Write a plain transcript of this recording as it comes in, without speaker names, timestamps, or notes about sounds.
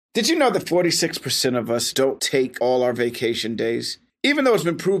Did you know that 46% of us don't take all our vacation days? Even though it's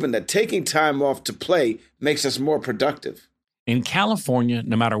been proven that taking time off to play makes us more productive. In California,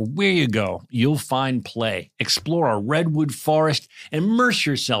 no matter where you go, you'll find play. Explore a redwood forest, immerse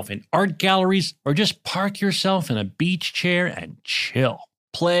yourself in art galleries, or just park yourself in a beach chair and chill.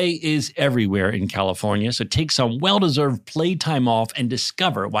 Play is everywhere in California, so take some well-deserved playtime off and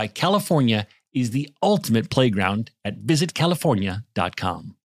discover why California is the ultimate playground at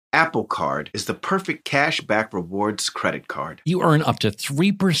visitcalifornia.com. Apple Card is the perfect cash back rewards credit card. You earn up to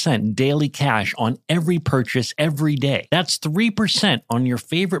 3% daily cash on every purchase every day. That's 3% on your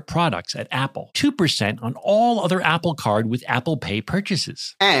favorite products at Apple, 2% on all other Apple Card with Apple Pay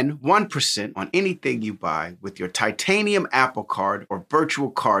purchases, and 1% on anything you buy with your titanium Apple Card or virtual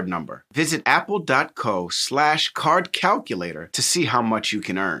card number. Visit apple.co/card calculator to see how much you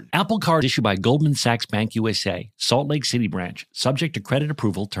can earn. Apple Card issued by Goldman Sachs Bank USA, Salt Lake City branch, subject to credit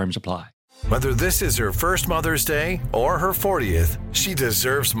approval. Terms apply. Whether this is her first Mother's Day or her 40th, she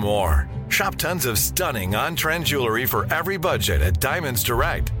deserves more. Shop tons of stunning on-trend jewelry for every budget at Diamonds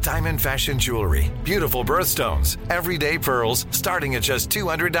Direct. Diamond fashion jewelry, beautiful birthstones, everyday pearls starting at just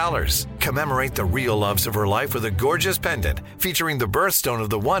 $200. Commemorate the real loves of her life with a gorgeous pendant featuring the birthstone of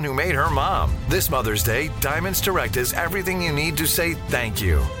the one who made her mom. This Mother's Day, Diamonds Direct is everything you need to say thank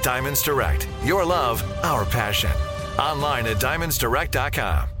you. Diamonds Direct, your love, our passion. Online at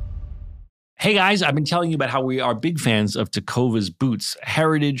diamondsdirect.com. Hey guys, I've been telling you about how we are big fans of Tecovas boots.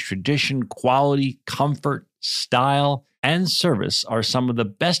 Heritage, tradition, quality, comfort, style, and service are some of the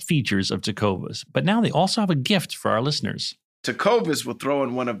best features of Tecovas. But now they also have a gift for our listeners. Tecovas will throw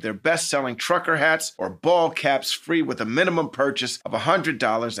in one of their best-selling trucker hats or ball caps free with a minimum purchase of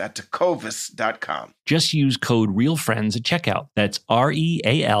 $100 at tecovas.com. Just use code REALFRIENDS at checkout. That's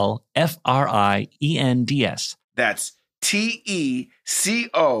REALFRIENDS. That's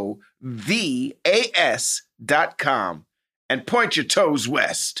TECOVAS.com. And point your toes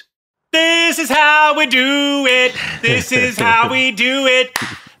west. This is how we do it. This is how we do it.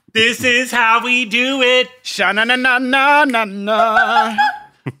 This is how we do it. Sha-na-na-na-na-na-na.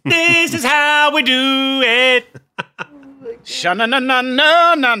 This is how we do it.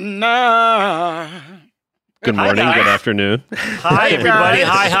 Sha-na-na-na-na-na-na. Good morning, Hi, good afternoon. Hi, everybody.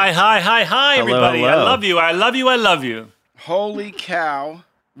 Hi, everybody. hello. I love you. I love you. I love you. Holy cow.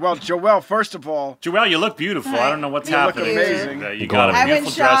 Well, Joelle, first of all, Joelle, you look beautiful. I don't know what's you look happening. amazing. You got a I beautiful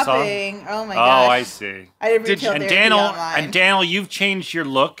went dress on. shopping. Oh my gosh. Oh, I see. I did Did retail you- And therapy online. Daniel, you've changed your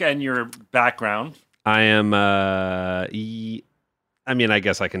look and your background. I am, I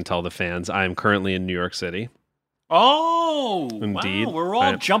guess I can tell the fans. I am currently in New York City. Oh, Indeed. Wow, we're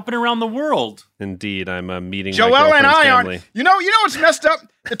all jumping around the world. Indeed, I'm meeting my Joelle girlfriend's and I family. aren't. You know what's messed up?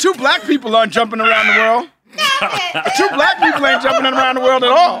 The two black people aren't jumping around the world. The two black people ain't jumping around the world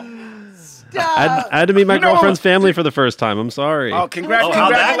at all. Stop. I had to meet my You know- girlfriend's family for the first time. I'm sorry. Oh, how'd that go?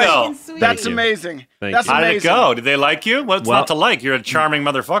 congratulations. Sweet. That's Thank you. amazing. Thank That's you. How did it amazing. go? Did they like you? What's Well- not to like? You're a charming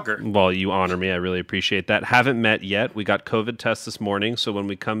motherfucker. Well, you honor me. I really appreciate that. Haven't met yet. We got COVID tests this morning, so when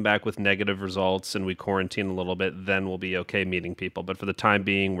we come back with negative results and we quarantine a little bit, then we'll be okay meeting people. But for the time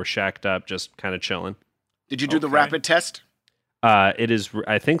being, we're shacked up, just kind of chilling. Did you do the Okay. rapid test? It is.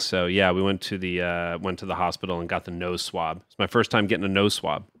 I think so. Yeah, we went to the hospital and got the nose swab. It's my first time getting a nose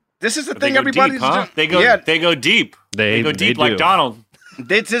swab. This is the They thing go everybody's deep, huh? doing. They go. Yeah, They go deep. They go deep do. like Donald.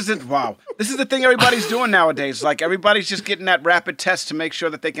 this isn't. Wow. This is the thing everybody's doing nowadays. Like everybody's just getting that rapid test to make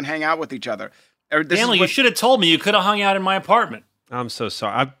sure that they can hang out with each other. This is Daniel, you what- should have told me. You could have hung out in my apartment. I'm so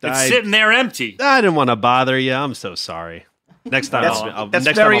sorry. It's sitting there empty. I didn't want to bother you. I'm so sorry. Next time, That's- I'll that's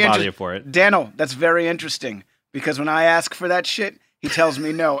next time very I'll bother interest- you for it. Daniel, that's very interesting because when I ask for that shit, he tells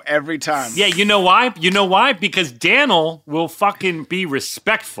me no every time. Yeah, you know why? You know why? Because Daniel will fucking be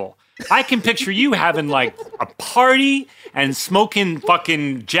respectful. I can picture you having like a party and smoking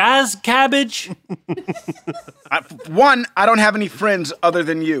fucking jazz cabbage. I don't have any friends other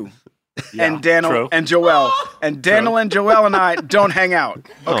than you. and Daniel true. and Joelle. And Daniel and Joelle and I don't hang out.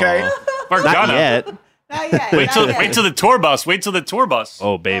 Okay? We're Not gonna. yet. Not yet. Wait not till yet. wait till the tour bus. Wait till the tour bus.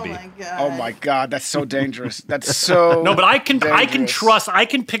 Oh Oh baby. my god. Oh my God, that's so dangerous. That's so No, but I can dangerous.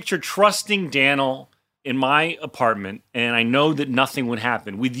 picture trusting Daniel in my apartment, and I know that nothing would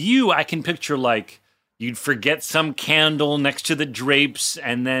happen. With you, I can picture like you'd forget some candle next to the drapes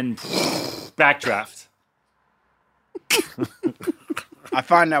and then backdraft. I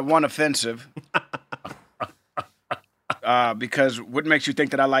find that one offensive. Because what makes you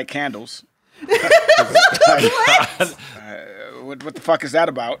think that I like candles? What the fuck is that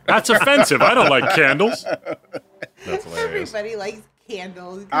about? That's offensive. I don't like candles. That's hilarious. Everybody likes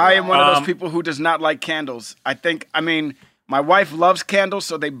candles. Come I am on. one of those people who does not like candles. I mean, My wife loves candles,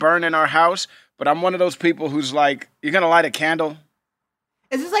 so they burn in our house. But I'm one of those people who's like, you're going to light a candle?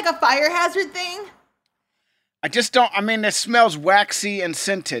 Is this like a fire hazard thing? I just don't. I mean, it smells waxy and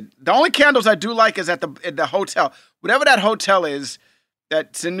scented. The only candles I do like is at the hotel. Whatever that hotel is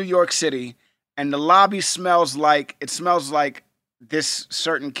that's in New York City, and the lobby smells like this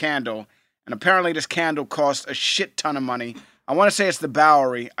certain candle. And apparently this candle costs a shit ton of money. I want to say it's the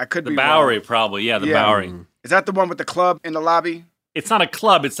Bowery. I could be The Bowery, wrong. probably. Yeah, the Bowery. Is that the one with the club in the lobby? It's not a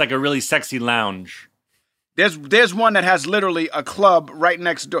club. It's like a really sexy lounge. There's one that has literally a club right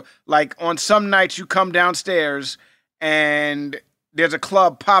next door. Like on some nights you come downstairs and there's a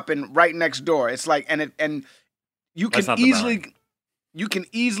club popping right next door. It's like and you That's can not the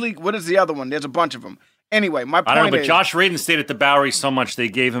easily what is the other one? There's a bunch of them. Anyway, my point I don't know, but is, Josh Radin stayed at the Bowery so much they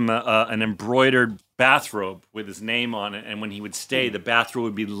gave him an embroidered bathrobe with his name on it, and when he would stay, the bathrobe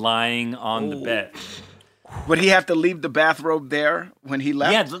would be lying on the bed. would he have to leave the bathrobe there when he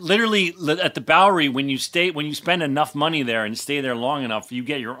left? Yeah, literally at the Bowery, when you spend enough money there and stay there long enough, you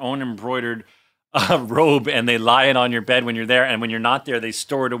get your own embroidered robe, and they lie it on your bed when you're there, and when you're not there, they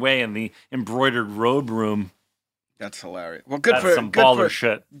store it away in the embroidered robe room. That's hilarious. Well, good That's for some good baller for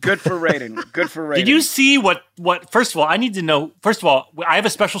shit. Good for rating. Good for rating. Did you see what? First of all, I need to know. First of all, I have a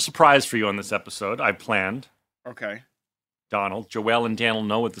special surprise for you on this episode. I planned. Okay. Donald, Joelle, and Dan will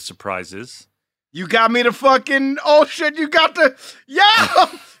know what the surprise is. You got me the fucking shit. You got the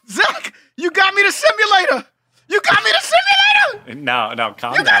Zach. You got me the simulator. You got me the simulator. No,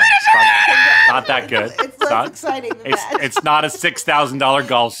 calm down. It's not that good. It's less exciting than that. It's not a $6,000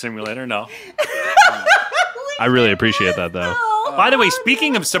 golf simulator. No. I really appreciate that, though. By the way,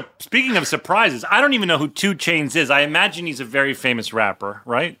 speaking of surprises, I don't even know who 2 Chainz is. I imagine he's a very famous rapper,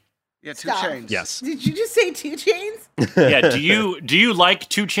 right? Yeah, 2 Stop. Chainz. Yes. Did you just say 2 Chainz? Yeah. Do you like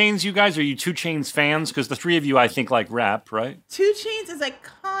 2 Chainz, you guys? Are you 2 Chainz fans? Because the 3 of you, I think, like rap, right? 2 Chainz is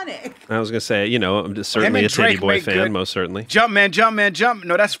iconic. I was going to say, I'm just certainly and a Titty Drake Boy make fan, good- most certainly. Jump man.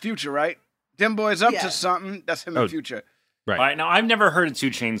 No, that's Future, right? Them boys up Yeah. to something. That's him in Future. Right. All right. Now, I've never heard a 2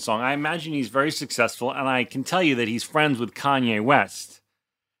 Chainz song. I imagine he's very successful, and I can tell you that he's friends with Kanye West.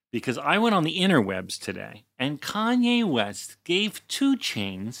 Because I went on the interwebs today, and Kanye West gave 2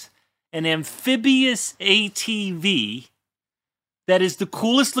 Chainz an amphibious ATV that is the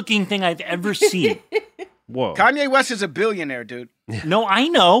coolest looking thing I've ever seen. Whoa. Kanye West is a billionaire, dude. No, I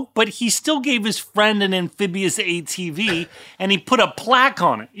know, but he still gave his friend an amphibious ATV, and he put a plaque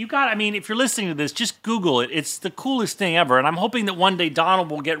on it. If you're listening to this, just Google it. It's the coolest thing ever, and I'm hoping that one day Donald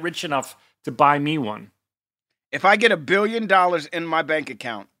will get rich enough to buy me one. If I get $1 billion in my bank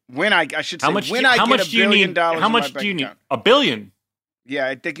account, I get $1 billion How much do you need? $1 billion. Yeah,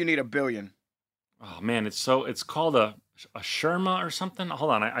 I think you need $1 billion. Oh man, it's called a Sherma or something.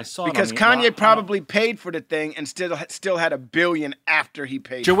 Hold on, I saw Because it Kanye probably paid for the thing and still had $1 billion after he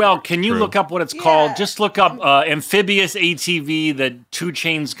paid. Joelle, can you True. look up what it's called? Just look up amphibious ATV that 2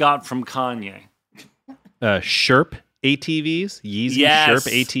 Chainz got from Kanye. Sherp ATVs? Yeezy Yes.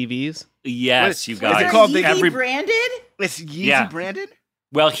 Sherp ATVs? Yes, you Is guys. it called the- Yeezy branded? It's Yeezy Yeah. branded?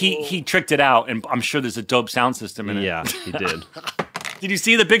 Well, he tricked it out, and I'm sure there's a dope sound system in it. Yeah, he did. Did you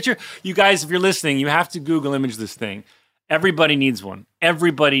see the picture? You guys, if you're listening, you have to Google image this thing. Everybody needs one.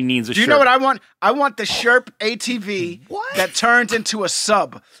 Everybody needs a Do you know what I want? I want the Sherp ATV that turns into a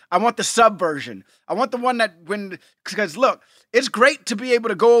sub. I want the sub version. I want the one because look, it's great to be able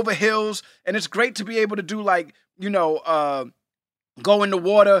to go over hills, and it's great to be able to do go in the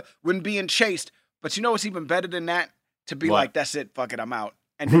water when being chased. But you know what's even better than that? To be What? like, that's it, fuck it, I'm out.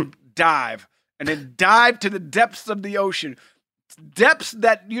 And then dive. And then dive to the depths of the ocean. Depths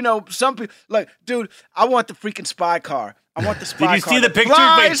that, some people, like, dude, I want the freaking spy car. I want the spy car. Did you see the that picture?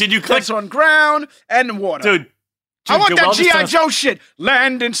 flies, Wait, did you click? that's on ground and water. Dude, I want that Joelle just G.I. Joe shit.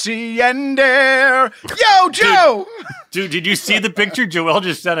 Land and sea and air. Yo, Joe! Dude, did you see the picture? Joelle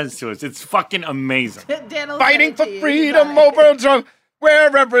just sent it to us. It's fucking amazing. Dan will Fighting send for it to you. freedom Goodbye. over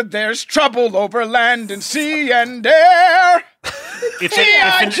wherever there's trouble over land and sea and air.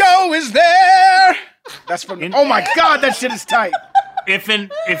 G.I. Joe is there. That's from. Oh my God, that shit is tight. If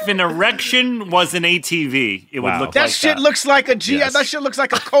an erection was an ATV, it would Wow. look That like shit that. looks like a G. Yes. That shit looks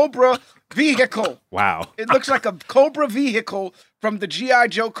like a Cobra vehicle. Wow. It looks like a Cobra vehicle from the G.I.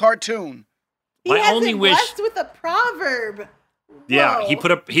 Joe cartoon. He My has only it wish- blessed with a proverb. Yeah, he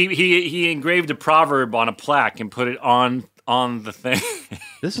Whoa. he engraved a proverb on a plaque and put it on the thing.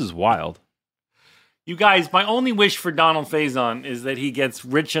 This is wild. You guys, my only wish for Donald Faison is that he gets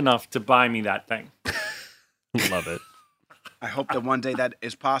rich enough to buy me that thing. Love it. I hope that one day that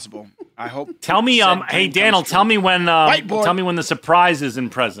is possible. I hope. Tell me, said hey dream Daniel, comes tell true. me when Whiteboard. tell me when the surprise is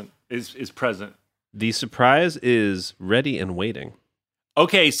present. The surprise is ready and waiting.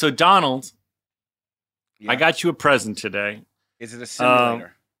 Okay, so Donald, Yeah. I got you a present today. Is it a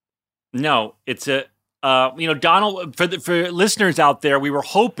simulator? No, it's a Donald. For listeners out there, we were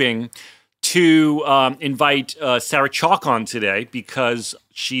hoping to invite Sarah Chalk on today because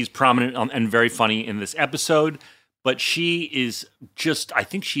she's prominent and very funny in this episode. But she is I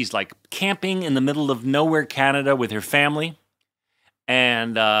think she's like camping in the middle of nowhere, Canada, with her family,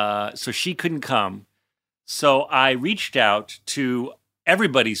 and so she couldn't come. So I reached out to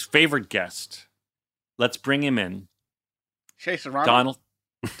everybody's favorite guest. Let's bring him in. Shea Serrano?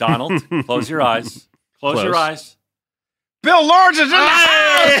 Donald, close your eyes. Close your eyes. Bill Lawrence is in the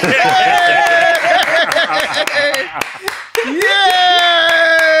house! Yay!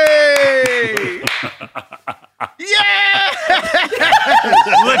 Yeah!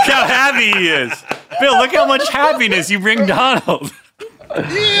 Look how happy he is. Bill, look how much happiness you bring Donald.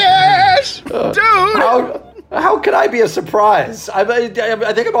 Yes! Dude! How could I be a surprise? I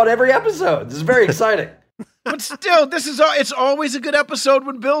think about every episode. This is very exciting. But still, it's always a good episode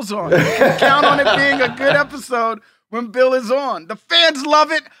when Bill's on. You can count on it being a good episode when Bill is on. The fans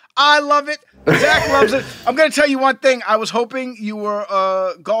love it. I love it. Zach loves it. I'm going to tell you one thing. I was hoping you were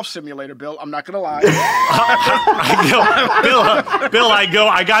a golf simulator, Bill. I'm not going to lie.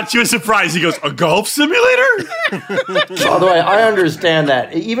 I got you a surprise. He goes, a golf simulator? By the way, I understand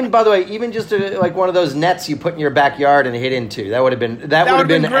that. Even just like one of those nets you put in your backyard and hit into, that would have been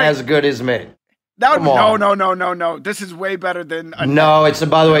as good as me. No. This is way better than a net.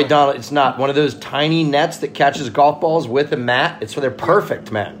 By the way, Donald, it's not one of those tiny nets that catches golf balls with a mat. They're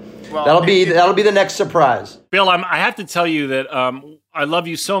perfect, man. Well, that'll be the next surprise. Bill, I have to tell you that I love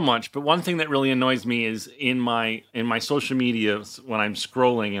you so much, but one thing that really annoys me is in my social media when I'm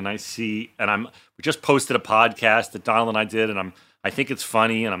scrolling and I see we just posted a podcast that Donald and I did, and I think it's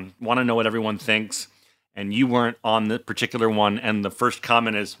funny and I want to know what everyone thinks. And you weren't on the particular one, and the first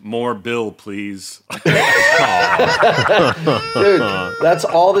comment is, more Bill, please. Dude, that's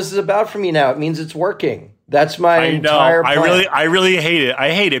all this is about for me now. It means it's working. That's my entire plan. I really hate it.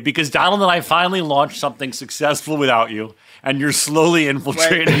 I hate it because Donald and I finally launched something successful without you, and you're slowly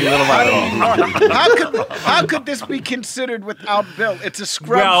infiltrating me little by little. How could this be considered without Bill? It's a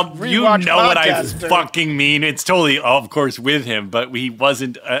Scrubs Well, you know what I fucking mean. It's totally, of course, with him, but he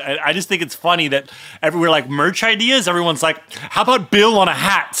wasn't. I just think it's funny that we're like merch ideas. Everyone's like, how about Bill on a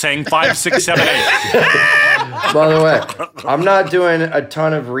hat saying 5, 6, 7, 8? By the way, I'm not doing a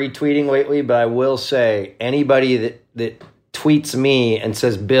ton of retweeting lately, but I will say anybody that tweets me and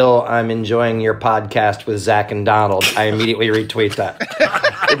says, Bill, I'm enjoying your podcast with Zach and Donald, I immediately retweet that.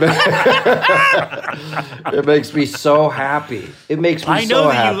 It makes me so happy. It makes me so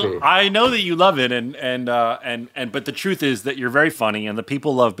happy. I know that you love it, but the truth is that you're very funny, and the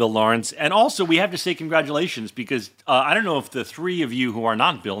people love Bill Lawrence. And also, we have to say congratulations because I don't know if the three of you who are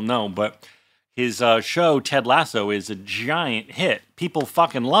not Bill know, but his show, Ted Lasso, is a giant hit. People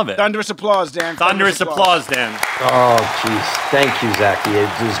fucking love it. Thunderous applause, Dan. Thunderous applause, Dan. Oh, jeez. Thank you, Zachy. It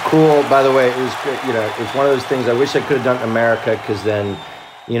was cool. By the way, it was, it's one of those things I wish I could have done in America because then,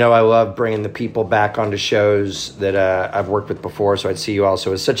 I love bringing the people back onto shows that I've worked with before, so I'd see you all.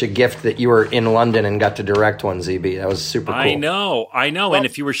 So it was such a gift that you were in London and got to direct one, ZB. That was super cool. I know. Well, and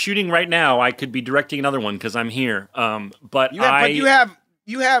if you were shooting right now, I could be directing another one because I'm here.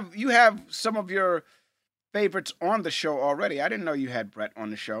 You have some of your favorites on the show already. I didn't know you had Brett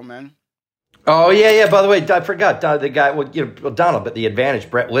on the show, man. Oh yeah. By the way, I forgot the guy. Well, Donald, but the advantage,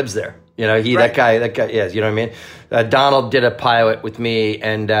 Brett lives there. Right. that guy. Yeah, you know what I mean. Donald did a pilot with me,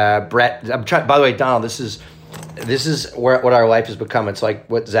 and Brett. I'm trying. By the way, Donald, this is what our life has become. It's like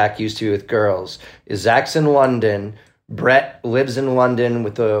what Zach used to with girls. Is Zach's in London. Brett lives in London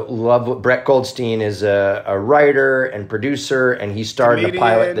with the love. Brett Goldstein is a writer and producer, and he started a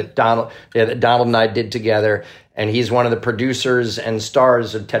pilot that Donald and I did together. And he's one of the producers and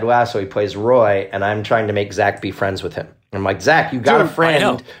stars of Ted Lasso. He plays Roy, and I'm trying to make Zach be friends with him. I'm like, Zach, you got a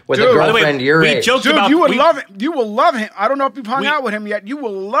friend with a girlfriend your age. You will love him. You will love him. I don't know if you've hung out with him yet. You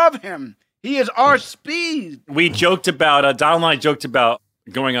will love him. He is our speed. We joked about Donald and I joked about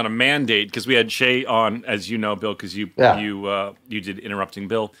going on a mandate because we had Shay on, as you know, Bill, because you did Interrupting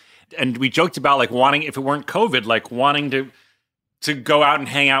Bill, and we joked about like wanting, if it weren't COVID, like wanting to go out and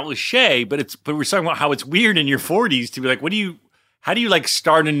hang out with Shay, but we're talking about how it's weird in your 40s to be like, how do you like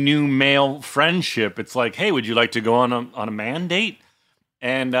start a new male friendship? It's like, hey, would you like to go on a mandate?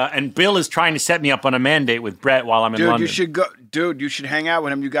 And Bill is trying to set me up on a mandate with Brett while I'm in London. You should hang out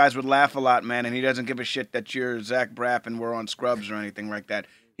with him. You guys would laugh a lot, man. And he doesn't give a shit that you're Zach Braff and we're on Scrubs or anything like that.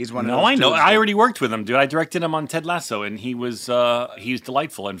 He's one of those. No, I know. I already worked with him, dude. I directed him on Ted Lasso, and he's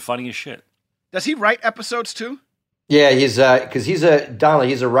delightful and funny as shit. Does he write episodes too? Yeah, he's because he's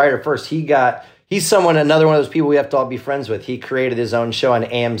a writer first. He's another one of those people we have to all be friends with. He created his own show on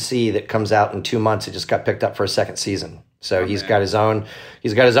AMC that comes out in 2 months. It just got picked up for a second season. So he's got his own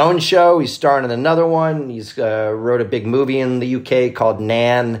show. He's starring in another one. He's wrote a big movie in the UK called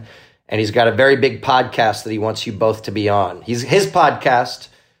Nan, and he's got a very big podcast that he wants you both to be on. His podcast,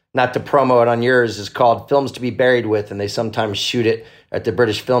 not to promo it on yours, is called Films to be Buried With, and they sometimes shoot it at the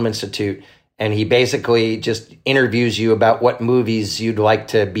British Film Institute. And he basically just interviews you about what movies you'd like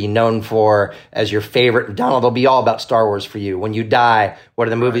to be known for as your favorite. Donald, it'll be all about Star Wars for you. When you die, what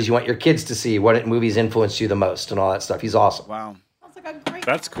are the movies you want your kids to see? What movies influenced you the most and all that stuff. He's awesome. Wow. Sounds like a great.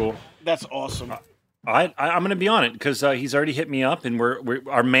 That's cool. That's awesome. I'm going to be on it because he's already hit me up, and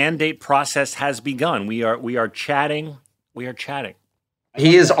our mandate process has begun. We are chatting. We are chatting.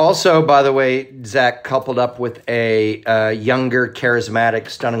 He is also, by the way, Zach, coupled up with a younger, charismatic,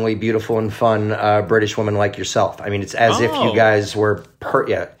 stunningly beautiful and fun British woman like yourself. I mean, it's as if you guys were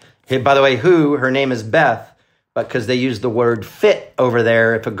Hey, by the way, her name is Beth, but because they use the word fit over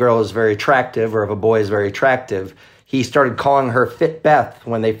there, if a girl is very attractive or if a boy is very attractive, he started calling her Fit Beth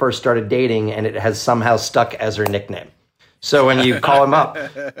when they first started dating, and it has somehow stuck as her nickname. So when you call him up,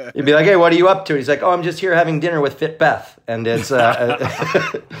 you'd be like, "Hey, what are you up to?" He's like, "Oh, I'm just here having dinner with Fit Beth," and it's I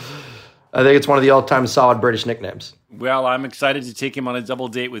think it's one of the all-time solid British nicknames. Well, I'm excited to take him on a double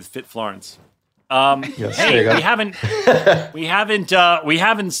date with Fit Florence. Yes, Hey, we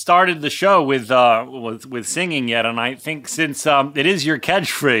haven't started the show with singing yet, and I think since it is your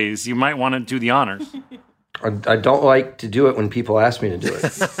catchphrase, you might want to do the honors. I don't like to do it when people ask me to do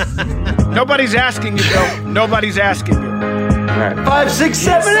it. Nobody's asking you, Bill. Nobody's asking you. All right. 5, 6,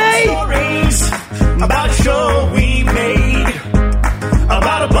 7, 8. Stories about a show we made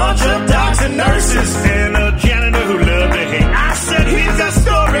about a bunch of docs and nurses and a janitor who loved to hate. I said, here's the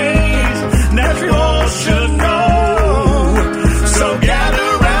stories that you all should know. So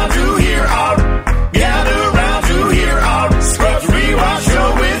gather round to hear our Scrubs Rewatch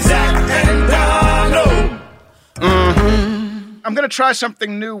show with Zach and Donald. I'm going to try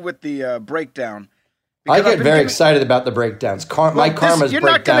something new with the breakdown. I get very excited about the breakdowns. Mike Karma's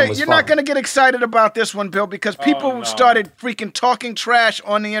breakdown was fun. You're not going to get excited about this one, Bill, because people started freaking talking trash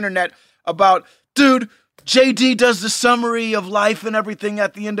on the internet about, dude, JD does the summary of life and everything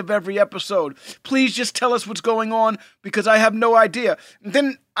at the end of every episode. Please just tell us what's going on because I have no idea. And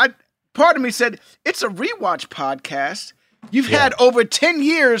then part of me said, it's a rewatch podcast. You've had over 10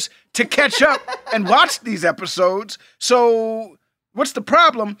 years to catch up and watch these episodes. So what's the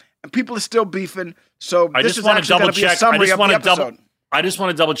problem? And people are still beefing. So this is actually going to be a summary of the episode. I just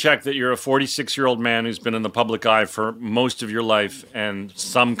want to double check that you're a 46-year-old man who's been in the public eye for most of your life, and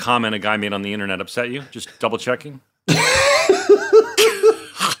some comment a guy made on the internet upset you. Just double checking.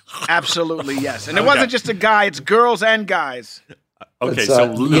 Absolutely, yes. And it wasn't just a guy, it's girls and guys. Okay, It's,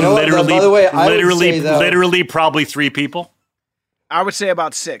 so you know what, though, by the way, I would say, though- literally probably 3 people. I would say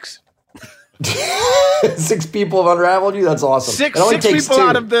about 6. 6 people have unraveled you. That's awesome. Six It only takes people 2.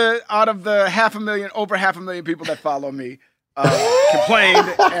 out of the over 500,000 people that follow me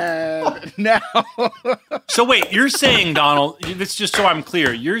complained, and now. So wait, you're saying, Donald? This just so I'm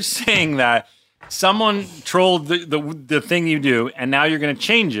clear. You're saying that someone trolled the thing you do, and now you're going to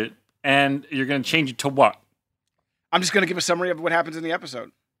change it, and you're going to change it to what? I'm just going to give a summary of what happens in the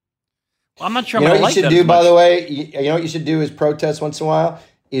episode. Well, I'm not sure. You know I'm what you like should that do, by much. the way? You know what you should do is protest once in a while?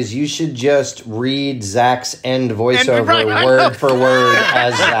 Is you should just read Zach's end voiceover word for word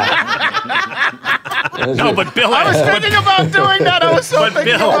as Zach. No, but Bill, I was thinking about doing that. I was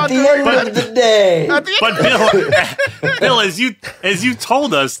thinking about At the doing end of the day. But Bill, as you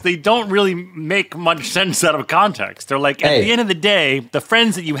told us, they don't really make much sense out of context. They're like, at the end of the day, the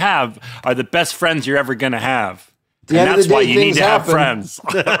friends that you have are the best friends you're ever going to have. And that's why you need to have friends.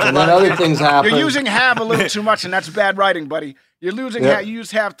 And then other things happen. You're using have a little too much, and that's bad writing, buddy. You're losing have. You use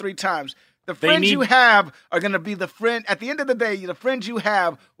have 3 times. The friends you have are going to be the friend. At the end of the day, the friends you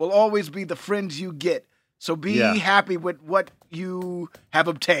have will always be the friends you get. So be happy with what you have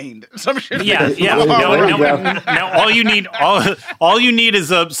obtained. Some shit. Yeah. Now all you need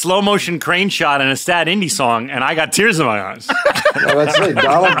is a slow motion crane shot and a sad indie song, and I got tears in my eyes. No, that's it.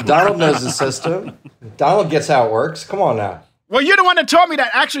 Donald knows the system. Donald gets how it works. Come on now. Well, you're the one that taught me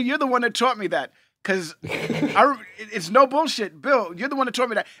that. Actually, you're the one that taught me that. Because it's no bullshit, Bill. You're the one that taught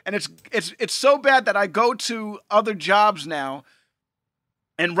me that, and it's so bad that I go to other jobs now,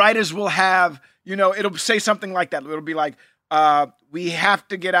 and writers will have, it'll say something like that. It'll be like, "We have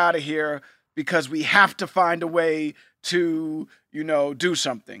to get out of here. because we have to find a way to, do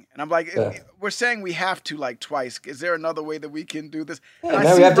something. And I'm like, we're saying we have to like twice. Is there another way that we can do this? Yeah,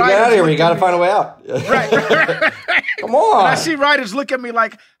 now we have to get out of here. We got to find a way out. Right. Come on. And I see writers look at me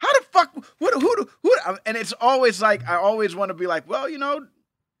like, how the fuck, who, and it's always like, I always want to be like, well,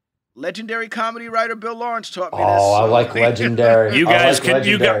 legendary comedy writer Bill Lawrence taught me this. Oh, I like legendary. You guys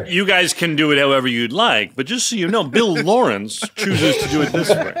can do it however you'd like, but just so you know, Bill Lawrence chooses to do it this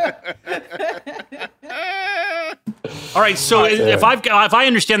way. All right, so if I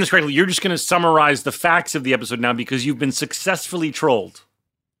understand this correctly, you're just going to summarize the facts of the episode now because you've been successfully trolled.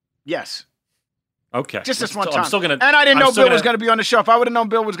 Yes. Okay. Just this one time. I'm still gonna, and I didn't know Bill was going to be on the show. If I would have known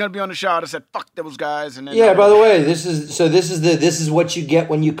Bill was going to be on the show, I'd have said, fuck those guys. And then yeah, by the way, this is what you get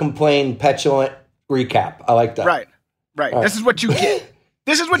when you complain petulant recap. I like that. Right. Right. This is what you get.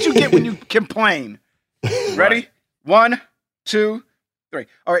 This is what you get when you complain. Ready? 1, 2, 3.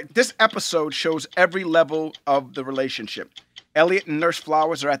 All right. This episode shows every level of the relationship. Elliot and Nurse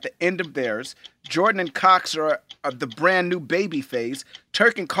Flowers are at the end of theirs. Jordan and Cox are of the brand new baby phase.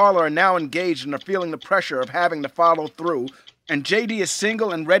 Turk and Carla are now engaged and are feeling the pressure of having to follow through. And JD is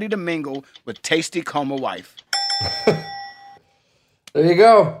single and ready to mingle with tasty coma wife. There you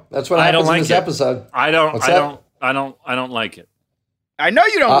go. That's what happens in this episode. I don't like it. I know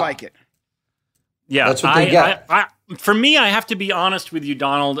you don't like it. Yeah, that's what they get. For me, I have to be honest with you,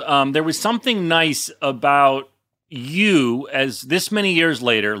 Donald. There was something nice about you as this many years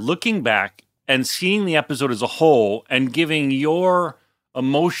later, looking back and seeing the episode as a whole and giving your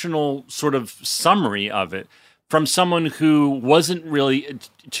emotional sort of summary of it from someone who wasn't really,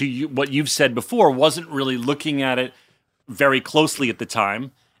 to you, what you've said before, wasn't really looking at it very closely at the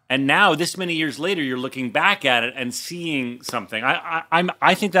time. And now, this many years later, you're looking back at it and seeing something.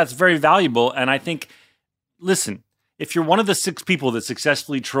 I think that's very valuable. And I think, listen, if you're one of the 6 people that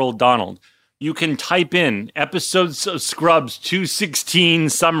successfully trolled Donald, you can type in episodes of Scrubs 216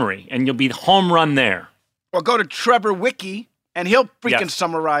 summary, and you'll be home run there. Or go to Trevor Wiki, and he'll freaking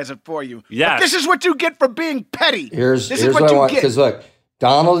summarize it for you. Yes. But this is what you get for being petty. Here's what I want. Because look,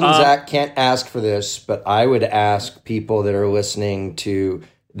 Donald and Zach can't ask for this, but I would ask people that are listening to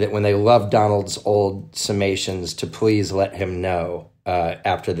that when they love Donald's old summations to please let him know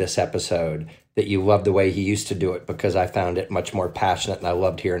after this episode that you love the way he used to do it, because I found it much more passionate and I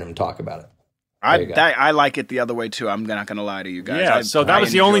loved hearing him talk about it. I like it the other way too. I'm not going to lie to you guys. Yeah, so that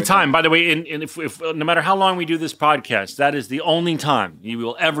was the only time. By the way, and if no matter how long we do this podcast, that is the only time you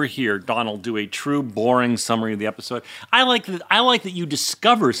will ever hear Donald do a true boring summary of the episode. I like that you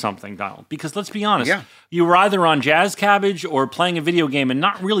discover something, Donald, because let's be honest, you were either on Jazz Cabbage or playing a video game and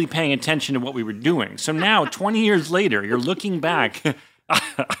not really paying attention to what we were doing. So now, 20 years later, you're looking back. and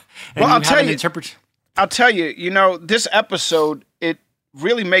I'll tell you, this episode, it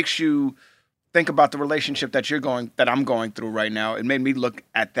really makes you think about the relationship that I'm going through right now. It made me look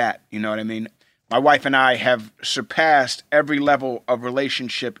at that. You know what I mean? My wife and I have surpassed every level of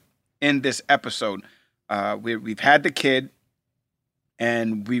relationship in this episode. We've had the kid,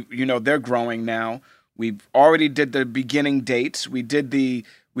 and they're growing now. We've already did the beginning dates. We did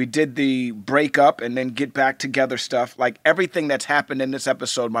the breakup and then get back together stuff. Like everything that's happened in this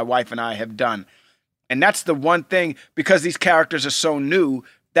episode, my wife and I have done. And that's the one thing, because these characters are so new,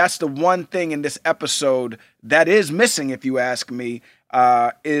 that's the one thing in this episode that is missing, if you ask me,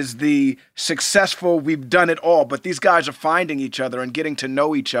 is the successful, we've done it all. But these guys are finding each other and getting to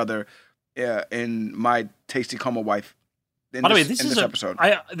know each other in my tasty coma wife. By the way,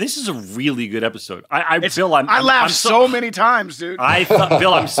 this is a really good episode. I laughed so many times, dude.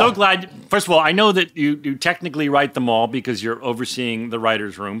 Bill, I'm so glad. First of all, I know that you technically write them all because you're overseeing the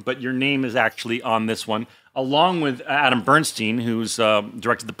writer's room, but your name is actually on this one, along with Adam Bernstein, who's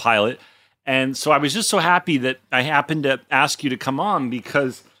directed the pilot. And so I was just so happy that I happened to ask you to come on,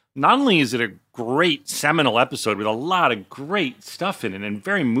 because not only is it a great seminal episode with a lot of great stuff in it and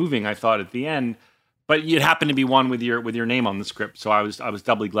very moving, I thought, at the end, but you happened to be one with your name on the script. So I was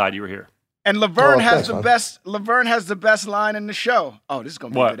doubly glad you were here. And Laverne has the best line in the show. Oh, this is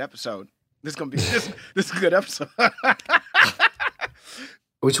going to be a good episode. This is a good episode.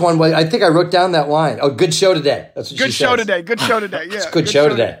 Which one? I think I wrote down that line. Oh, good show today. That's what good she show says. today. Good show today. Yeah. It's good show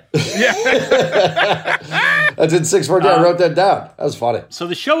today. Yeah. That's in 614. I wrote that down. That was funny. So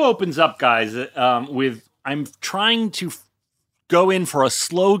the show opens up, guys, with I'm trying to go in for a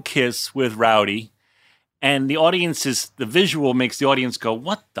slow kiss with Rowdy, and the visual makes the audience go,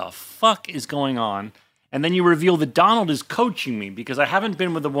 "What the fuck is going on?" And then you reveal that Donald is coaching me because I haven't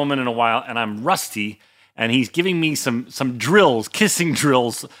been with a woman in a while, and I'm rusty. And he's giving me some drills, kissing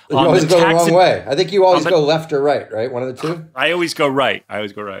drills. You always go the wrong way. I think you always go left or right? One of the two? I always go right.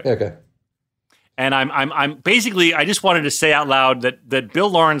 Okay. And I'm basically, I just wanted to say out loud that Bill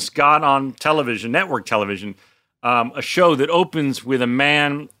Lawrence got on television, network television, a show that opens with a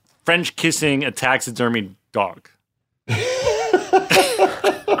man French kissing a taxidermy dog.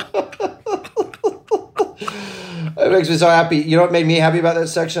 It makes me so happy. You know what made me happy about that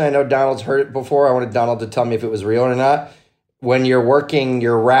section? I know Donald's heard it before. I wanted Donald to tell me if it was real or not. When you're working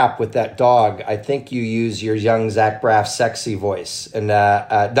your rap with that dog, I think you use your young Zach Braff sexy voice. And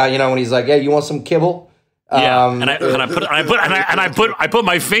you know when he's like, "Hey, you want some kibble?" Yeah, I put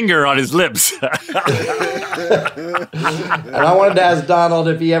my finger on his lips. And I wanted to ask Donald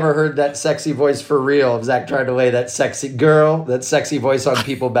if he ever heard that sexy voice for real. If Zach tried to lay that sexy voice on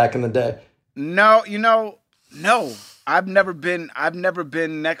people back in the day. No, no. I've never been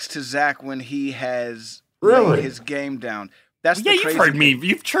next to Zach when he has laid his game down. That's the crazy thing.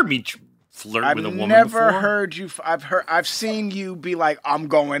 You've heard me flirt with a woman I've never before. heard you. I've seen you be like, "I'm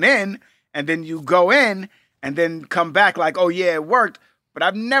going in," and then you go in, and then come back like, "Oh yeah, it worked." But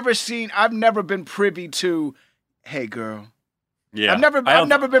I've never been privy to, "Hey girl." Yeah, I've never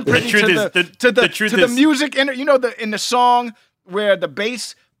been privy to the music in in the song where the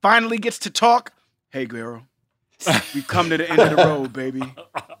bass finally gets to talk. "Hey girl, we've come to the end of the road, baby."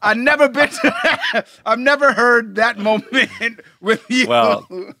 I've never been to that. I've never heard that moment with you. Well,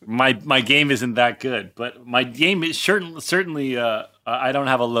 my game isn't that good, but my game is certainly. I don't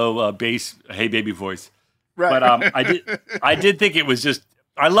have a low bass "Hey baby" voice, right. But I did think it was just.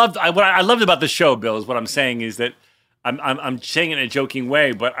 What I loved about the show, Bill, is what I'm saying is that I'm saying it in a joking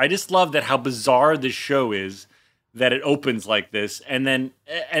way, but I just love that how bizarre this show is, that it opens like this, and then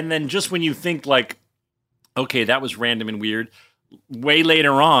just when you think like, okay, that was random and weird. Way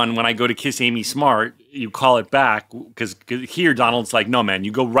later on, when I go to kiss Amy Smart, you call it back because here Donald's like, "No, man,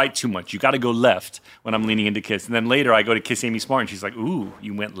 you go right too much. You got to go left." When I'm leaning into kiss, and then later I go to kiss Amy Smart, and she's like, "Ooh,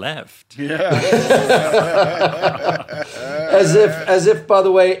 you went left." Yeah. As if, by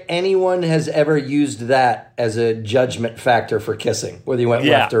the way, anyone has ever used that as a judgment factor for kissing, whether you went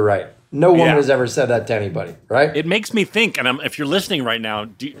left or right. No woman has ever said that to anybody, right? It makes me think, and if you're listening right now,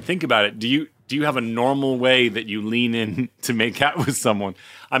 think about it. Do you have a normal way that you lean in to make out with someone?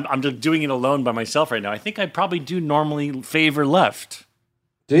 I'm just doing it alone by myself right now. I think I probably do normally favor left.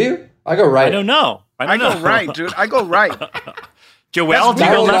 Do you? I go right. I don't know. I go right, dude. I go right. Joelle, do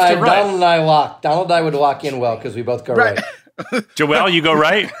you go left or right? Donald and I lock. Donald and I would walk in well because we both go right. Joelle, you go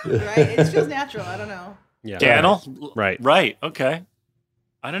right? Right? It feels natural. I don't know. Yeah. Daniel? Right. Right. Okay.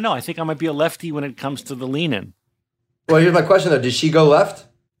 I don't know. I think I might be a lefty when it comes to the lean in. Well, here's my question, though. Did she go left?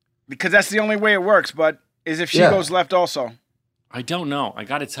 Because that's the only way it works, but is if she goes left also. I don't know. I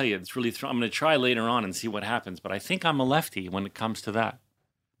got to tell you, it's really. I'm going to try later on and see what happens, but I think I'm a lefty when it comes to that.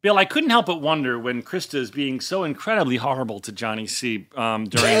 Bill, I couldn't help but wonder when Krista is being so incredibly horrible to Johnny C.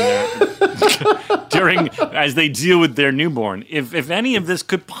 during as they deal with their newborn, if any of this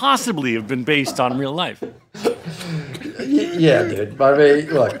could possibly have been based on real life. Yeah, dude. I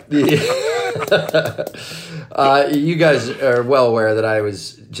mean, look, you guys are well aware that I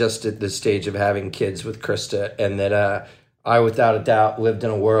was just at the stage of having kids with Krista, and that I, without a doubt, lived in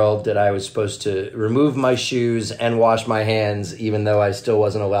a world that I was supposed to remove my shoes and wash my hands, even though I still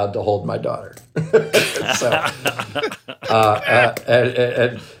wasn't allowed to hold my daughter.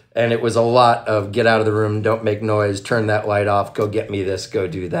 And it was a lot of get out of the room, don't make noise, turn that light off, go get me this, go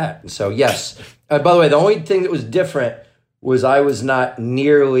do that. And so, yes. By the way, the only thing that was different was I was not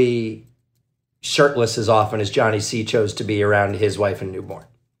nearly shirtless as often as Johnny C. chose to be around his wife and newborn.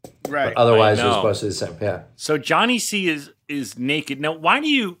 Right. But otherwise, it was supposed to be the same. Yeah. So Johnny C. is naked. Now, why do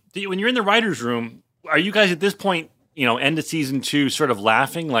you when you're in the writer's room, are you guys at this point, end of season 2, sort of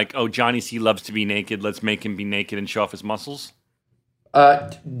laughing like, "Oh, Johnny C. loves to be naked. Let's make him be naked and show off his muscles"?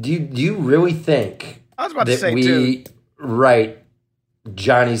 Do you really think I was about to say, too. write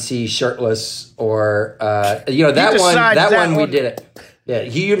Johnny C. shirtless or that one we did it. Yeah,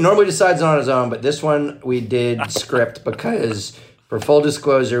 he normally decides on his own, but this one we did script because, for full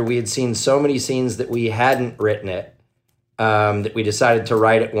disclosure, we had seen so many scenes that we hadn't written it that we decided to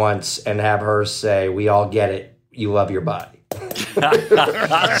write it once and have her say, "We all get it. You love your body."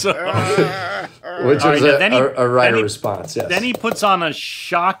 Which was a writer response, yes. Then he puts on a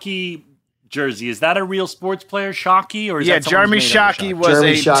Shockey jersey. Is that a real sports player, Shockey? Or is that Jeremy Shockey was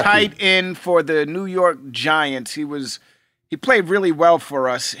Shockey. Tight end for the New York Giants. He played really well for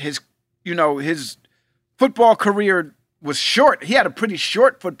us. His football career was short. He had a pretty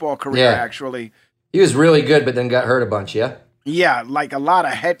short football career, actually. He was really good, but then got hurt a bunch, yeah? Yeah, like a lot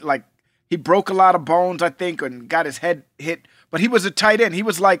of he broke a lot of bones, I think, and got his head hit. But he was a tight end. He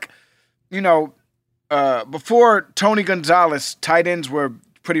was like, before Tony Gonzalez, tight ends were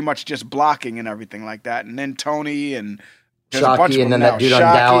pretty much just blocking and everything like that. And then Tony and there's a bunch of Shockey, and them then now. that dude on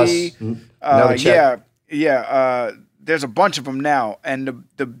Shockey, Dallas. There's a bunch of them now, and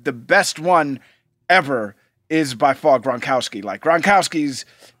the best one ever is by far Gronkowski. Like Gronkowski's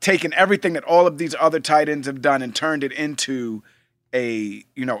taken everything that all of these other tight ends have done and turned it into a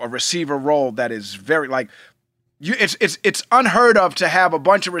receiver role that is very like it's unheard of to have a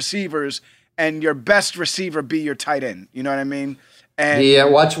bunch of receivers and your best receiver be your tight end. You know what I mean?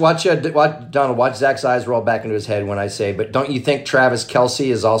 And watch Donald. Watch Zach's eyes roll back into his head when I say. But don't you think Travis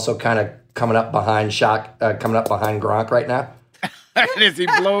Kelce is also kind of coming up behind Gronk right now? As he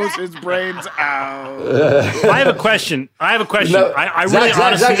blows his brains out. I have a question. No, I Zach, really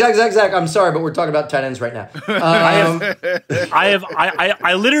honestly, Zach. I'm sorry, but we're talking about tight ends right now.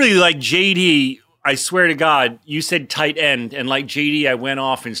 I literally like JD. I swear to God, you said tight end, and like JD, I went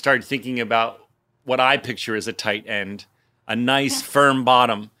off and started thinking about what I picture as a tight end, a nice firm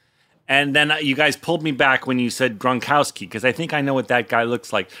bottom. And then you guys pulled me back when you said Gronkowski, because I think I know what that guy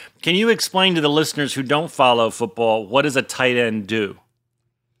looks like. Can you explain to the listeners who don't follow football, what does a tight end do?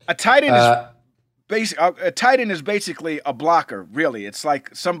 A tight end is basically a blocker, really. It's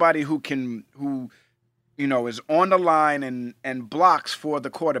like somebody who is on the line and blocks for the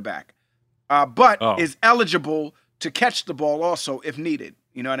quarterback, but is eligible to catch the ball also if needed.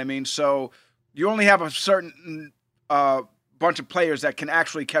 You know what I mean? So you only have a certain bunch of players that can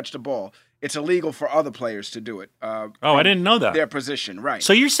actually catch the ball. It's illegal for other players to do it. I didn't know that. Their position, right.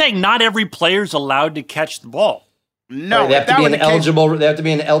 So you're saying not every player's allowed to catch the ball? No. They have to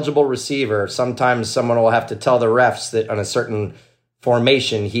be an eligible receiver. Sometimes someone will have to tell the refs that on a certain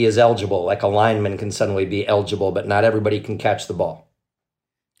formation he is eligible. Like a lineman can suddenly be eligible, but not everybody can catch the ball.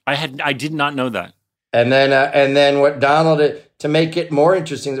 I did not know that. And then what Donald, to make it more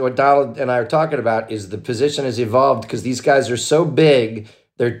interesting, what Donald and I are talking about is the position has evolved because these guys are so big.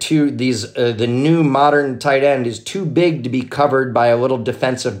 The new modern tight end is too big to be covered by a little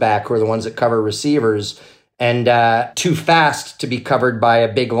defensive back who are the ones that cover receivers, and too fast to be covered by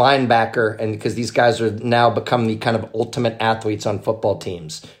a big linebacker. And because these guys are now become the kind of ultimate athletes on football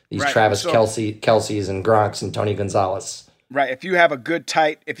teams, these right. Travis Kelce's and Gronks and Tony Gonzalez. Right. If you have a good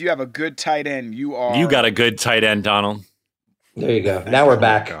tight end, you got a good tight end, Donald. There you go. Now we're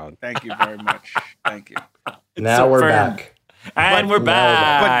back. Thank you very much. Thank you. Now we're back. And we're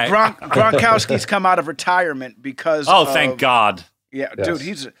back. But Gronkowski's come out of retirement because thank God. Yeah, yes.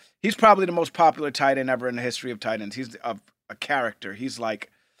 Dude, he's probably the most popular tight end ever in the history of tight ends. He's a character. He's like,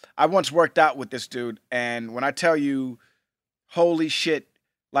 I once worked out with this dude, and when I tell you, holy shit,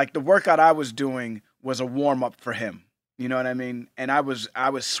 like the workout I was doing was a warm-up for him. You know what I mean? And I was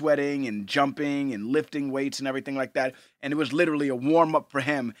sweating and jumping and lifting weights and everything like that. And it was literally a warm up for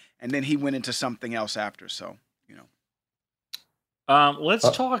him. And then he went into something else after. So, let's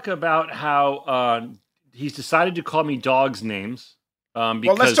talk about how he's decided to call me dogs' names. Because,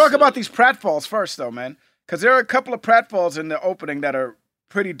 well, let's talk about these pratfalls first, though, man. Because there are a couple of pratfalls in the opening that are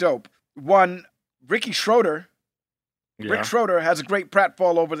pretty dope. One, Ricky Schroeder. Yeah. Rick Schroeder has a great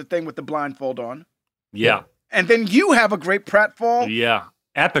pratfall over the thing with the blindfold on. Yeah. And then you have a great pratfall. Yeah.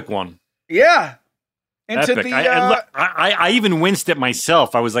 Epic one. Yeah. Epic. I even winced at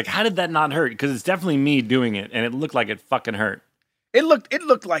myself. I was like, how did that not hurt? Because it's definitely me doing it, and it looked like it fucking hurt. It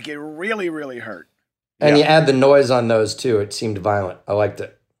looked like it really, really hurt. And you add the noise on those, too. It seemed violent. I liked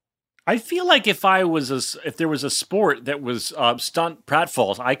it. I feel like if there was a sport that was stunt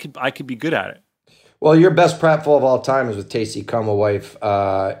pratfalls, I could be good at it. Well, your best pratfall of all time is with Tacey Coma Wife,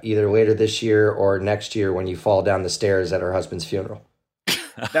 either later this year or next year when you fall down the stairs at her husband's funeral.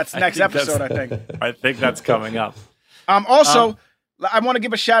 That's next episode, I think. I think that's coming up. Also, I want to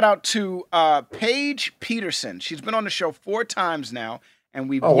give a shout out to Paige Peterson. She's been on the show 4 times now, and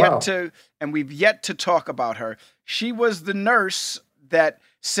we've yet to talk about her. She was the nurse that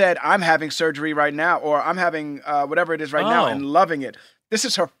said, "I'm having surgery right now," or "I'm having whatever it is right now," and loving it. This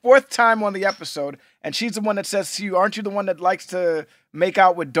is her 4th time on the episode, and she's the one that says to you, aren't you the one that likes to make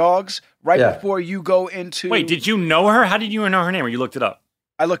out with dogs before you go into... Wait, did you know her? How did you know her name, or you looked it up?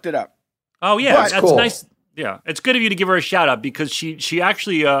 I looked it up. Oh, yeah, that's cool. Nice. Yeah, it's good of you to give her a shout-out, because she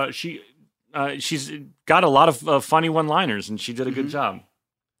actually, she's got a lot of funny one-liners, and she did a good job.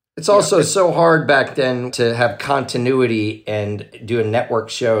 It's also so hard back then to have continuity and do a network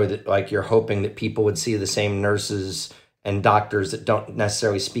show that, like, you're hoping that people would see the same nurses and doctors that don't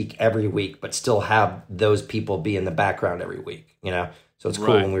necessarily speak every week, but still have those people be in the background every week, So it's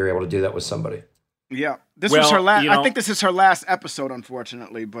cool when we were able to do that with somebody. Yeah. This was her last, I think this is her last episode,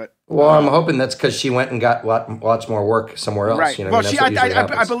 unfortunately, but. Well, I'm hoping that's because she went and got lots more work somewhere else. Right. Well,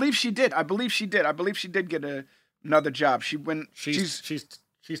 I believe she did. I believe she did get another job. She's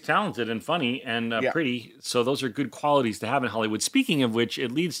She's talented and funny and pretty. So those are good qualities to have in Hollywood. Speaking of which,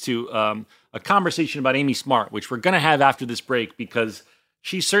 it leads to a conversation about Amy Smart, which we're going to have after this break because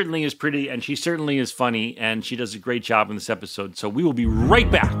she certainly is pretty and she certainly is funny and she does a great job in this episode. So we will be right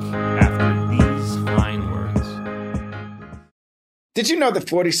back after these fine words. Did you know that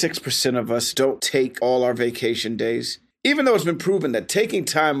 46% of us don't take all our vacation days? Even though it's been proven that taking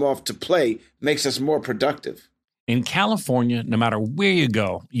time off to play makes us more productive. In California, no matter where you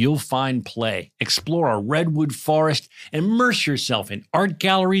go, you'll find play. Explore a redwood forest, immerse yourself in art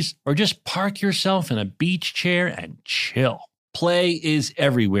galleries, or just park yourself in a beach chair and chill. Play is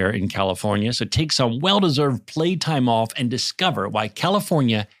everywhere in California, so take some well-deserved playtime off and discover why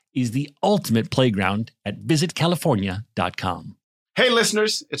California is the ultimate playground at visitcalifornia.com. Hey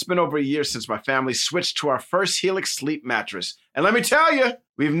listeners, it's been over a year since my family switched to our first Helix sleep mattress. And let me tell you,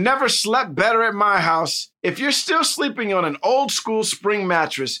 we've never slept better at my house. If you're still sleeping on an old school spring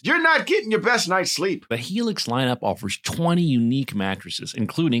mattress, you're not getting your best night's sleep. The Helix lineup offers 20 unique mattresses,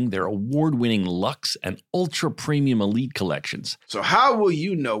 including their award-winning Luxe and Ultra Premium Elite collections. So how will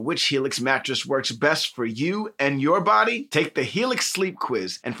you know which Helix mattress works best for you and your body? Take the Helix Sleep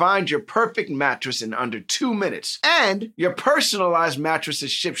Quiz and find your perfect mattress in under 2 minutes. And your personalized mattress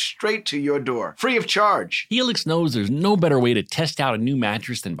is shipped straight to your door, free of charge. Helix knows there's no better way to test out a new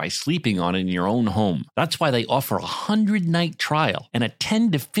mattress than by sleeping on it in your own home. That's why they offer a 100-night trial and a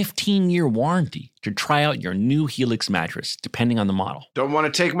 10 to 15-year warranty to try out your new Helix mattress, depending on the model. Don't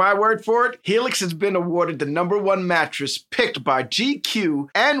want to take my word for it? Helix has been awarded the #1 mattress picked by GQ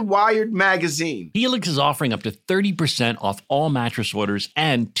and Wired Magazine. Helix is offering up to 30% off all mattress orders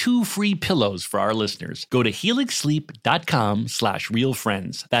and 2 free pillows for our listeners. Go to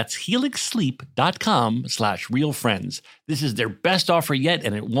helixsleep.com/realfriends. That's helixsleep.com/realfriends. This is their best offer yet,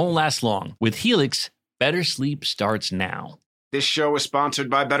 and it won't last long. With Helix, better sleep starts now. This show is sponsored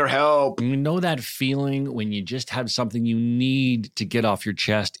by BetterHelp. You know that feeling when you just have something you need to get off your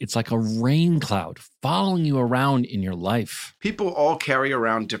chest? It's like a rain cloud following you around in your life. People all carry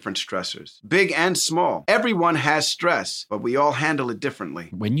around different stressors, big and small. Everyone has stress, but we all handle it differently.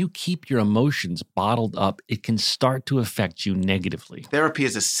 When you keep your emotions bottled up, it can start to affect you negatively. Therapy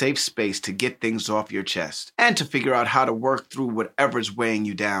is a safe space to get things off your chest and to figure out how to work through whatever's weighing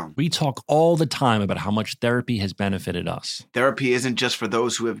you down. We talk all the time about how much therapy has benefited us. Therapy isn't just for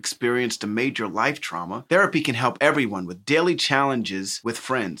those who have experienced a major life trauma. Therapy can help everyone with daily challenges with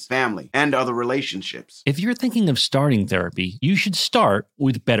friends, family, and other relationships. If you're thinking of starting therapy, you should start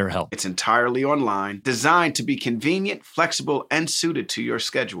with BetterHelp. It's entirely online, designed to be convenient, flexible, and suited to your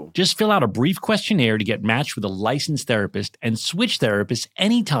schedule. Just fill out a brief questionnaire to get matched with a licensed therapist and switch therapists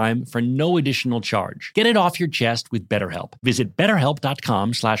anytime for no additional charge. Get it off your chest with BetterHelp. Visit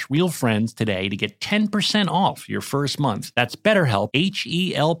BetterHelp.com/realfriends today to get 10% off your first month. That's BetterHelp,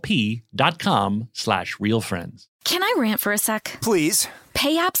 HELP.com/realfriends. Can I rant for a sec? Please.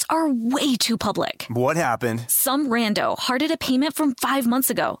 Pay apps are way too public. What happened? Some rando hearted a payment from 5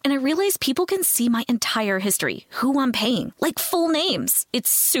 months ago, and I realized people can see my entire history, who I'm paying, like full names. It's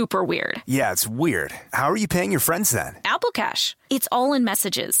super weird. Yeah, it's weird. How are you paying your friends then? Apple Cash. It's all in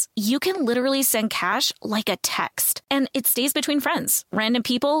messages. You can literally send cash like a text, and it stays between friends. Random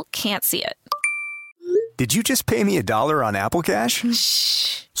people can't see it. Did you just pay me $1 on Apple Cash?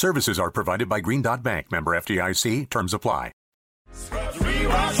 Shh. Services are provided by Green Dot Bank. Member FDIC. Terms apply.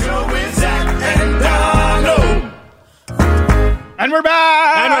 And we're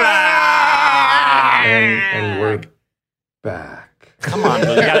back! And we're back. Come on,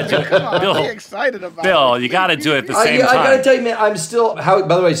 Bill. You got to do it. Bill, I'm excited about Bill, it. you got to do it at the same time. I got to tell you, man, I'm still. How?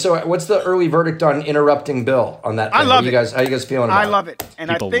 By the way, so what's the early verdict on interrupting Bill on that? I thing? love it. How you guys feeling about it? I love it, and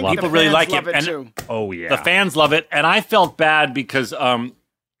People I think love the People really fans like love it, and too. Oh, yeah. The fans love it, and I felt bad because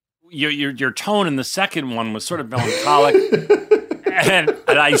your tone in the second one was sort of melancholic. and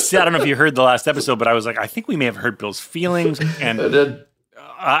I said, I don't know if you heard the last episode, but I was like, I think we may have hurt Bill's feelings, and I did.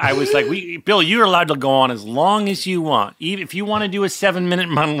 I was like, Bill, you're allowed to go on as long as you want. Even if you want to do a 7-minute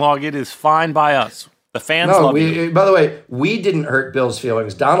monologue, it is fine by us. The fans love you. By the way, we didn't hurt Bill's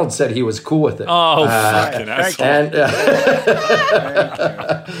feelings. Donald said he was cool with it. Oh, fucking asshole. And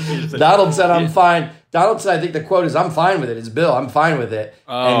Donald said, I'm fine. Donald said, I think the quote is, I'm fine with it. It's Bill, I'm fine with it.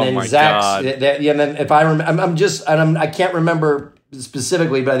 Oh, and then my Zach's, God. and then if I remember, I can't remember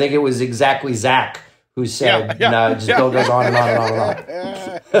specifically, but I think it was exactly Zach who said, Bill goes on and on and on and on.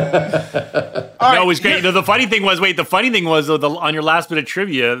 No, it was great. The funny thing was, though, on your last bit of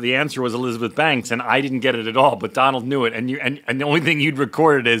trivia, the answer was Elizabeth Banks, and I didn't get it at all, but Donald knew it. And the only thing you'd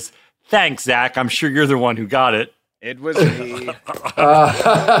recorded is, thanks, Zach. I'm sure you're the one who got it. It was me.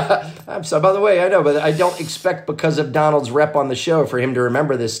 I'm sorry. By the way, I know, but I don't expect because of Donald's rep on the show for him to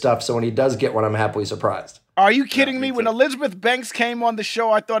remember this stuff. So when he does get one, I'm happily surprised. Are you kidding me? When Elizabeth Banks came on the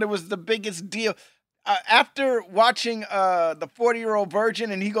show, I thought it was the biggest deal. After watching the 40-Year-Old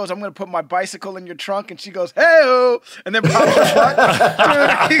Virgin, and he goes, "I'm going to put my bicycle in your trunk," and she goes, "Hey-o," and then pops her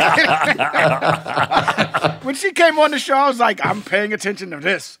trunk. When she came on the show, I was like, "I'm paying attention to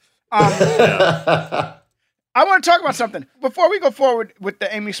this." I want to talk about something before we go forward with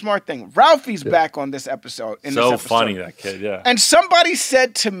the Amy Smart thing. Ralphie's back on this episode. Funny, that kid, yeah. And somebody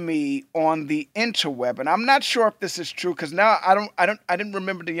said to me on the interweb, and I'm not sure if this is true because now I didn't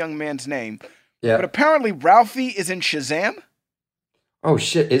remember the young man's name. Yeah. But apparently Ralphie is in Shazam. Oh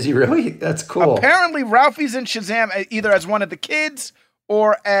shit! Is he really? That's cool. Apparently Ralphie's in Shazam either as one of the kids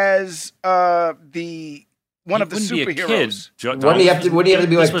or as one of the superheroes. Wouldn't he have to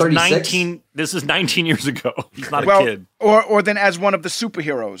be like 36? This is 19 years ago. He's not a kid. Or then as one of the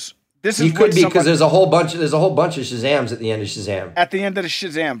superheroes. He could be because there's a whole bunch of Shazams at the end of Shazam. At the end of the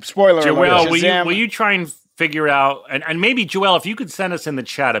Shazam. Spoiler alert. Joelle, will you try and figure out and maybe Joelle, if you could send us in the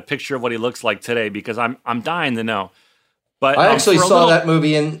chat a picture of what he looks like today, because I'm dying to know. But I actually saw that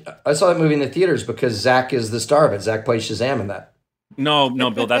movie in the theaters because Zach is the star of it. Zach plays Shazam in that. No,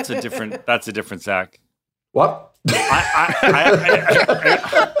 Bill, that's a different Zach. What?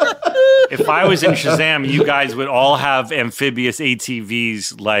 If I was in Shazam, you guys would all have amphibious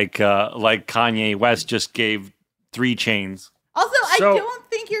ATVs like Kanye West just gave 3 chains. Also, I don't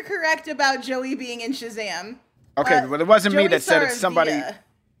think you're correct about Joey being in Shazam. Okay, well, it wasn't me that said it.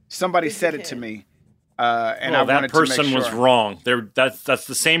 Somebody said it to me. And that person was wrong. That's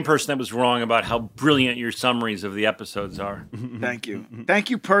the same person that was wrong about how brilliant your summaries of the episodes are. Thank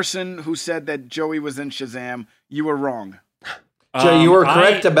you, person who said that Joey was in Shazam. You were wrong. Joe, you were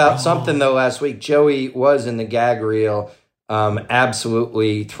correct about something though last week. Joey was in the gag reel,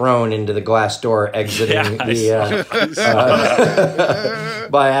 absolutely thrown into the glass door, exiting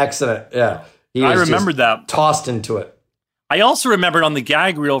by accident. Yeah, I remembered that. Tossed into it. I also remembered on the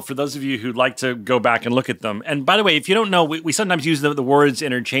gag reel, for those of you who'd like to go back and look at them. And by the way, if you don't know, we sometimes use the words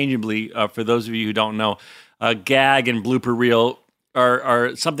interchangeably. For those of you who don't know, gag and blooper reel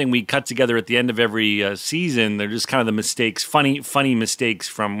are something we cut together at the end of every season. They're just kind of the mistakes, funny mistakes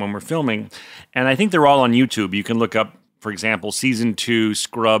from when we're filming. And I think they're all on YouTube. You can look up, for example, Season 2,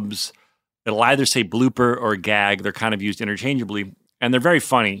 Scrubs. It'll either say blooper or gag. They're kind of used interchangeably. And they're very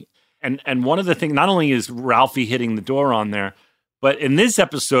funny. And one of the things, not only is Ralphie hitting the door on there, but in this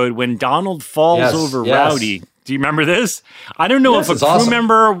episode, when Donald falls over Rowdy, do you remember this? I don't know if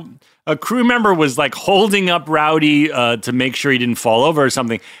a crew member was like holding up Rowdy to make sure he didn't fall over or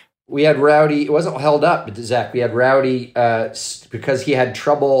something. We had Rowdy. It wasn't held up, Zach. We had Rowdy because he had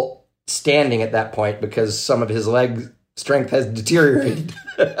trouble standing at that point because some of his leg strength has deteriorated.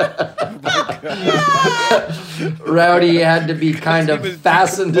 Rowdy had to be kind of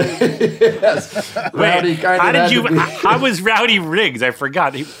fastened. Yes. Rowdy how was Rowdy rigged? I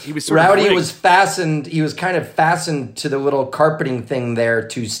forgot. He was Rowdy was fastened. He was kind of fastened to the little carpeting thing there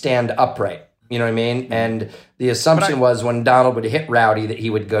to stand upright. You know what I mean? And the assumption was when Donald would hit Rowdy that he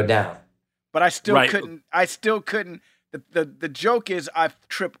would go down. But I still couldn't. The joke is I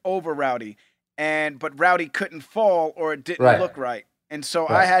trip over Rowdy, but Rowdy couldn't fall or it didn't look right. And so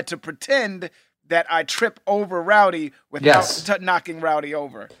I had to pretend that I trip over Rowdy without knocking Rowdy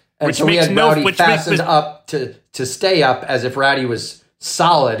over. And so we had Rowdy fastened up to stay up as if Rowdy was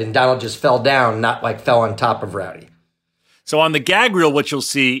solid and Donald just fell down, not like fell on top of Rowdy. So on the gag reel, what you'll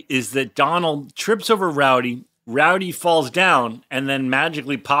see is that Donald trips over Rowdy, Rowdy falls down, and then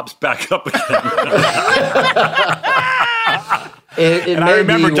magically pops back up again. And I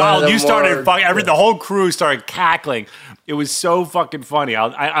remember, Donald, you started the whole crew started cackling. It was so fucking funny.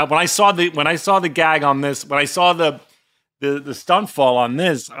 When I saw the gag on this, when I saw the stunt fall on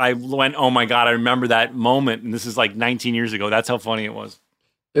this, I went, "Oh my god!" I remember that moment, and this is like 19 years ago. That's how funny it was.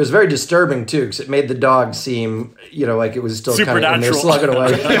 It was very disturbing too, because it made the dog seem, like it was still kind of in there slugging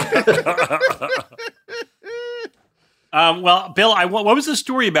away. Well, Bill, what was the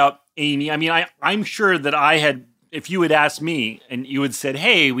story about Amy? I mean, I'm sure that I had. If you had asked me and you had said,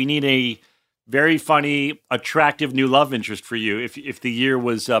 "Hey, we need a very funny, attractive new love interest for you," if the year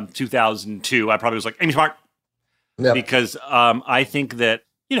was 2002, I probably was like, Amy Smart. Yep. Because I think that,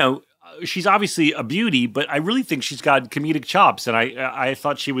 she's obviously a beauty, but I really think she's got comedic chops. And I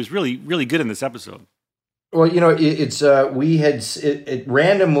thought she was really, really good in this episode. Well, it's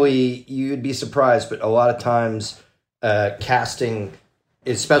randomly, you'd be surprised, but a lot of times casting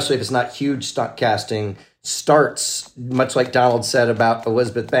especially if it's not huge stunt casting, starts much like Donald said about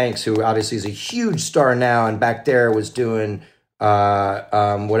Elizabeth Banks, who obviously is a huge star now, and back there was doing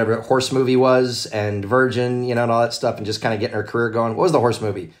whatever Horse movie was and Virgin, and all that stuff, and just kind of getting her career going. What was the Horse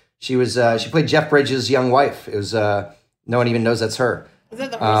movie? She was she played Jeff Bridges' young wife. It was no one even knows that's her. Is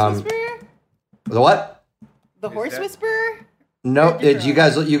that the Horse Whisperer? The what? The Horse Whisperer? No, you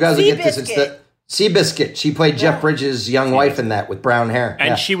guys will get this. It's the Seabiscuit. She played Jeff Bridges' young wife in that with brown hair.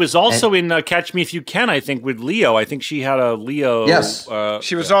 And she was also in Catch Me If You Can, I think, with Leo. I think she had a Leo. Yes.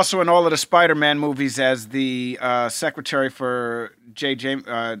 She was also in all of the Spider-Man movies as the secretary for Jay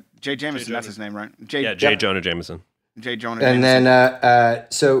Jameson. That's his name, right? J. Jonah Jameson. J. Jonah and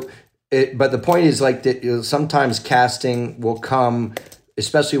Jameson. Then, but the point is like that sometimes casting will come,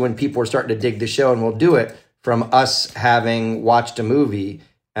 especially when people are starting to dig the show, and we'll do it from us having watched a movie.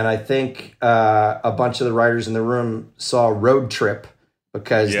 And I think a bunch of the writers in the room saw Road Trip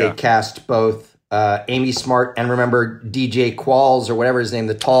because they cast both Amy Smart and remember DJ Qualls or whatever his name,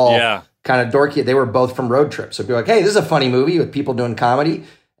 the tall kind of dorky. They were both from Road Trip. So people were like, hey, this is a funny movie with people doing comedy.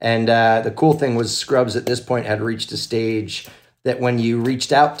 And the cool thing was Scrubs at this point had reached a stage that when you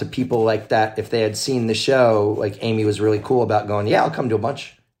reached out to people like that, if they had seen the show, like Amy was really cool about going, yeah, I'll come to a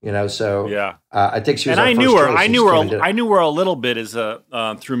bunch. So I think she was. And I knew her. I knew her a little bit as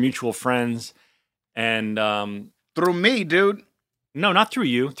through mutual friends, and through me, dude. No, not through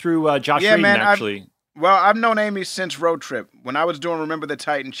you. Through Josh Reed, actually. I've known Amy since Road Trip. When I was doing Remember the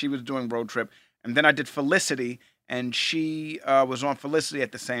Titan, she was doing Road Trip, and then I did Felicity, and she was on Felicity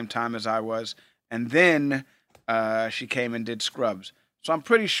at the same time as I was, and then she came and did Scrubs. So I'm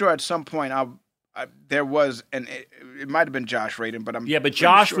pretty sure at some point there was, and it might have been Josh Radin, but but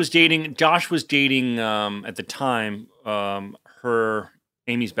Josh was dating. Josh was dating at the time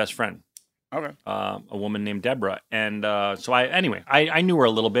Amy's best friend. Okay, a woman named Deborah, and so I knew her a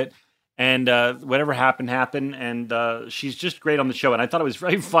little bit, and whatever happened, and she's just great on the show, and I thought it was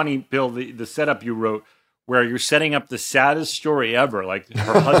very funny, Bill, the setup you wrote where you're setting up the saddest story ever, like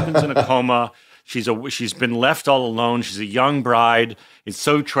her husband's in a coma. She's been left all alone. She's a young bride. It's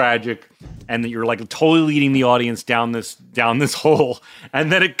so tragic, and that you're like totally leading the audience down this hole,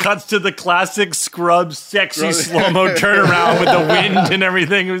 and then it cuts to the classic Scrubs sexy slow-mo turnaround with the wind and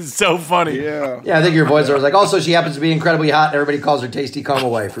everything. It was so funny. Yeah. I think your voiceover was like, also she happens to be incredibly hot, and everybody calls her Tasty Coma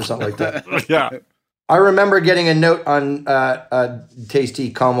Wife or something like that. Yeah. I remember getting a note on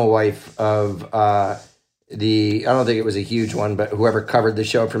Tasty Coma Wife of. I don't think it was a huge one, but whoever covered the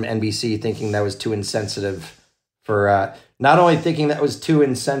show from NBC thinking that was too insensitive for, not only thinking that was too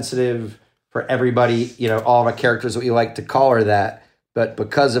insensitive for everybody, all the characters that we like to call her that, but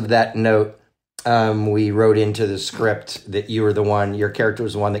because of that note, we wrote into the script that your character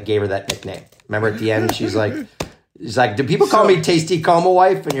was the one that gave her that nickname. Remember at the end, she's like, do people call me Tasty Coma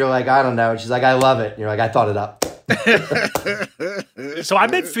Wife? And you're like, I don't know. And she's like, I love it. And you're like, I thought it up. So I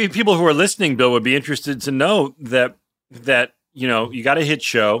bet people who are listening, Bill, would be interested to know that you got a hit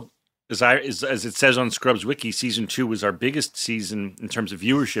show. As it says on Scrubs Wiki, season 2 was our biggest season in terms of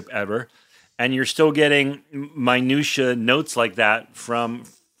viewership ever, and you're still getting minutia notes like that from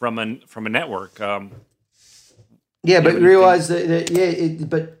a network. But realize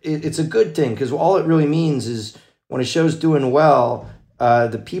that it's a good thing, because all it really means is when a show's doing well.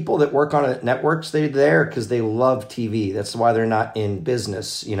 The people that work on it, networks, they're there because they love TV. That's why they're not in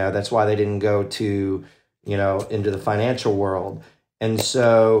business. That's why they didn't go to, into the financial world. And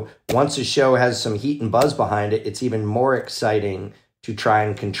so once a show has some heat and buzz behind it, it's even more exciting to try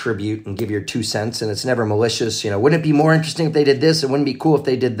and contribute and give your 2 cents. And it's never malicious. Wouldn't it be more interesting if they did this? It wouldn't be cool if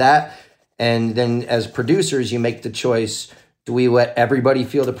they did that. And then as producers, you make the choice. Do we let everybody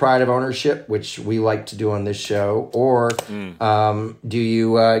feel the pride of ownership, which we like to do on this show? Or do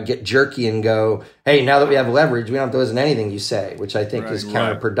you get jerky and go, hey, now that we have leverage, we don't have to listen to anything you say, which I think is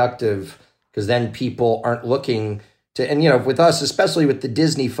counterproductive, because then people aren't looking to, and, with us, especially with the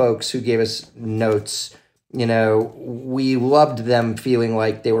Disney folks who gave us notes, we loved them feeling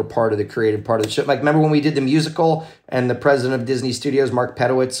like they were part of the creative part of the show. Like, remember when we did the musical and the president of Disney Studios, Mark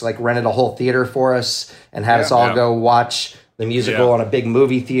Pedowitz, rented a whole theater for us and had us all go watch the musical on a big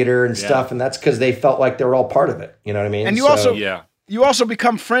movie theater and stuff, and that's because they felt like they were all part of it. You know what I mean? And you also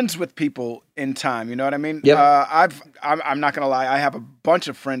become friends with people in time. You know what I mean? Yep. I'm not gonna lie. I have a bunch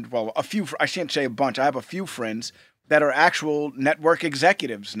of friends. Well, a few. I shouldn't say a bunch. I have a few friends that are actual network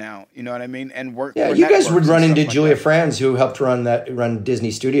executives now. You know what I mean? And work. Yeah, you guys would run into Julia Franz, who helped run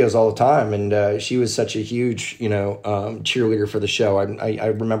Disney Studios all the time, and she was such a huge, cheerleader for the show. I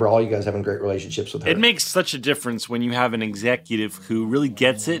remember all you guys having great relationships with her. It makes such a difference when you have an executive who really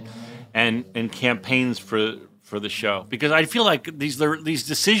gets it and campaigns for for the show, because I feel like these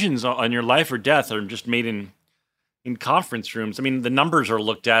decisions on your life or death are just made in conference rooms. I mean, the numbers are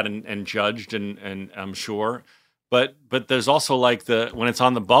looked at and judged, and I'm sure, but there's also like when it's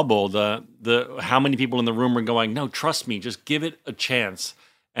on the bubble, the how many people in the room are going, no, trust me, just give it a chance,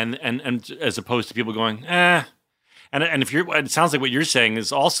 and as opposed to people going, eh. And it sounds like what you're saying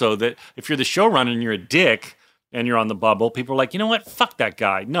is also that if you're the showrunner and you're a dick and you're on the bubble, people are like, you know what, fuck that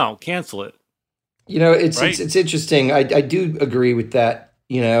guy, no, cancel it. It's interesting. I do agree with that.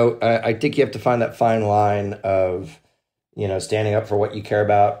 I think you have to find that fine line of, standing up for what you care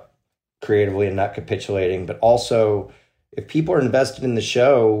about creatively and not capitulating. But also, if people are invested in the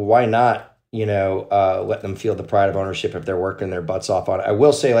show, why not, let them feel the pride of ownership if they're working their butts off on it. I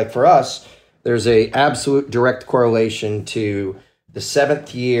will say, like for us, there's a absolute direct correlation to the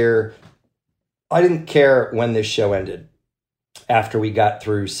 7th year. I didn't care when this show ended after we got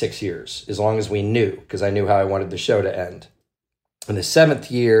through 6 years, as long as we knew, because I knew how I wanted the show to end. In the 7th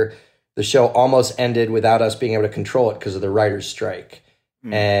year, the show almost ended without us being able to control it because of the writer's strike.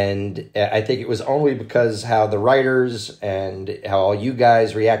 And I think it was only because how the writers and how all you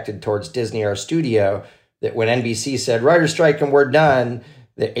guys reacted towards Disney, our studio, that when NBC said, writer's strike and we're done,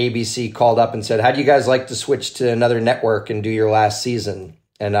 the ABC called up and said, how do you guys like to switch to another network and do your last season?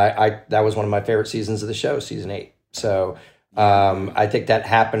 And I that was one of my favorite seasons of the show, season 8. So I think that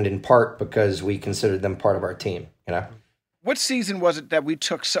happened in part because we considered them part of our team, What season was it that we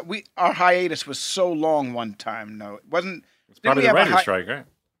took? Our hiatus was so long one time. No, it wasn't. It's probably the writer's strike, right?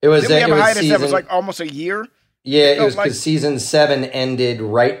 It was. Didn't we have it a was hiatus season, that was like almost a year? Yeah, it was because season 7 ended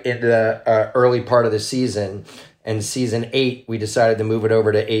right in the early part of the season. And season 8, we decided to move it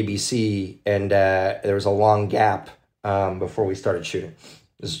over to ABC, and there was a long gap before we started shooting.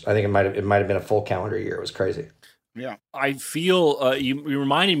 I think it might have been a full calendar year. It was crazy. Yeah, I feel you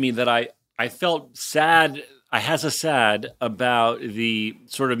reminded me that I felt sad. I has a sad about the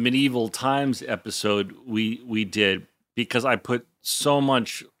sort of medieval times episode we did, because I put so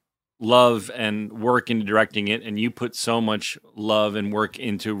much love and work into directing it, and you put so much love and work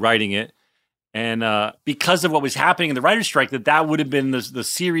into writing it. And because of what was happening in the writer's strike, that would have been the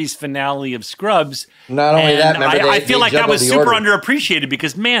series finale of Scrubs. Not only that, remember, I feel like that was super order. underappreciated,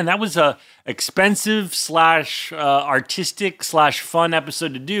 because, man, that was a expensive / artistic / fun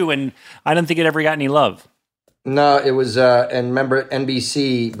episode to do, and I don't think it ever got any love. No, it was, and remember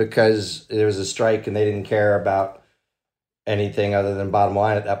NBC, because there was a strike and they didn't care about anything other than bottom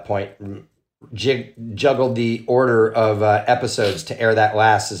line at that point, juggled the order of episodes to air that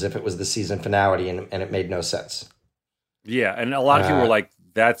last as if it was the season finale, and it made no sense. Yeah, and a lot of people were like,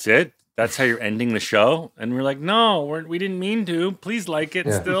 that's it? That's how you're ending the show? And we're like, no, we didn't mean to. Please like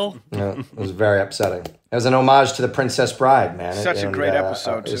it still. Yeah, it was very upsetting. It was an homage to The Princess Bride, man. Such a great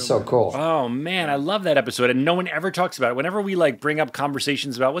episode, too. It was so cool. Oh, man, I love that episode, and no one ever talks about it. Whenever we bring up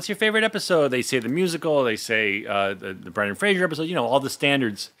conversations about what's your favorite episode, they say the musical, they say the Brendan Fraser episode, all the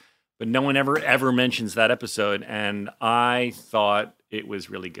standards. But no one ever mentions that episode, and I thought it was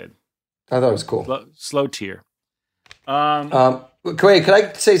really good. I thought it was cool. Slow tear. Wait, could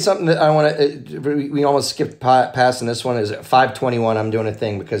I say something that I want to? We almost skipped past, and this one is at 5:21. I'm doing a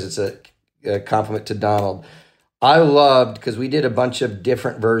thing because it's a compliment to Donald. I loved, because we did a bunch of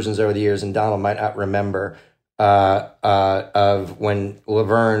different versions over the years, and Donald might not remember, of when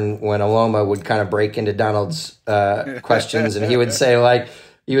Aloma would kind of break into Donald's questions, and he would say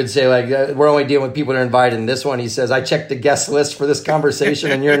we're only dealing with people that are invited. In this one, he says, I checked the guest list for this conversation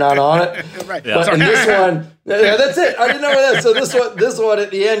and you're not on it. Right. Yeah. But in this one, that's it. I didn't know that. So this one at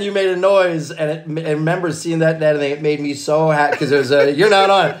the end, you made a noise, and I remember seeing that thing. It made me so happy, because it was you're not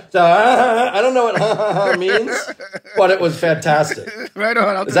on it. So I don't know what means, but it was fantastic. Right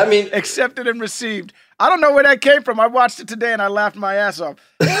on. Does that mean accepted and received? I don't know where that came from. I watched it today and I laughed my ass off.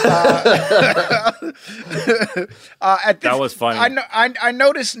 That was funny. I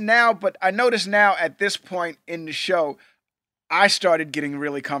noticed now at this point in the show, I started getting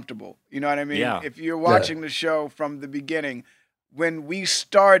really comfortable. You know what I mean? Yeah. If you're watching the show from the beginning, when we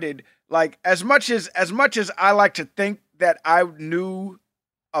started, as much as I like to think that I knew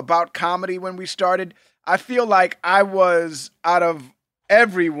about comedy when we started, I feel like I was, out of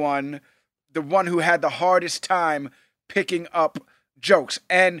everyone, the one who had the hardest time picking up jokes.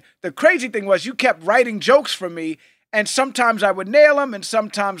 And the crazy thing was, you kept writing jokes for me, and sometimes I would nail them and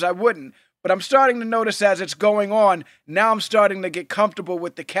sometimes I wouldn't. But I'm starting to notice as it's going on, now I'm starting to get comfortable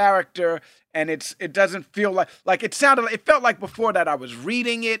with the character and it doesn't feel like it felt like before that I was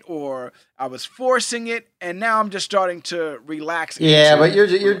reading it or I was forcing it, and now I'm just starting to relax. Yeah, but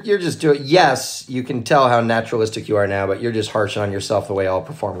you're just doing. Yes, you can tell how naturalistic you are now, but you're just harshing on yourself the way all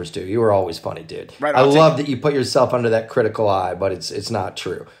performers do. You were always funny, dude. Right, I love that you put yourself under that critical eye, but it's not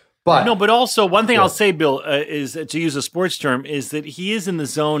true. But no, but also one thing I'll say, Bill, is to use a sports term, is that he is in the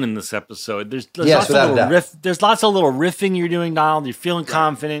zone in this episode. There's yes, lots of little there's lots of little riffing you're doing, Donald. You're feeling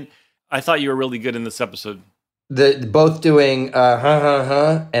confident. I thought you were really good in this episode. Both doing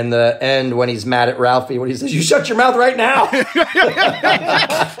and the end when he's mad at Ralphie when he says, "You shut your mouth right now." This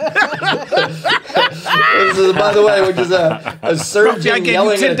is, by the way, which is a surgeon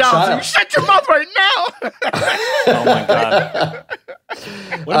yelling at a child. You shut your mouth right now. Oh my god.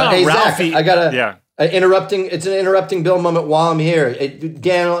 What about hey, Ralphie? Zach, I gotta interrupting. It's an interrupting Bill moment while I'm here.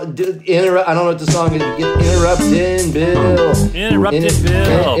 Dan, I don't know what the song is. Interrupting Bill. Interrupting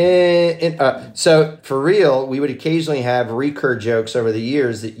Bill. So for real, we would occasionally have recur jokes over the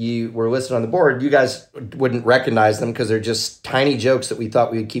years that you were listed on the board. You guys wouldn't recognize them because they're just tiny jokes that we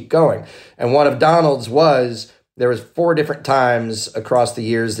thought we would keep going. And one of Donald's was there was 4 different times across the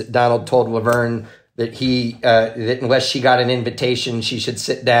years that Donald told Laverne that that unless she got an invitation, she should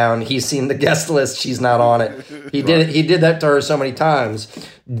sit down. He's seen the guest list; she's not on it. He did that to her so many times.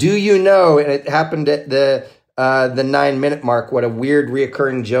 Do you know? And it happened at the 9-minute mark. What a weird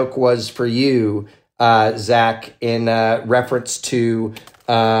reoccurring joke was for you, Zach, in reference to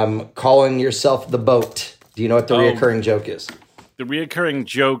calling yourself the boat. Do you know what the reoccurring joke is? The reoccurring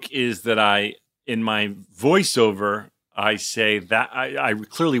joke is that in my voiceover, I say that I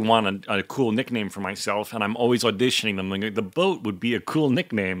clearly want a cool nickname for myself, and I'm always auditioning them. Like, the boat would be a cool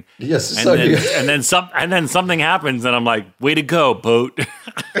nickname. Yes, and then something happens, and I'm like, "Way to go, boat!"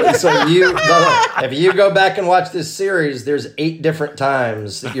 So if you go back and watch this series, there's 8 different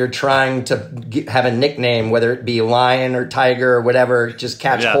times that you're trying to have a nickname, whether it be lion or tiger or whatever, just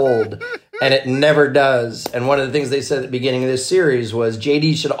catch hold. And it never does. And one of the things they said at the beginning of this series was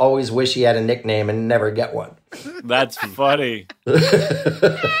JD should always wish he had a nickname and never get one. That's funny.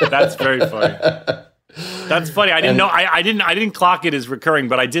 That's very funny. That's funny. I didn't know. I didn't clock it as recurring,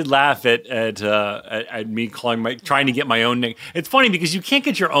 but I did laugh at me trying to get my own nickname. It's funny because you can't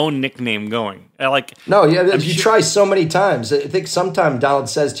get your own nickname going. If you try so many times, I think sometime Donald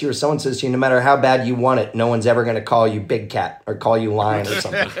says to you or someone says to you, no matter how bad you want it, no one's ever going to call you Big Cat or call you Lion or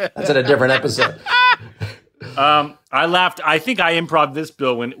something. That's in a different episode. I laughed. I think I improv this,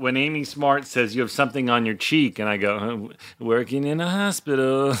 Bill, when Amy Smart says you have something on your cheek, and I go, working in a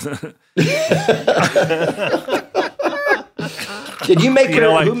hospital. Did you make her?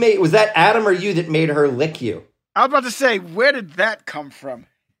 Was that Adam or you that made her lick you? I was about to say, where did that come from?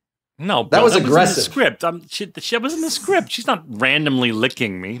 No, that was aggressive. Was in the script. She was in the script. She's not randomly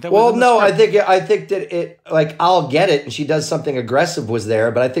licking me. I think that it, like, I'll get it, and she does something aggressive was there,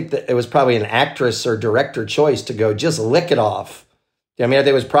 but I think that it was probably an actress or director choice to go just lick it off. I mean, I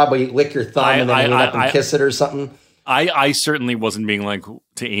think it was probably lick your thumb and then hang up and kiss it or something. I certainly wasn't being like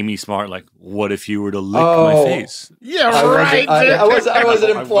to Amy Smart, like, what if you were to lick my face? Yeah, right. I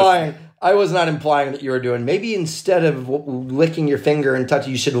wasn't implying. I was not implying that you were doing. Maybe instead of licking your finger and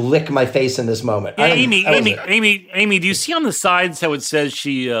touching, you should lick my face in this moment. Yeah, Amy, do you see on the sides how it says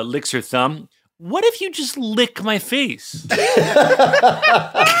she licks her thumb? What if you just lick my face?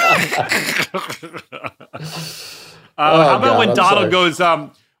 How about when Donald goes?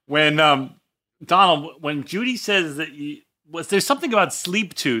 When Judy says that there's something about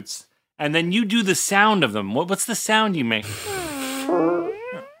sleep toots, and then you do the sound of them. What's the sound you make?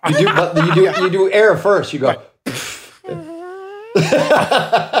 You do air first. You go.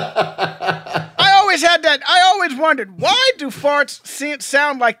 I always had that. I always wondered, why do farts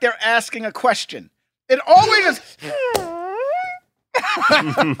sound like they're asking a question? It always is.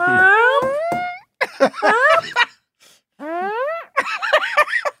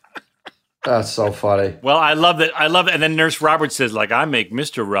 That's so funny. Well, I love it. And then Nurse Roberts says, like, I make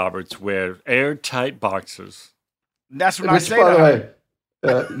Mr. Roberts wear airtight boxers. That's what I say. By the way.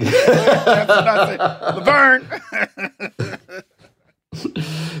 Laverne.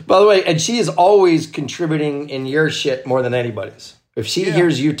 By the way, and she is always contributing in your shit more than anybody's. If she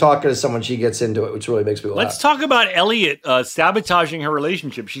hears you talking to someone, she gets into it, which really makes me laugh. Let's talk about Elliot sabotaging her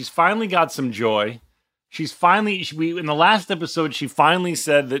relationship. She's finally got some joy. In the last episode, she finally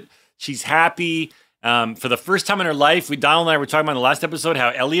said that she's happy. For the first time in her life, Donald and I were talking about in the last episode how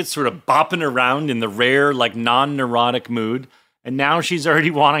Elliot's sort of bopping around in the rare, like, non-neurotic mood. And now she's already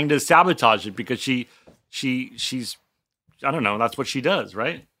wanting to sabotage it because she's I don't know, that's what she does,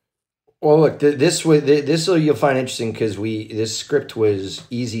 right? Well, look, this you'll find interesting because this script was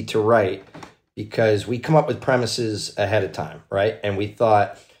easy to write because we come up with premises ahead of time, right? And we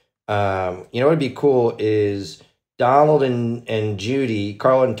thought, what'd be cool is Donald and Judy,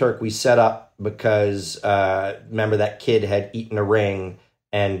 Carl and Turk, we set up because remember that kid had eaten a ring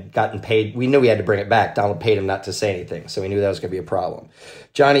and gotten paid. We knew we had to bring it back. Donald paid him not to say anything, so we knew that was going to be a problem.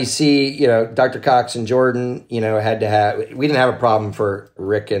 Johnny C, Dr. Cox and Jordan, had to have. We didn't have a problem for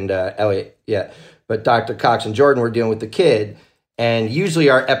Rick and Elliot yet, but Dr. Cox and Jordan were dealing with the kid. And usually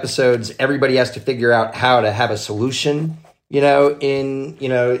our episodes, everybody has to figure out how to have a solution, how to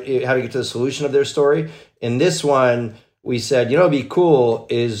get to the solution of their story. In this one, we said, what'd be cool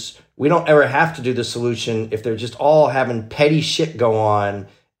is we don't ever have to do the solution if they're just all having petty shit go on.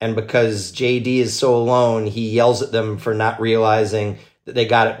 And because JD is so alone, he yells at them for not realizing that they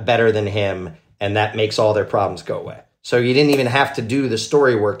got it better than him. And that makes all their problems go away. So you didn't even have to do the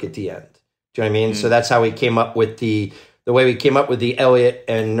story work at the end. Do you know what I mean? So that's how we came up with the way we came up with the Elliot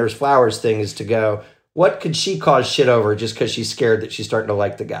and Nurse Flowers thing is to go, what could she cause shit over just because she's scared that she's starting to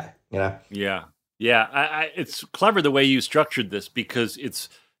like the guy? Yeah. Yeah. It's clever the way you structured this because it's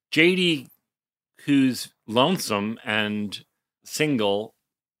JD who's lonesome and single,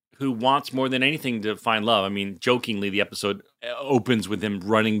 who wants more than anything to find love. I mean, jokingly, the episode opens with him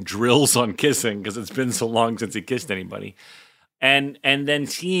running drills on kissing because it's been so long since he kissed anybody. And then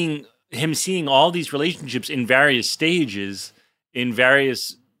seeing all these relationships in various stages, in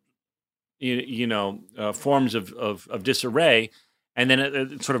various, forms of disarray. And then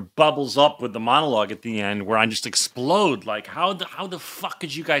it sort of bubbles up with the monologue at the end where I just explode. Like, how the fuck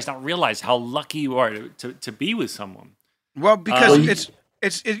could you guys not realize how lucky you are to be with someone? Well, because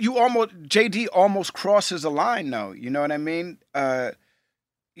JD almost crosses a line, though. You know what I mean?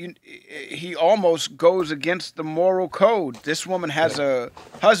 He almost goes against the moral code. This woman has a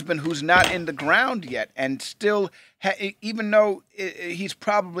husband who's not in the ground yet, and still, even though he's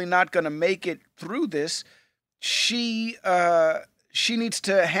probably not going to make it through this, she needs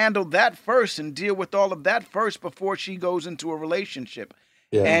to handle that first and deal with all of that first before she goes into a relationship.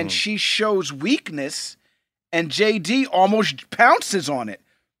 Yeah. And she shows weakness, and JD almost pounces on it.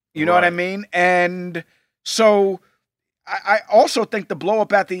 You know what I mean? And so I also think the blow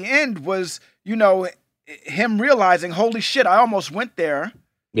up at the end was, him realizing, holy shit, I almost went there.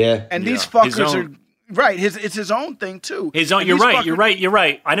 Yeah. And these fuckers are right. It's his own thing too. You're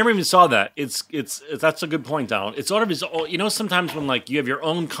right. I never even saw that. It's that's a good point, Donald. It's sort of his. Sometimes when like you have your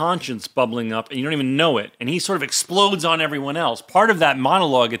own conscience bubbling up and you don't even know it, and he sort of explodes on everyone else. Part of that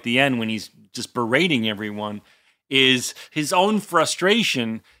monologue at the end when he's just berating everyone is his own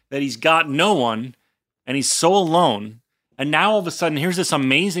frustration that he's got no one and he's so alone. And now all of a sudden, here's this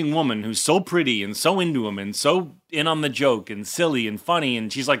amazing woman who's so pretty and so into him and so in on the joke and silly and funny,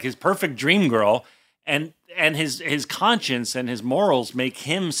 and she's like his perfect dream girl. And his conscience and his morals make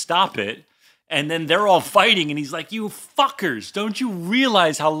him stop it. And then they're all fighting, and he's like, you fuckers, don't you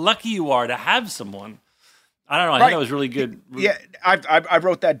realize how lucky you are to have someone? I don't know. I think that was really good. Yeah, I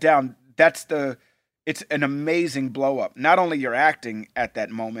wrote that down. It's an amazing blow up. Not only your acting at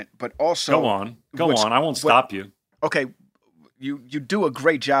that moment, but also Go on. I won't stop you. Okay. You do a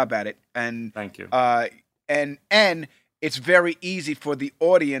great job at it. And thank you. And it's very easy for the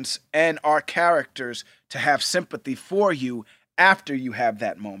audience and our characters to have sympathy for you after you have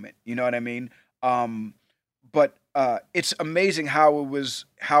that moment. You know what I mean? But it's amazing how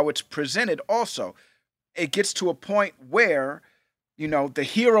it's presented also. It gets to a point where, the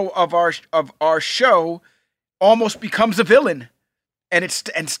hero of our show almost becomes a villain. And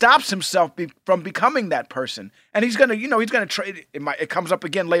stops himself from becoming that person, and he's gonna trade. It comes up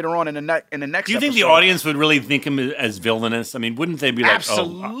again later on in the next. Do you think episode. The audience would really think him as villainous? I mean, wouldn't they be like,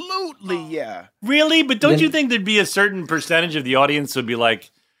 absolutely, yeah, really? But don't you think there'd be a certain percentage of the audience would be like,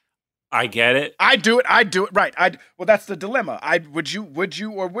 I get it. I do it. Right. Well, that's the dilemma. Would you?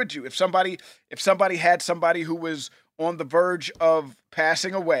 If somebody had somebody who was on the verge of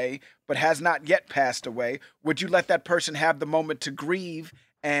passing away, but has not yet passed away, would you let that person have the moment to grieve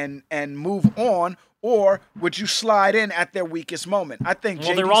and move on, or would you slide in at their weakest moment? I think.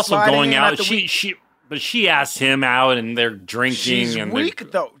 Well, they're also going out. She asked him out, and they're drinking. She's and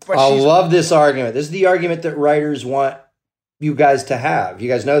weak though. But I love this argument. This is the argument that writers want you guys to have. You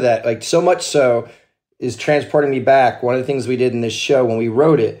guys know that, like, so much so is transporting me back. One of the things we did in this show when we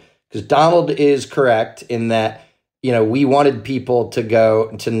wrote it, because Donald is correct in that. We wanted people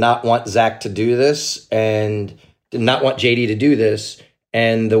to not want Zach to do this and to not want JD to do this.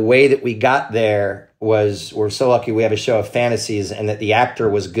 And the way that we got there was, we're so lucky we have a show of fantasies and that the actor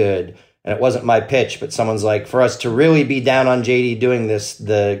was good. And it wasn't my pitch, but someone's like, for us to really be down on JD doing this,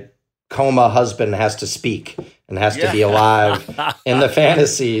 the coma husband has to speak and has to be alive in the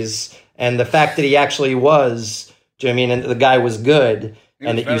fantasies. And the fact that he actually was, do you know what I mean? And the guy was good,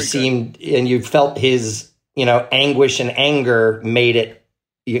 and that you felt his, anguish and anger made it.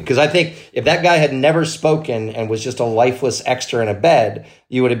 Because I think if that guy had never spoken and was just a lifeless extra in a bed,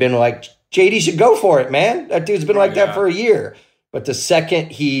 you would have been like, JD should go for it, man. That dude's been like that for a year. But the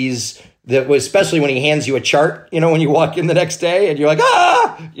second especially when he hands you a chart, when you walk in the next day and you're like,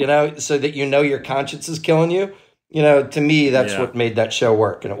 so that your conscience is killing you. To me, that's what made that show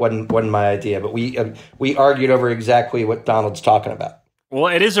work, and it wasn't my idea. But we argued over exactly what Donald's talking about. Well,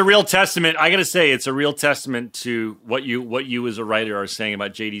 it is a real testament. I got to say, it's a real testament to what you as a writer are saying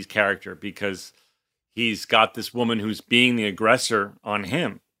about JD's character, because he's got this woman who's being the aggressor on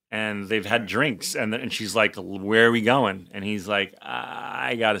him, and they've had drinks, and she's like, "Where are we going?" And he's like,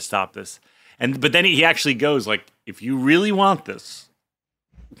 "I got to stop this." But then he actually goes like, "If you really want this,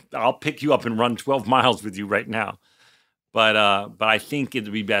 I'll pick you up and run 12 miles with you right now. But I think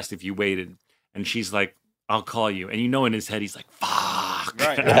it'd be best if you waited." And she's like, "I'll call you." And in his head, he's like, "Fuck."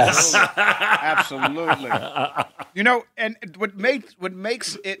 Right. Yes. Absolutely. And what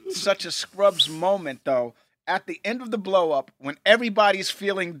makes it such a Scrubs moment, though, at the end of the blow up, when everybody's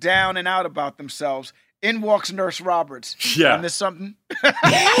feeling down and out about themselves, in walks Nurse Roberts. Yeah. And there's something. By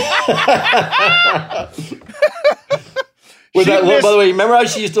the way, remember how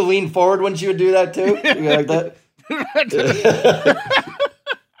she used to lean forward when she would do that too? Like that?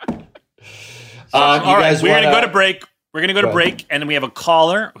 All right, we're going to go to break. We're going to go to break, and then we have a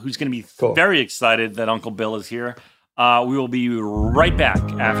caller who's going to be very excited that Uncle Bill is here. We will be right back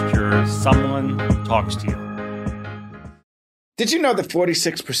after someone talks to you. Did you know that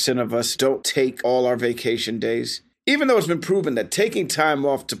 46% of us don't take all our vacation days? Even though it's been proven that taking time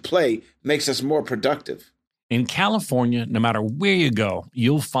off to play makes us more productive. In California, no matter where you go,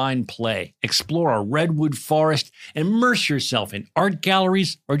 you'll find play. Explore a redwood forest, immerse yourself in art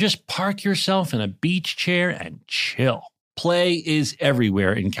galleries, or just park yourself in a beach chair and chill. Play is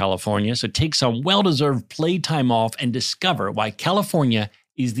everywhere in California, so take some well-deserved playtime off and discover why California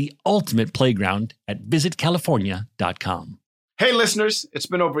is the ultimate playground at visitcalifornia.com. Hey listeners, it's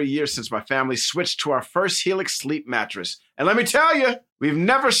been over a year since my family switched to our first Helix sleep mattress. And let me tell you, we've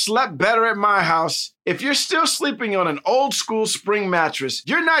never slept better at my house. If you're still sleeping on an old school spring mattress,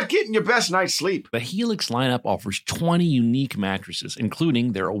 you're not getting your best night's sleep. The Helix lineup offers 20 unique mattresses,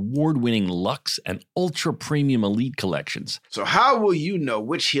 including their award-winning Luxe and Ultra Premium Elite collections. So how will you know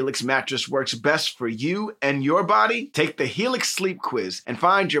which Helix mattress works best for you and your body? Take the Helix Sleep Quiz and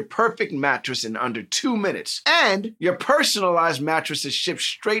find your perfect mattress in under 2 minutes. And your personalized mattress is shipped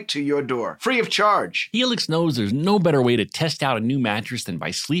straight to your door, free of charge. Helix knows there's no better way to test out a new mattress than by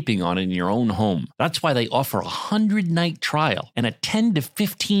sleeping on it in your own home. That's why they offer a 100-night trial and a 10 to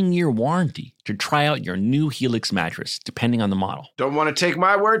 15-year warranty to try out your new Helix mattress, depending on the model. Don't want to take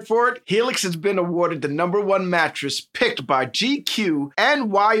my word for it? Helix has been awarded the #1 mattress picked by GQ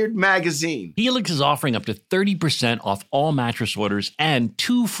and Wired Magazine. Helix is offering up to 30% off all mattress orders and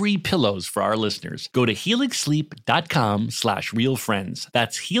 2 free pillows for our listeners. Go to helixsleep.com/realfriends.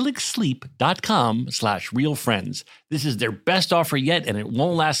 That's helixsleep.com/realfriends. This is their best offer yet, and it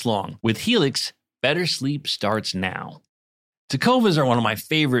won't last long. With Helix, better sleep starts now. Tecovas are one of my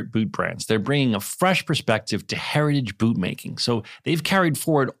favorite boot brands. They're bringing a fresh perspective to heritage boot making. So they've carried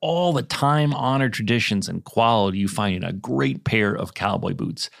forward all the time-honored traditions and quality you find in a great pair of cowboy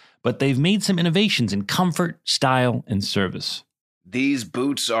boots. But they've made some innovations in comfort, style, and service. These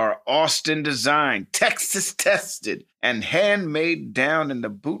boots are Austin designed, Texas tested, and handmade down in the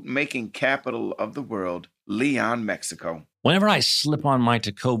boot-making capital of the world, Leon, Mexico. Whenever I slip on my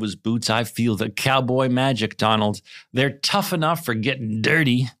Tecovas boots, I feel the cowboy magic, Donald. They're tough enough for getting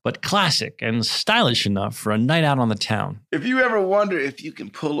dirty, but classic and stylish enough for a night out on the town. If you ever wonder if you can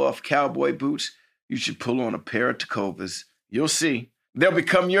pull off cowboy boots, you should pull on a pair of Tecovas. You'll see. They'll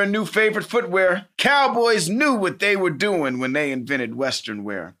become your new favorite footwear. Cowboys knew what they were doing when they invented Western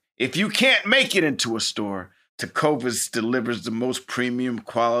wear. If you can't make it into a store, Tecovas delivers the most premium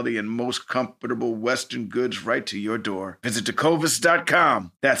quality and most comfortable Western goods right to your door. Visit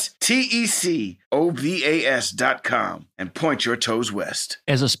tecovas.com. That's TECOVAS.com and point your toes west.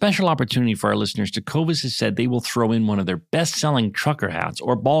 As a special opportunity for our listeners, Tecovas has said they will throw in one of their best-selling trucker hats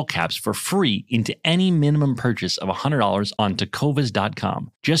or ball caps for free into any minimum purchase of $100 on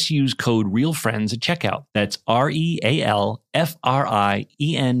tecovas.com. Just use code REALFRIENDS at checkout. That's REALFRIENDS.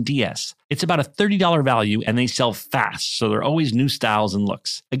 It's about a $30 value, and they sell fast, so there are always new styles and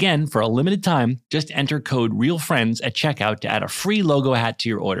looks. Again, for a limited time, just enter code REALFRIENDS at checkout to add a free logo hat to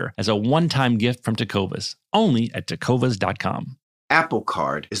your order as a one-time gift from Tecovas, only at tecovas.com. Apple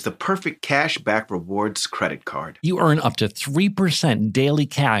Card is the perfect cash back rewards credit card. You earn up to 3% daily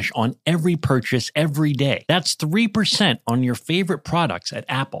cash on every purchase every day. That's 3% on your favorite products at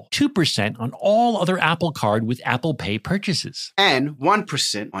Apple, 2% on all other Apple Card with Apple Pay purchases, And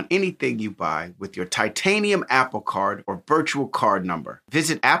 1% on anything you buy with your titanium Apple Card or virtual card number.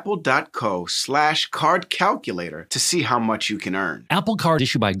 Visit apple.co/card calculator to see how much you can earn. Apple Card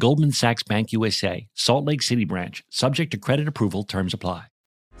issued by Goldman Sachs Bank USA, Salt Lake City branch, subject to credit approval, terms apply.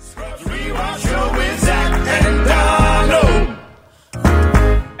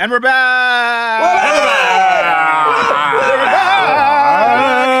 And we're back!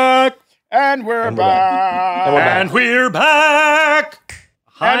 And we're back! And we're back!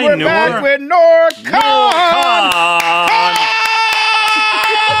 Hi, And we're Noor. back with Norcon!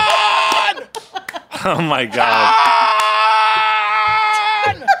 Oh, my God.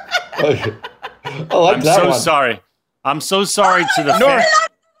 I like I'm that so one. sorry. I'm so sorry to the Nora, fans.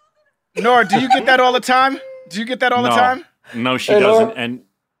 Nora, do you get that all the time? Do you get that all the time? No, she Hey, doesn't. Nora. And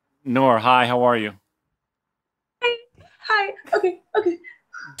Nor, hi, how are you? Hi. Okay.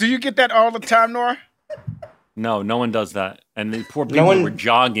 Do you get that all the time, Nora? No, no one does that. And the poor No people one- who were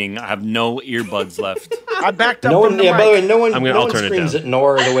jogging have no earbuds left. I backed up No from one, the yeah, mic. by the way, no one, I'm gonna- no I'll one turn it screams down. at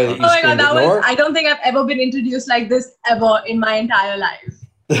Nora the way that you Oh my screamed god, at that Nora. was, I don't think I've ever been introduced like this ever in my entire life.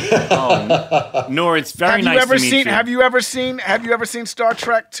 Oh, Nor, it's very Have nice you ever to meet seen? you. Have you ever seen Star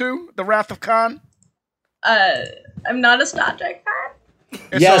Trek II: The Wrath of Khan? I'm not a Star Trek fan.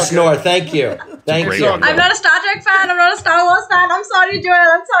 It's Yes, all good. Nora, thank you. Thank great you. idea. I'm not a Star Trek fan. I'm not a Star Wars fan. I'm sorry, Joel.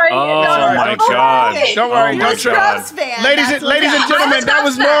 I'm sorry. Oh, sorry, my don't God. worry. Don't worry, Oh, You're my a don't trip. God. Scrubs fan. Ladies That's and what's up. gentlemen, that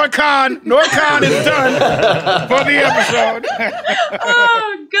was Nora Khan. Nora Khan is done for the episode.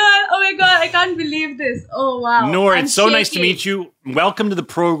 Oh god. Oh my god. I can't believe this. Oh wow. Nor, I'm it's so nice to shaking. meet you. Welcome to the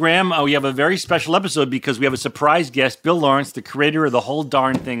program. We have a very special episode because we have a surprise guest. Bill Lawrence, the creator of the whole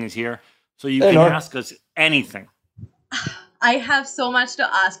darn thing, is here. So you Hey, can Nora. ask us anything. I have so much to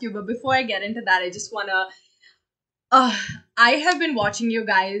ask you, but before I get into that, I just wanna. I have been watching you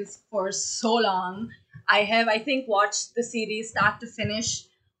guys for so long. I have, I think, watched the series start to finish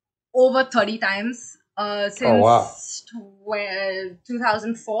over 30 times since Oh, wow.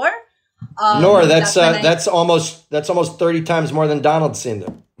 2004. Nora, that's when I- that's almost 30 times more than Donald's seen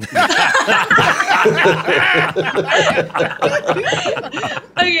them.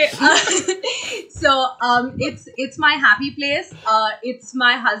 Okay, so it's my happy place. It's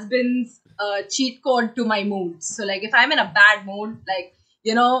my husband's cheat code to my moods. So like if I'm in a bad mood, like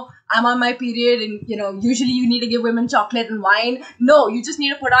I'm on my period, and usually you need to give women chocolate and wine. No, you just need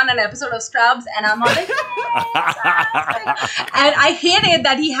to put on an episode of Scrubs, and I'm all like, and I hate it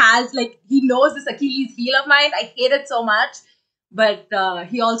that he knows this Achilles heel of mine. I hate it so much, but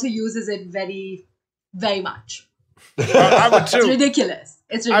he also uses it very, very much. I would It's too. ridiculous.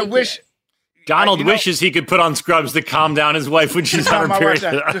 It's I ridiculous. wish. Donald wishes he could put on Scrubs to calm down his wife when she's on her My wife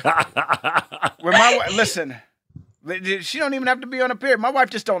period. When my listen, she don't even have to be on a period. My wife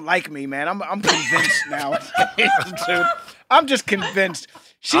just don't like me, man. I'm convinced now. Dude, I'm just convinced.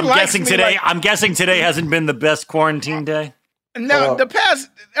 She I'm likes guessing me today. like- I'm guessing today hasn't been the best quarantine day. No,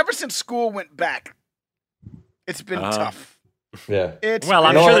 ever since school went back, it's been tough. Yeah. Well,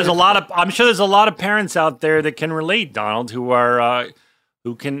 I'm Nora- sure there's a lot of parents out there that can relate, Donald, who are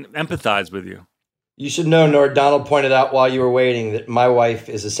who can empathize with you. You should know, Nora, Donald pointed out while you were waiting that my wife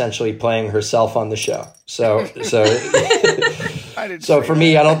is essentially playing herself on the show. So I didn't so say for that.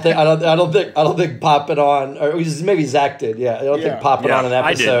 me, I don't think pop it on, or maybe Zach did. Yeah, I don't Yeah. think pop it Yeah, on an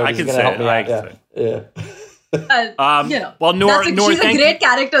I did. episode I is can going say to help it. me I out. can Yeah. Yeah. Well, Nor, she's a thank great you.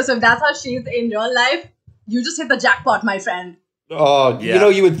 character. So if that's how she is in real life, you just hit the jackpot, my friend. Oh, Yeah.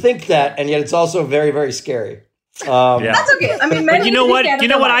 you would think that, and yet it's also very, very scary. Yeah. That's okay. I mean, But you know what? You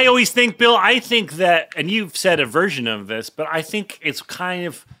know what I always think, Bill? I think that, and you've said a version of this, but I think it's kind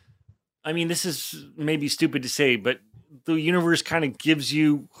of, I mean, this is maybe stupid to say, but the universe kind of gives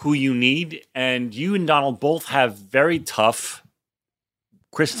you who you need. And you and Donald both have very tough,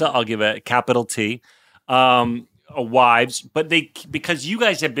 Krista, I'll give a capital T, wives, but because you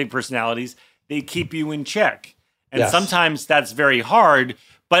guys have big personalities, they keep you in check. And Yes. sometimes that's very hard.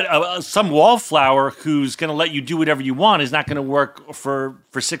 But some wallflower who's going to let you do whatever you want is not going to work for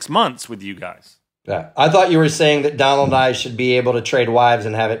 6 months with you guys. Yeah. I thought you were saying that Donald and I should be able to trade wives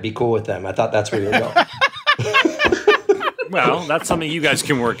and have it be cool with them. I thought that's where you were going. Well, that's something you guys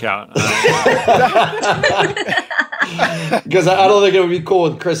can work out. Because I don't think it would be cool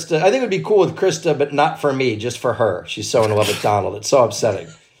with Krista. I think it would be cool with Krista, but not for me, just for her. She's so in love with Donald. It's so upsetting.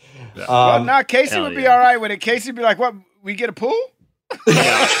 Well, nah, Casey hell would be yeah. all right with it. Casey would be like, "What? We get a pool?"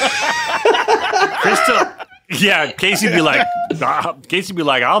 Yeah, Casey'd be like,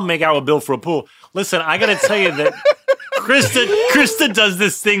 I'll make out with Bill for a pool. Listen, I got to tell you that Krista does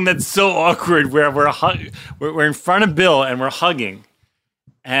this thing that's so awkward where we're in front of Bill and we're hugging.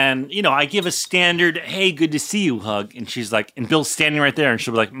 And, you know, I give a standard, hey, good to see you hug. And she's like, and Bill's standing right there and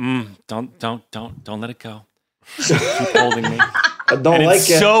she'll be like, don't let it go. Keep holding me. I don't like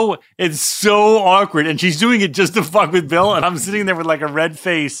it. It's so awkward. And she's doing it just to fuck with Bill. And I'm sitting there with like a red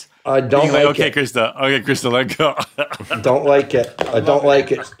face. I don't like it. Okay, Krista, let go. Don't like it. I don't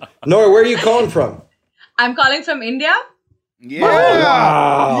like it. Nora, where are you calling from? I'm calling from India. Yeah.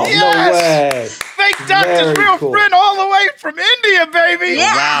 Wow. Yes. No way. Fake doctor's real friend all the way from India, baby.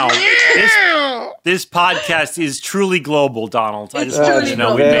 Yeah. Wow. Yeah. This podcast is truly global, Donald. I It's just want truly you to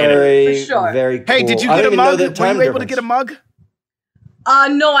know global. we made it. For sure. Very cool. Hey, did you I get don't a even know mug? the Were time you able to difference. get a mug?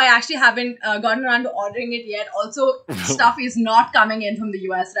 No, I actually haven't gotten around to ordering it yet. Also, stuff is not coming in from the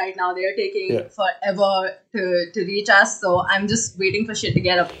US right now. They are taking forever to reach us. So I'm just waiting for shit to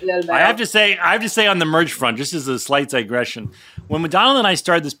get a little better. I have to say on the merch front, just as a slight digression, when Donald and I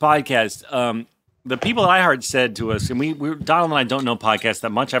started this podcast, the people at iHeart said to us, and we Donald and I don't know podcasts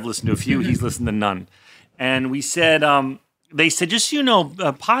that much. I've listened to a few. He's listened to none. And we said, they said, just so you know,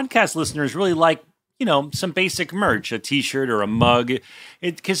 podcast listeners really like, you know, some basic merch, a T-shirt or a mug,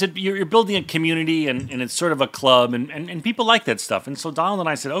 because you're building a community and it's sort of a club, and people like that stuff. And so Donald and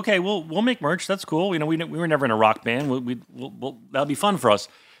I said, okay, we'll make merch. That's cool. You know, we were never in a rock band. We'll that'll be fun for us.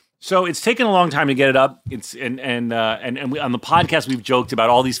 So it's taken a long time to get it up. It's and we, on the podcast we've joked about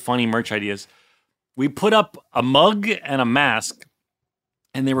all these funny merch ideas. We put up a mug and a mask,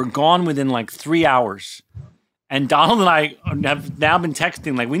 and they were gone within like 3 hours. And Donald and I have now been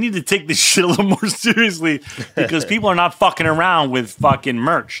texting, like, we need to take this shit a little more seriously because people are not fucking around with fucking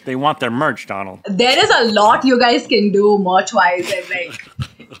merch. They want their merch, Donald. There is a lot you guys can do merch-wise. And, like,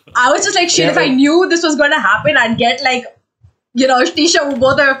 I was just like, shit, if I knew this was going to happen, I'd get, like, you know, t-shirt with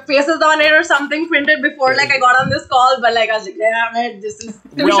both our faces on it or something printed before, like, I got on this call. But, like, I was like, yeah, man, this is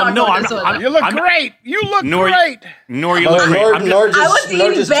too short notice. You look great. You look great. Nor you look great. I was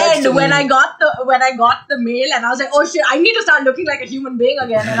in bed when I got the mail, and I was like, oh shit, I need to start looking like a human being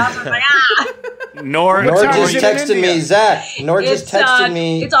again. And I was like, Nor just texted me, Zach. Nor just texted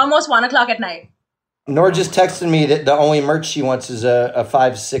me. It's almost 1:00 at night. Nor just texted me that the only merch she wants is a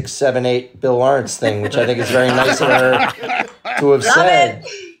 5, 6, 7, 8 Bill Lawrence thing, which I think is very nice of her to have said.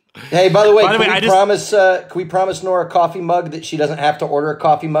 Hey, by the way, can we promise Nora a coffee mug that she doesn't have to order a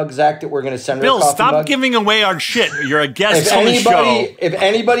coffee mug, Zach, that we're going to send her Bill, a coffee mug? stop giving away our shit. You're a guest on the show. If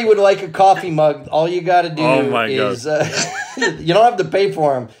anybody would like a coffee mug, all you got to do is you don't have to pay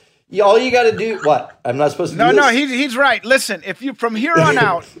for them. All you got to do, what? I'm not supposed to do this? No, he's right. Listen, if you from here on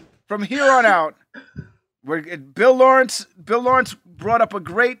out, Bill Lawrence brought up a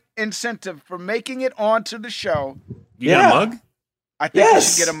great incentive for making it onto the show. You got a mug? I think you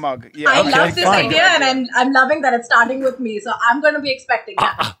should get a mug. Yeah, I love this idea, and I'm loving that it's starting with me. So I'm going to be expecting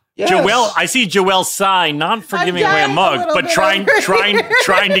that. Yes. Joelle, I see Joelle sigh, not for giving away a mug, but trying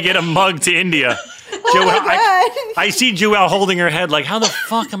to get a mug to India. Joelle, I see Joelle holding her head like, how the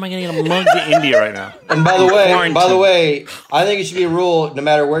fuck am I going to get a mug to India right now? And by the way, I think it should be a rule, no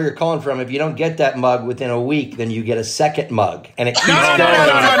matter where you're calling from, if you don't get that mug within a week, then you get a second mug, and it keeps going. No.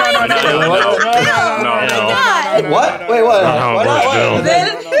 What? Wait, what?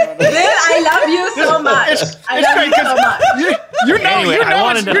 Bill, I love you so much. I love you so much.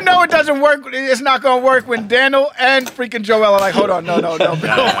 You know it doesn't work. It's not going to work when Daniel and freaking Joelle are like, hold on, no, Bill.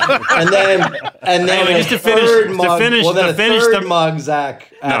 and then anyway, just to finish the mug,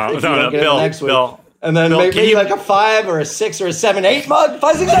 Zach. Bill. And then maybe like a 5 or a 6 or a 7, 8 mug.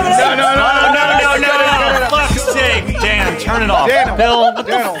 5, 6, 7, 8. No. Fuck's sake, Dan, turn it off. Bill, what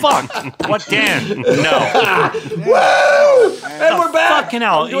the fuck? What, Dan? No. Woo! And we're back. Fucking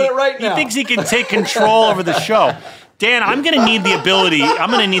hell. I'm doing it right now. He thinks he can take control over the show. Dan, I'm going to need the ability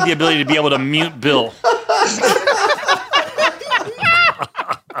to be able to mute Bill.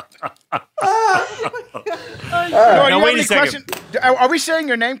 Nor, now, wait a second. Are we saying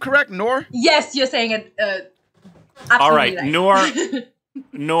your name correct, Nor? Yes, you're saying it. All right, right. Nor.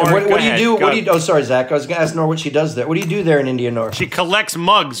 What do you do? Oh, sorry, Zach. I was going to ask Nor what she does there. What do you do there in India, Nor? She collects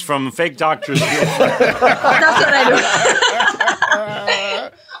mugs from fake doctors. That's what I do.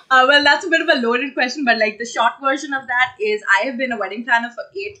 Well, that's a bit of a loaded question, but like the short version of that is I have been a wedding planner for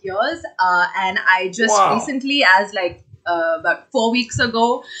 8 years, and I just recently, as like about 4 weeks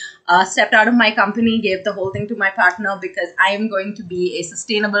ago, stepped out of my company, gave the whole thing to my partner because I am going to be a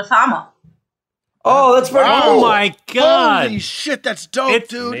sustainable farmer. Oh, that's very cool. Oh my God. Holy shit, that's dope,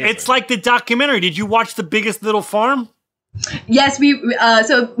 dude. It's like the documentary. Did you watch The Biggest Little Farm? Yes,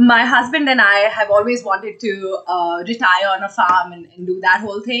 so my husband and I have always wanted to retire on a farm and do that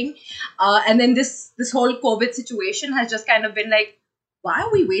whole thing. And then this whole COVID situation has just kind of been like, why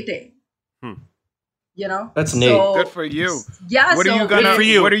are we waiting? You know, that's neat. Good for you. Yeah. What are you gonna?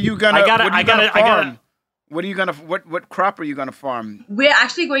 What are you gonna? What crop are you gonna farm? We're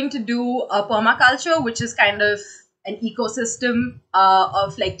actually going to do a permaculture, which is kind of an ecosystem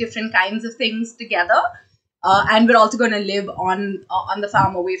of like different kinds of things together. And we're also going to live on the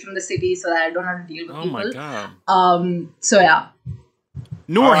farm away from the city so that I don't have to deal with people. Oh my god. So yeah.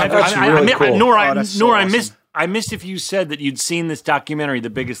 Noor, Noor, I missed if you said that you'd seen this documentary, The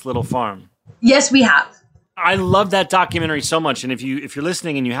Biggest Little Farm. Yes, we have. I love that documentary so much, and if you're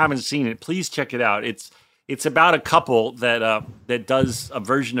listening and you haven't seen it, please check it out. It's about a couple that does a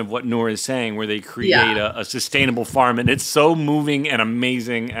version of what Noor is saying, where they create a sustainable farm, and it's so moving and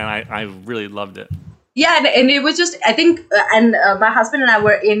amazing, and I really loved it. Yeah, and it was just, I think, and my husband and I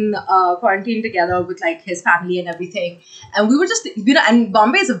were in quarantine together with like his family and everything, and we were just, and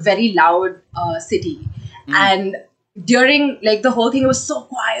Bombay is a very loud city, and during like the whole thing, it was so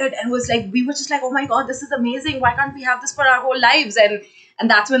quiet, and was like, we were just like, oh my god, this is amazing, why can't we have this for our whole lives? And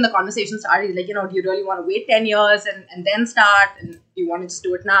that's when the conversation started, like, do you really want to wait 10 years and then start, and do you want to just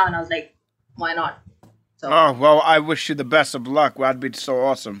do it now? And I was like, why not? So. Oh, well, I wish you the best of luck. Well, that'd be so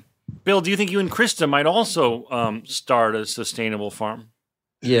awesome. Bill, do you think you and Krista might also start a sustainable farm?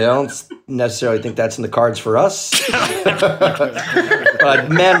 Yeah, I don't necessarily think that's in the cards for us. But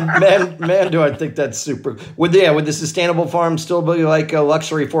man, do I think that's super. Would the sustainable farm still be like a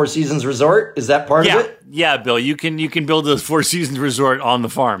luxury Four Seasons resort? Is that part of it? Yeah, Bill, you can build a Four Seasons resort on the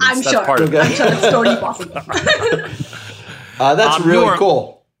farm. I'm sure it's totally possible. That's really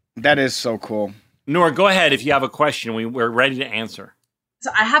cool. That is so cool. Noor, go ahead if you have a question. We're ready to answer. So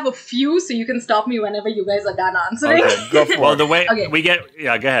I have a few, so you can stop me whenever you guys are done answering. Okay, go for it. Well, the way we get,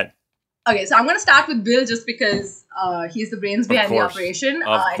 go ahead. Okay, so I'm going to start with Bill just because he's the brains behind the operation.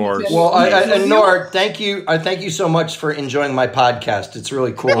 Of course. Well, and Noor, thank you. I thank you so much for enjoying my podcast. It's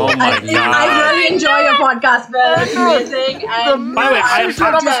really cool. Oh my God. I really enjoy your podcast, Bill. It's amazing. And by the way, I'm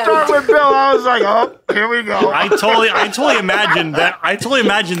going to start with Bill. I was like, oh, here we go. I totally imagined that. I totally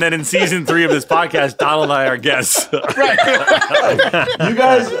imagined that in season 3 of this podcast, Donald and I are guests. Right. You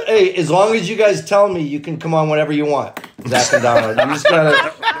guys, hey, as long as you guys tell me, you can come on whenever you want, Zach and Donald. You just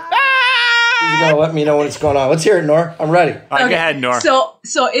gotta let me know what's going on. Let's hear it, Noor. I'm ready. Go ahead, Noor. So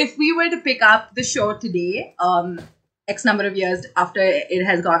if we were to pick up the show today, X number of years after it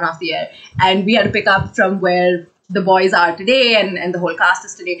has gone off the air, and we had to pick up from where the boys are today and the whole cast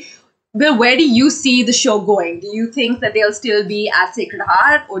is today, Bill, where do you see the show going? Do you think that they'll still be at Sacred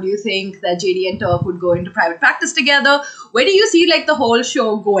Heart, or do you think that JD and Turk would go into private practice together? Where do you see like the whole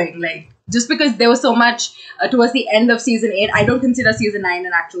show going? Like, just because there was so much towards the end of season 8, I don't consider season 9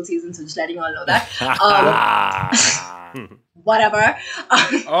 an actual season, so just letting you all know that. Whatever.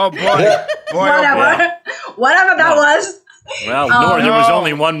 Oh boy. Whatever that was. Well, Noor, there was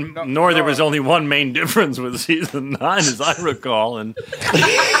only one. Noor, there was only one main difference with season 9, as I recall, and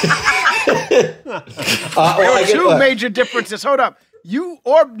there were two major differences. Hold up,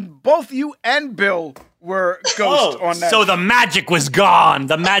 both you and Bill were ghost on that. So the magic was gone.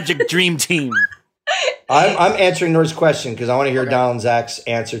 The magic dream team. I'm answering Noor's question because I want to hear Donald and Zach's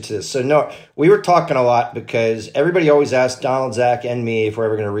answer to this. So, Noor, we were talking a lot because everybody always asks Donald, Zach, and me if we're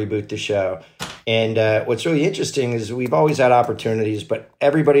ever going to reboot the show. And what's really interesting is we've always had opportunities, but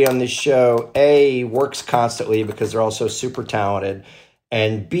everybody on this show, A, works constantly because they're all so super talented,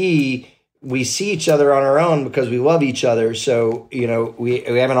 and B, we see each other on our own because we love each other. So, we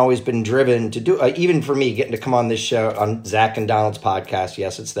haven't always been driven to do, even for me, getting to come on this show, on Zach and Donald's podcast,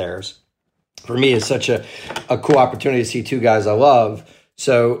 yes, it's theirs. For me, it's such a cool opportunity to see two guys I love.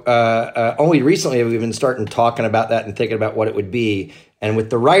 So only recently have we been starting talking about that and thinking about what it would be. And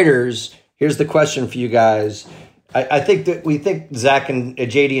with the writers, here's the question for you guys. I think that we think Zach and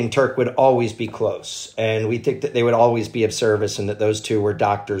JD and Turk would always be close. And we think that they would always be of service and that those two were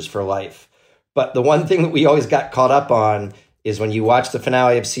doctors for life. But the one thing that we always got caught up on is when you watch the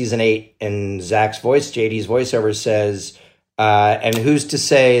finale of season 8 and Zach's voice, JD's voiceover says, and who's to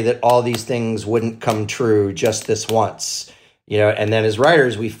say that all these things wouldn't come true just this once? And then as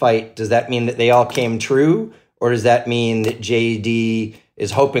writers, we fight. Does that mean that they all came true? Or does that mean that JD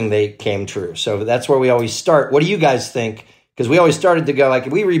is hoping they came true? So that's where we always start. What do you guys think? Because we always started to go like,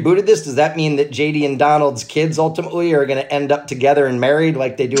 if we rebooted this, does that mean that JD and Donald's kids ultimately are going to end up together and married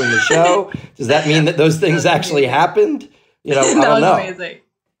like they do in the show? Does that mean that those things actually happened? I don't know. Amazing.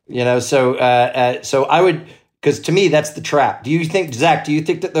 So I would, Because to me, that's the trap. Zach, do you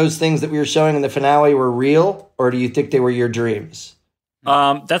think that those things that we were showing in the finale were real, or do you think they were your dreams?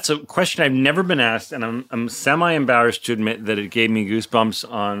 That's a question I've never been asked, and I'm semi-embarrassed to admit that it gave me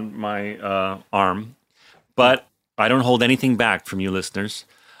goosebumps on my arm. But I don't hold anything back from you listeners.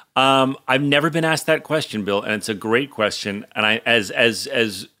 I've never been asked that question, Bill, and it's a great question. And I,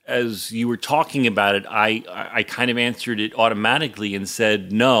 as you were talking about it, I kind of answered it automatically and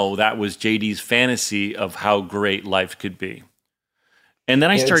said, no, that was JD's fantasy of how great life could be. And then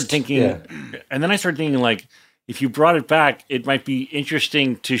I started thinking, like, if you brought it back, it might be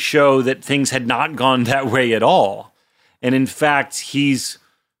interesting to show that things had not gone that way at all. And in fact,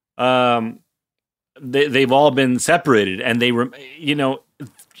 they've all been separated, and they were,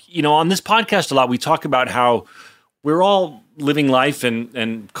 on this podcast a lot, we talk about how we're all living life and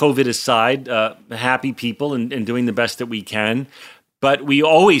COVID aside, happy people and doing the best that we can. But we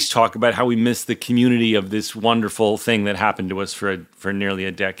always talk about how we miss the community of this wonderful thing that happened to us for nearly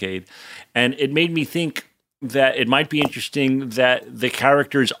a decade. And it made me think that it might be interesting that the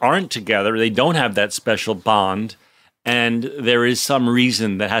characters aren't together. They don't have that special bond. And there is some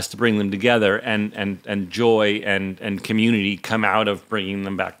reason that has to bring them together, and joy and community come out of bringing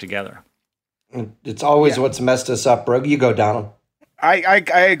them back together. It's always what's messed us up, bro. You go, Donald. I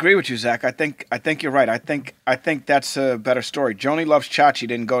agree with you, Zach. I think you're right. I think that's a better story. Joni Loves Chachi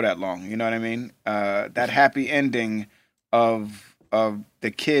didn't go that long. You know what I mean? That happy ending of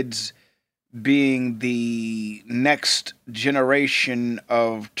the kids being the next generation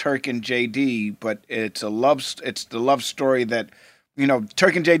of Turk and JD, but it's the love story that,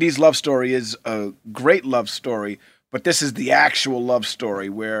 Turk and JD's love story is a great love story, but this is the actual love story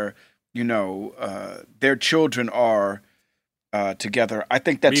where, their children are together. I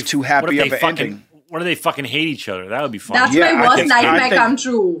think that's too happy of an ending. What do they fucking hate each other? That would be fun. That's my worst nightmare come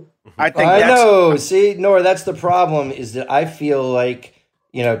true. I know. See, Nora, that's the problem, is that I feel like,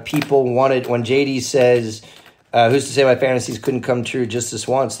 people wanted, when JD says, who's to say my fantasies couldn't come true just this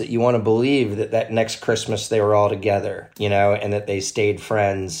once, that you want to believe that next Christmas they were all together, and that they stayed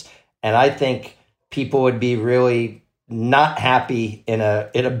friends. And I think people would be really not happy in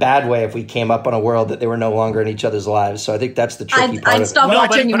a bad way if we came up on a world that they were no longer in each other's lives. So I think that's the tricky part. I'd stop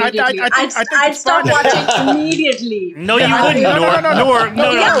watching immediately. I'd stop watching immediately. No, you wouldn't. No.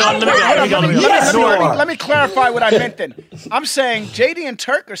 Let me clarify what I meant then. I'm saying JD and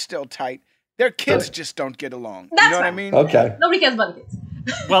Turk are still tight. Their kids just don't get along. That's you know what I mean? Okay. Nobody cares about the kids.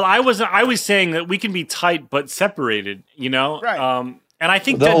 Well, I was saying that we can be tight but separated. Right. And I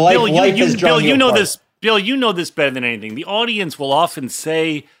think that Bill, you know this. Bill, you know this better than anything. The audience will often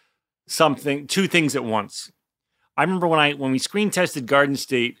say two things at once. I remember when we screen tested Garden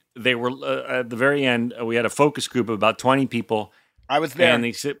State, they were at the very end. We had a focus group of about 20 people. I was there, and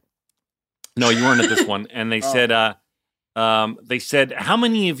they said, "No, you weren't at this one." And they said, "How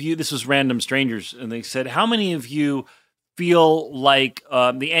many of you?" This was random strangers, and they said, "How many of you feel like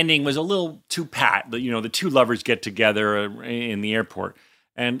the ending was a little too pat? The two lovers get together in the airport."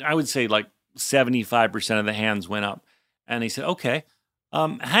 And I would say 75% of the hands went up. And they said, okay,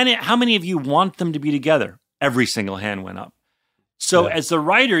 how many of you want them to be together? Every single hand went up. So as the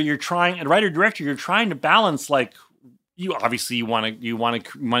writer, you're trying to balance, you obviously want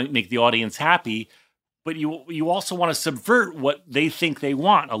to make the audience happy, but you also want to subvert what they think they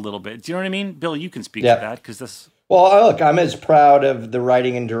want a little bit. Do you know what I mean? Bill, you can speak to that, because this... Well, look, I'm as proud of the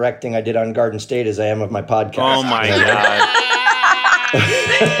writing and directing I did on Garden State as I am of my podcast. Oh my God. Do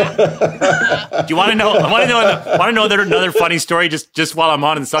you want to know? I want to know another funny story. Just while I'm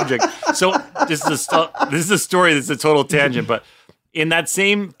on the subject. So this is a story that's a total tangent, but in that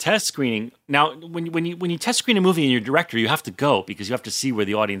same test screening, now when you test screen a movie and you're a director, you have to go because you have to see where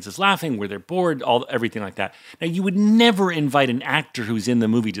the audience is laughing, where they're bored, everything like that. Now you would never invite an actor who's in the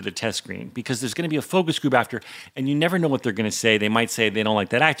movie to the test screening because there's going to be a focus group after, and you never know what they're going to say. They might say they don't like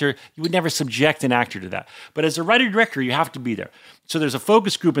that actor. You would never subject an actor to that. But as a writer-director, you have to be there. So there's a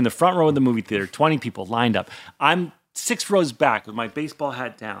focus group in the front row of the movie theater, 20 people lined up. I'm 6 rows back with my baseball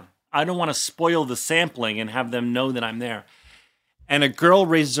hat down. I don't want to spoil the sampling and have them know that I'm there. And a girl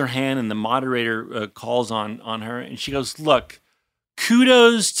raises her hand, and the moderator calls on her, and she goes, "Look,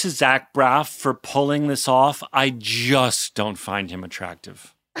 kudos to Zach Braff for pulling this off. I just don't find him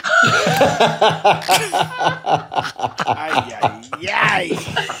attractive." That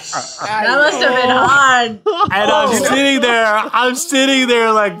must have been hard. And I'm sitting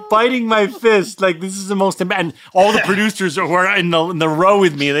there like biting my fist, like this is the most. And all the producers who are in the row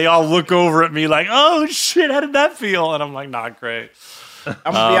with me, they all look over at me like, "Oh shit, how did that feel?" And I'm like, "Not great."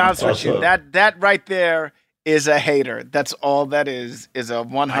 I'm gonna be honest with you. That right there is a hater. That's all that is a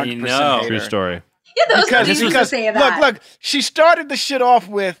 100% hater. True story. Yeah, there was no reason to say that. Look, she started the shit off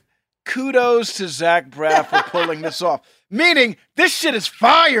with kudos to Zach Braff for pulling this off. Meaning, this shit is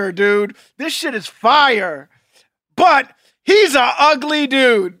fire, dude. This shit is fire. But he's an ugly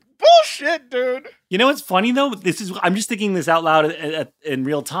dude. Bullshit, dude. You know what's funny though? I'm just thinking this out loud in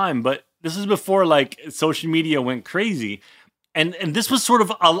real time, but this is before like social media went crazy. And this was sort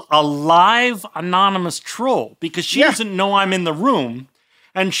of a live anonymous troll because she doesn't know I'm in the room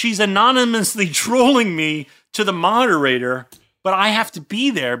and she's anonymously trolling me to the moderator, but I have to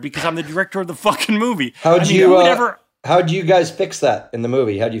be there because I'm the director of the fucking movie. How'd you guys fix that in the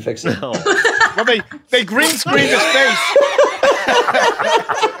movie? How'd you fix it? Well, they green screened his face.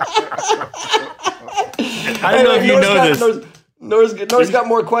 I don't know if you know this. Nora's got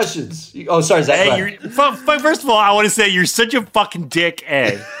more questions. Sorry, Zach. Hey, first of all, I want to say you're such a fucking dick,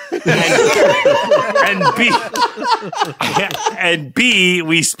 A. And B,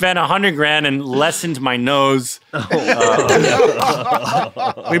 we spent $100,000 and lessened my nose.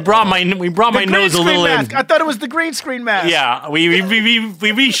 We brought my nose a little mask. in. I thought it was the green screen mask. Yeah, we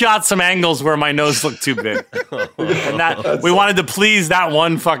reshot some angles where my nose looked too big, and we wanted to please that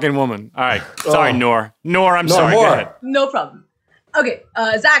one fucking woman. All right, sorry, Nor, I'm sorry. Go ahead. No problem. Okay,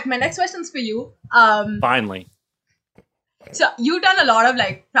 Zach, my next question's for you. Finally. So you've done a lot of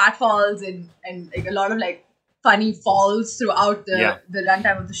like pratfalls and like a lot of like funny falls throughout the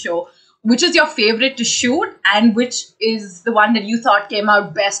runtime of the show. Which is your favorite to shoot, and which is the one that you thought came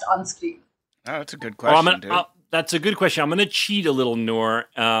out best on screen? Oh, that's a good question, dude. That's a good question. I'm going to cheat a little, Nor.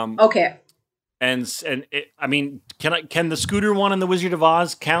 Okay. And can the scooter one in the Wizard of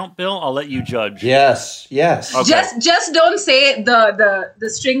Oz count, Bill? I'll let you judge. Yes. Okay. Just don't say the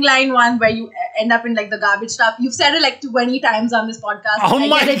string line one where you end up in like the garbage stuff. You've said it like 20 times on this podcast. Oh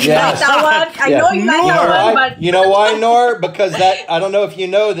my God! That one. I know you like that one, but you know why, Nor? Because I don't know if you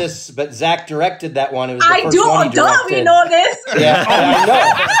know this, but Zach directed that one. It was the first one he directed. We know this. Yeah,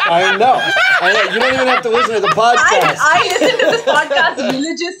 I know. You don't even have to listen to the podcast. I listen to this podcast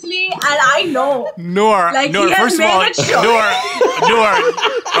religiously, and I know. Nor, first of all, Nor,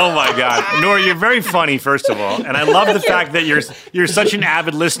 oh my God, Nor, you're very funny, first of all, and I love the fact that you're such an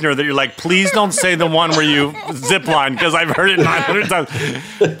avid listener that you're like, please don't say the one where you zipline because I've heard it 900 times.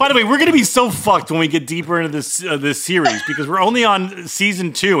 By the way, we're gonna be so fucked when we get deeper into this series because we're only on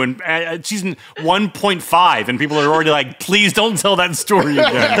season 2 and season 1.5, and people are already like, please don't tell that story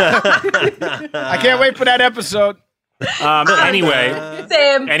again. I can't wait for that episode. Anyway,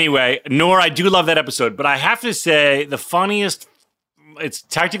 Nor, I do love that episode, but I have to say the funniest, it's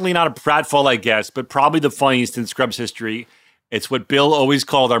technically not a pratfall, I guess, but probably the funniest in Scrubs history. It's what Bill always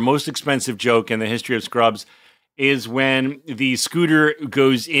called our most expensive joke in the history of Scrubs, is when the scooter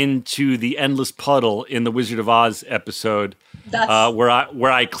goes into the endless puddle in the Wizard of Oz episode, where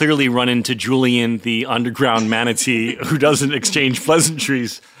I clearly run into Julian, the underground manatee, who doesn't exchange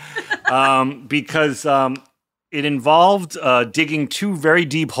pleasantries, because it involved digging 2 very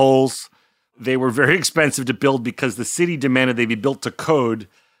deep holes. They were very expensive to build because the city demanded they be built to code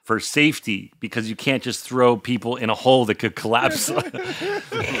for safety because you can't just throw people in a hole that could collapse.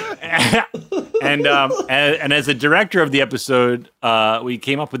 and as a director of the episode, we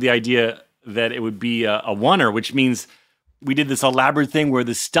came up with the idea that it would be a oneer, which means we did this elaborate thing where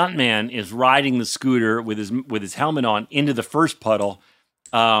the stuntman is riding the scooter with his helmet on into the first puddle.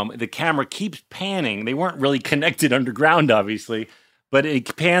 The camera keeps panning. They weren't really connected underground, obviously, but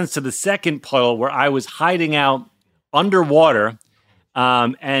it pans to the second puddle where I was hiding out underwater,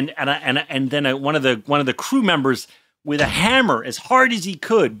 and then one of the crew members with a hammer as hard as he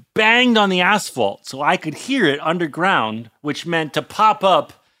could banged on the asphalt so I could hear it underground, which meant to pop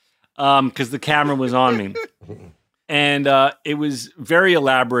up because the camera was on me. And it was very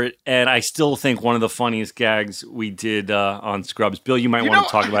elaborate, and I still think one of the funniest gags we did on Scrubs. Bill, you might want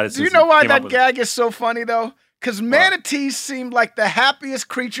to talk about it. Do you know why that gag is so funny, though? Because manatees seemed like the happiest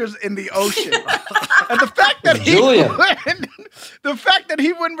creatures in the ocean. And the fact that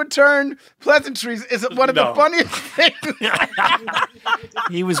he wouldn't return pleasantries is one of the funniest things.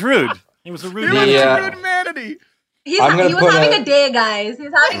 He was rude. He was a rude manatee. He was having a day, guys.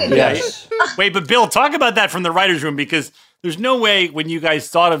 He's having a day. Yes. Wait, but Bill, talk about that from the writer's room, because there's no way when you guys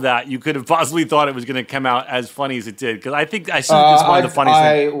thought of that, you could have possibly thought it was going to come out as funny as it did. Because I think it's one of the funniest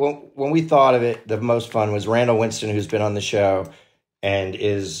things. When we thought of it, the most fun was Randall Winston, who's been on the show and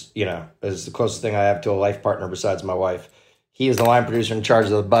is the closest thing I have to a life partner besides my wife. He is the line producer in charge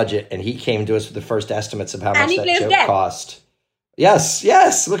of the budget, and he came to us with the first estimates of how much that joke cost.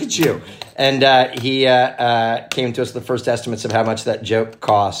 Yes, look at you. And he came to us with the first estimates of how much that joke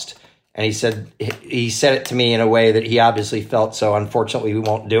cost. And he said it to me in a way that he obviously felt, so unfortunately we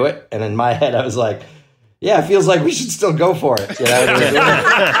won't do it. And in my head, I was like, yeah, it feels like we should still go for it. You know?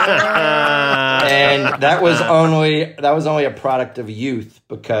 And that was only a product of youth,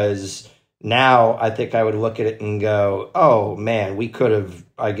 because now I think I would look at it and go, oh man, we could have,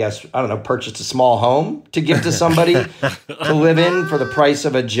 I guess, I don't know, purchased a small home to give to somebody to live in for the price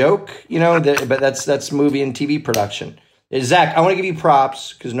of a joke, but that's movie and TV production. Zach, I want to give you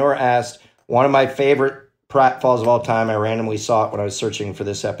props because Nora asked, one of my favorite pratfalls of all time. I randomly saw it when I was searching for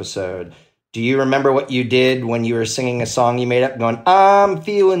this episode. Do you remember what you did when you were singing a song you made up going, I'm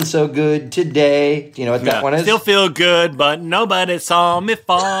feeling so good today? Do you know what that one is? Still feel good, but nobody saw me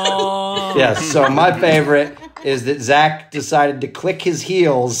fall. Yes, so my favorite is that Zach decided to click his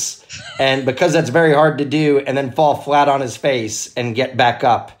heels, and because that's very hard to do, and then fall flat on his face and get back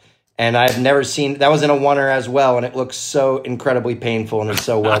up. And I've never seen, that was in a oneer as well, and it looks so incredibly painful and it's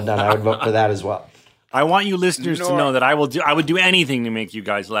so well done. I would vote for that as well. I want you listeners to know that I would do anything to make you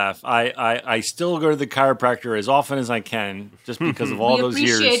guys laugh. I still go to the chiropractor as often as I can, just because of all those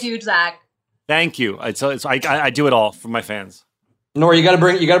years. We appreciate you, Zach. Thank you. I do it all for my fans. Nora, you got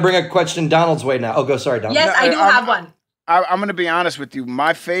to bring a question Donald's way now. Oh, go. Sorry, Donald. Yes, I do have one. I'm going to be honest with you.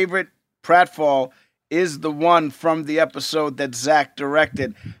 My favorite pratfall is the one from the episode that Zach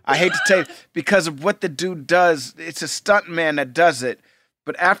directed. I hate to tell you, because of what the dude does. It's a stuntman that does it.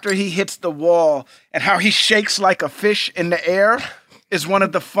 But after he hits the wall and how he shakes like a fish in the air is one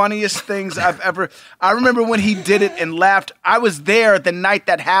of the funniest things I've ever. I remember when he did it and laughed. I was there the night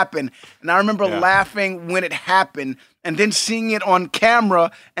that happened, and I remember laughing when it happened, and then seeing it on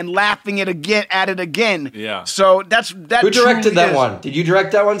camera and laughing at it again. Yeah. So that. Who directed that one? Did you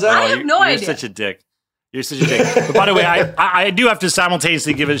direct that one, Zach? I have no idea. You're such a dick. You're such a dick. But by the way, I do have to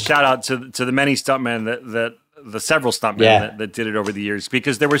simultaneously give a shout out to the many stuntmen the several stuntmen that did it over the years,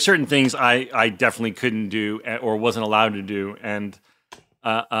 because there were certain things I definitely couldn't do or wasn't allowed to do, and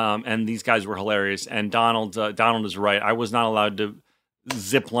these guys were hilarious. And Donald is right. I was not allowed to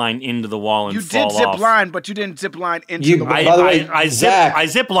zip line into the wall and fall off. You did zip line, but you didn't zip line into the wall. By the way, I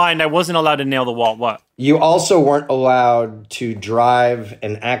zip lined. I wasn't allowed to nail the wall. What? You also weren't allowed to drive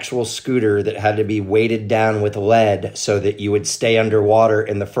an actual scooter that had to be weighted down with lead so that you would stay underwater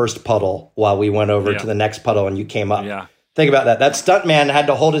in the first puddle while we went over to the next puddle and you came up. Yeah. Think about that. That stuntman had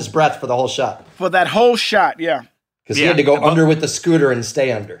to hold his breath for the whole shot. For that whole shot, yeah. Because he had to go under with the scooter and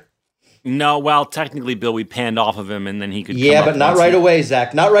stay under. No, well, technically, Bill, we panned off of him and then he could come but not right away,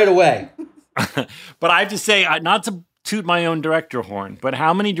 Zach. Not right away. But I have to say, not to toot my own director horn, but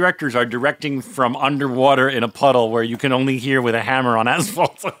how many directors are directing from underwater in a puddle where you can only hear with a hammer on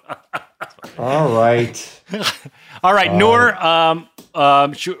asphalt? All right. All right, Noor,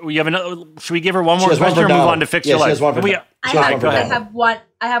 should we give her one more question or move on to Fix Your Life? She has one for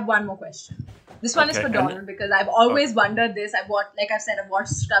I have one more question. This one is for Donald, because I've always wondered this. Like I said, I've watched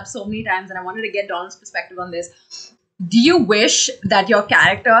Scrubs so many times and I wanted to get Donald's perspective on this. Do you wish that your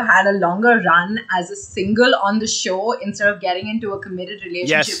character had a longer run as a single on the show instead of getting into a committed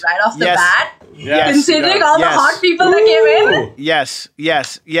relationship right off the bat? Yes. Considering all the hot people that came in? Yes.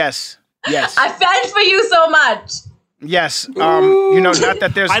 I felt for you so much. Yes. Not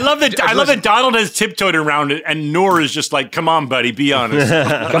that there's. I love that Donald has tiptoed around it, and Noor is just like, "Come on, buddy, be honest."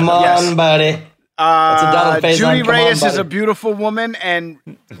 Come on, buddy. Judy Reyes is a beautiful woman, and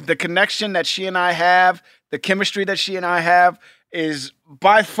the connection that she and I have, the chemistry that she and I have, is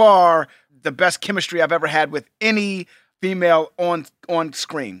by far the best chemistry I've ever had with any female on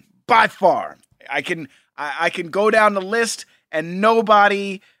screen. By far, I can go down the list, and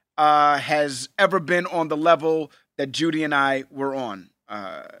nobody has ever been on the level that Judy and I were on.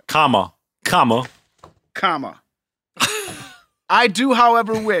 Comma. I do,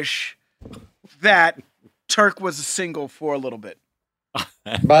 however, wish that Turk was single for a little bit.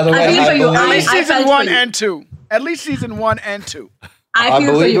 By the way, at least season 1 and 2. At least season 1 and 2. I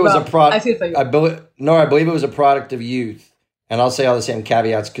believe it was a product. I believe it was a product of youth, and I'll say all the same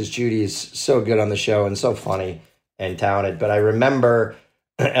caveats because Judy is so good on the show and so funny and talented. But I remember,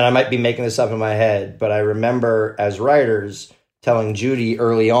 and I might be making this up in my head, but I remember as writers telling Judy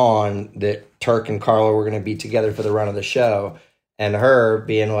early on that Turk and Carla were going to be together for the run of the show. And her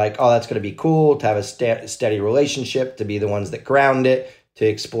being like, oh, that's going to be cool to have a steady relationship, to be the ones that ground it, to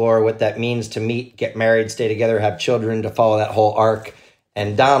explore what that means to meet, get married, stay together, have children, to follow that whole arc.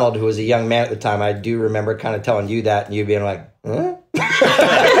 And Donald, who was a young man at the time, I do remember kind of telling you that and you being like, huh?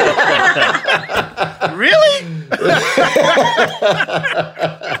 Really?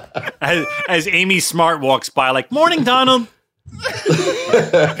 as Amy Smart walks by, like, morning, Donald.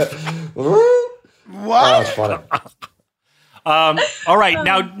 What? Oh, it's funny. All right,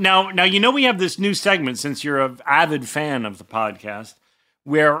 now you know we have this new segment since you're an avid fan of the podcast,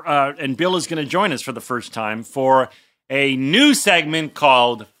 where and Bill is going to join us for the first time for a new segment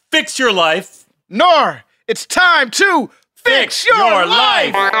called "Fix Your Life." Nor, it's time to fix your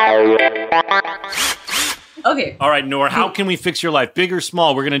life. Okay. All right, Noor, how can we fix your life? Big or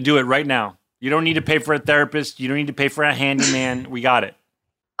small? We're going to do it right now. You don't need to pay for a therapist. You don't need to pay for a handyman. We got it.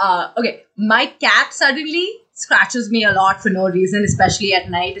 Okay. My cat suddenly scratches me a lot for no reason, especially at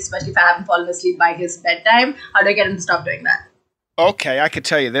night, especially if I haven't fallen asleep by his bedtime. How do I get him to stop doing that? Okay, I could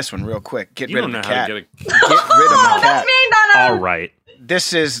tell you this one real quick. Get rid of the cat. Get rid of the cat. That's me, Donna. All right.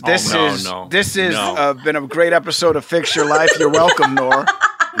 This is been a great episode of Fix Your Life. You're welcome, Nor.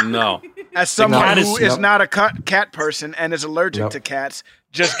 No. As someone who is not a cat person and is allergic to cats,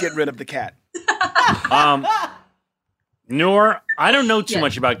 just get rid of the cat. Noor, I don't know too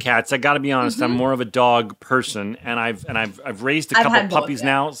much about cats. I got to be honest. I'm more of a dog person, and I've raised a couple puppies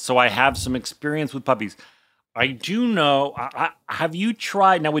now, so I have some experience with puppies. I do know. Have you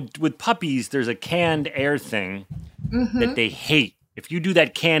tried now with puppies? There's a canned air thing that they hate. If you do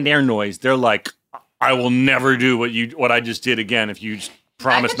that canned air noise, they're like, "I will never do what I just did again." If you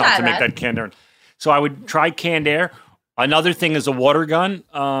promise not to make that canned air. So I would try canned air. Another thing is a water gun.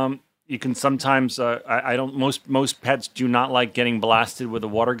 You can sometimes. I don't. Most pets do not like getting blasted with a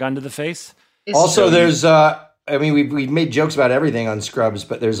water gun to the face. Also, there's. I mean, we've made jokes about everything on Scrubs,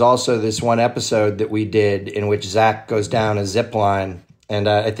 but there's also this one episode that we did in which Zach goes down a zip line, and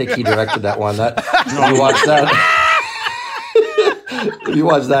I think he directed that one. You watched that? You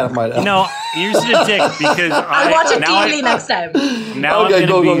watch that, I might. No, here's the dick because I'll watch it daily next time. Now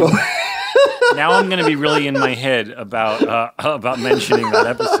I'm going to be really in my head about mentioning that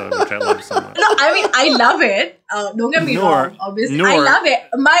episode, which I love so much. No, I mean I love it. Don't get me wrong. Obviously, I love it.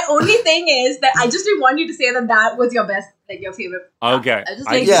 My only thing is that I just didn't want you to say that was your best, like your favorite. Okay.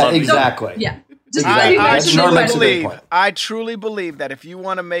 Exactly. Yeah. I truly believe that if you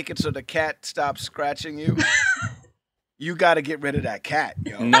want to make it so the cat stops scratching you. You got to get rid of that cat,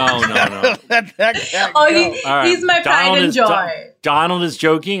 yo. No. Let that cat he's my pride and joy. Donald is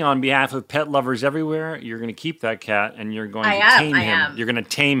joking on behalf of pet lovers everywhere. You're going to keep that cat, and you're going to tame him. You're going to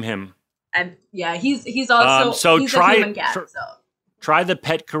tame him. And yeah, he's also he's a human cat. Try the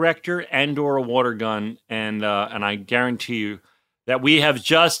pet corrector and/or a water gun, and I guarantee you that we have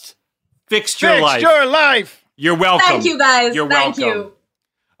just fixed your life. Fixed your life. You're welcome. Thank you, guys. You're Thank welcome. you.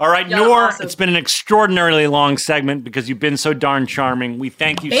 All right, Noor, it's been an extraordinarily long segment because you've been so darn charming. We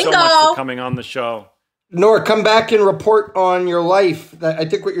thank you so much for coming on the show. Noor, come back and report on your life. I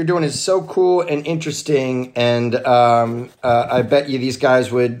think what you're doing is so cool and interesting, and I bet you these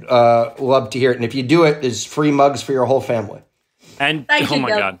guys would love to hear it. And if you do it, there's free mugs for your whole family. And oh my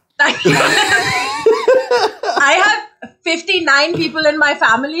God. Thank you. I have 59 people in my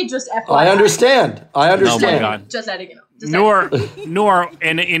family, just FYI. I understand. Oh my God. Just letting you know. Noor,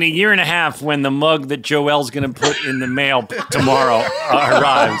 in a year and a half, when the mug that Joelle's going to put in the mail tomorrow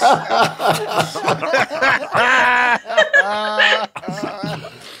arrives.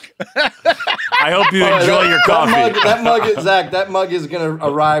 I hope you enjoy your coffee. That mug is going to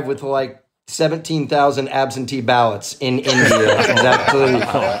arrive with like 17,000 absentee ballots in India exactly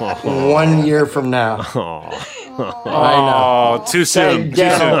 1 year from now. I know. Too soon.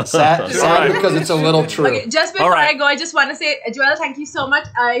 Sad because it's a little true. Okay, just before I go, I just want to say, Joelle, thank you so much.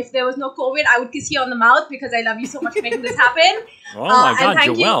 If there was no COVID, I would kiss you on the mouth because I love you so much for making this happen. Oh my God,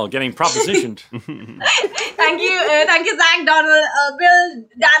 Joelle, getting propositioned. Thank you, Zach, Donald, Bill,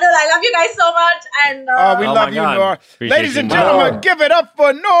 Daniel. I love you guys so much, and we love you, Noor. Ladies and gentlemen, give it up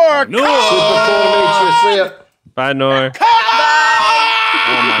for Noor. Super cool to meet you. See ya. Bye, Noor. Bye.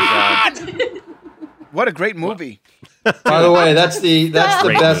 Oh my God. What a great movie! By the way, that's the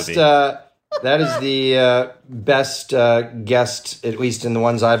best. That is the best guest, at least in the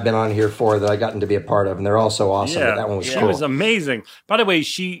ones I've been on here for, that I gotten to be a part of, and they're all so awesome. Yeah, that one was she cool. was amazing. By the way,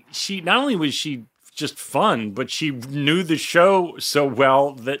 she not only was she just fun, but she knew the show so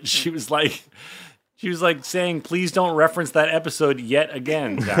well that she was like saying, "Please don't reference that episode yet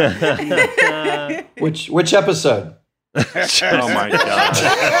again." Which episode? Oh my God.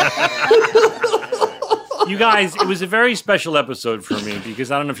 You guys, it was a very special episode for me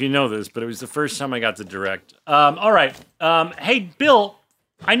because I don't know if you know this, but it was the first time I got to direct. All right. Hey, Bill,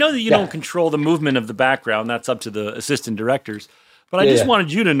 I know that you don't control the movement of the background. That's up to the assistant directors. But I just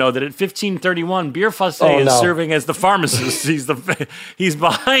wanted you to know that at 1531, Beer Fossé is serving as the pharmacist. He's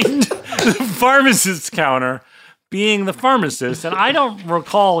behind the pharmacist's counter, being the pharmacist, and I don't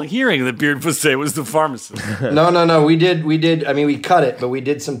recall hearing that Beard Fossé was the pharmacist. No. We did. I mean, we cut it, but we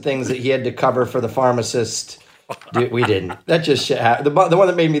did some things that he had to cover for the pharmacist Dude, we didn't. That just shit happened. The one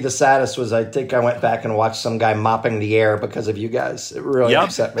that made me the saddest was I think I went back and watched some guy mopping the air because of you guys. It really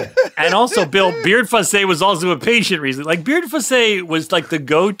upset me. And also, Bill, Beard Fussé was also a patient recently. Like, Beard Fussé was like the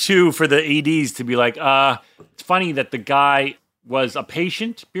go-to for the ADs to be like, it's funny that the guy was a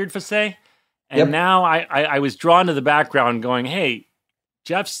patient, Beard Fussé. And now I was drawn to the background going, hey,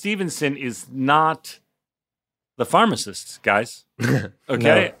 Jeff Stevenson is not the pharmacist, guys. Okay.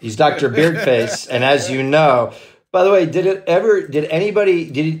 No, he's Dr. Beardface. And as you know, by the way, did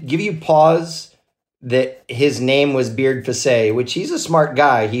it give you pause that his name was Beard Fussé, which he's a smart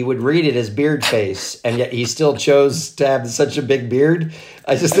guy. He would read it as Beardface, and yet he still chose to have such a big beard.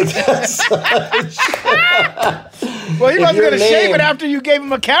 I just think that's such... Well, he wasn't going to shave it after you gave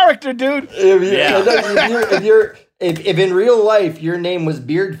him a character, dude. If in real life your name was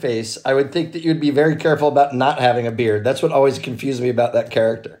Beardface, I would think that you'd be very careful about not having a beard. That's what always confused me about that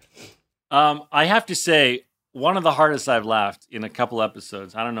character. I have to say, one of the hardest I've laughed in a couple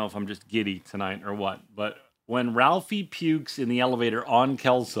episodes, I don't know if I'm just giddy tonight or what, but when Ralphie pukes in the elevator on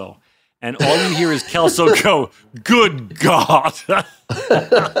Kelso, and all you hear is Kelso go, "Good God." You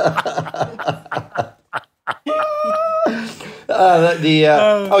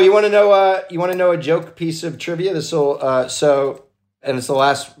want to know? You want to know a joke piece of trivia? This will and it's the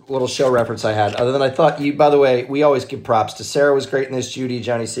last little show reference I had. Other than I thought you. By the way, we always give props to Sarah. Was great in this, Judy,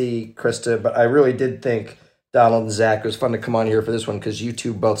 Johnny C, Krista. But I really did think Donald and Zach, it was fun to come on here for this one because you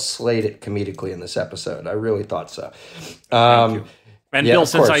two both slayed it comedically in this episode. I really thought so. Thank you. And Bill,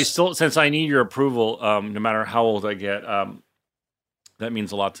 since I need your approval, no matter how old I get, that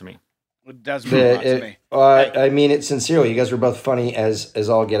means a lot to me. It does mean a lot to me. I mean it sincerely. You guys were both funny as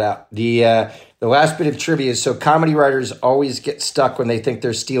all get out. The last bit of trivia is, so comedy writers always get stuck when they think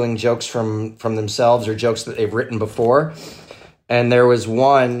they're stealing jokes from themselves or jokes that they've written before. And there was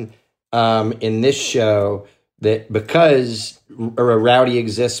one in this show that because Rowdy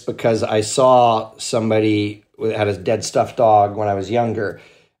exists because I saw somebody that had a dead stuffed dog when I was younger.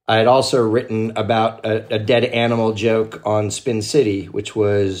 I had also written about a dead animal joke on Spin City, which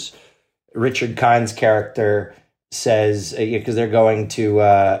was Richard Kine's character says, because they're going to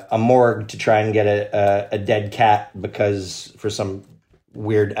a morgue to try and get a dead cat because for some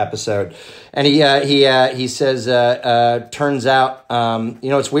weird episode. And he says, turns out,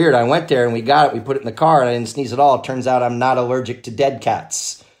 it's weird. I went there and we got it. We put it in the car and I didn't sneeze at all. It turns out I'm not allergic to dead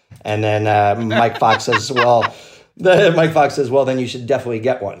cats. And then Mike Fox says, well, then you should definitely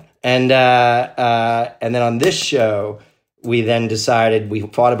get one. And then on this show, we then decided, we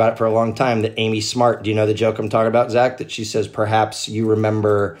thought about it for a long time, that Amy Smart, do you know the joke I'm talking about, Zach? That she says, perhaps you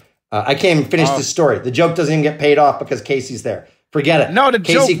remember, I can't even finish the story. The joke doesn't even get paid off because Casey's there. Forget it. No, the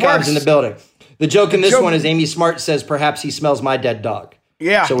Casey joke comes works. in the building. The joke in this one is Amy Smart says, perhaps he smells my dead dog.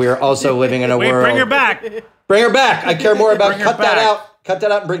 Yeah. So we are also living in a world. Bring her back. Bring her back. I care more about, cut that out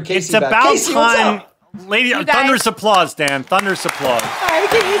and bring Casey back. It's about Casey, time. Lady, thunderous applause, Dan. Thunderous applause. Hi,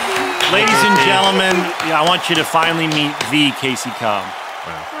 Casey. Ladies and gentlemen, I want you to finally meet the Casey Cobb.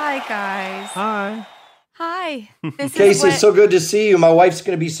 Hi, guys. Hi. This Casey, is it's so good to see you. My wife's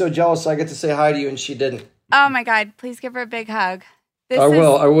going to be so jealous I get to say hi to you, and she didn't. Oh, my God. Please give her a big hug. I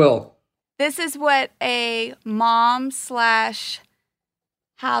will. This is what a mom /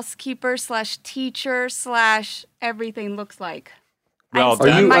 housekeeper / teacher / everything looks like. Well,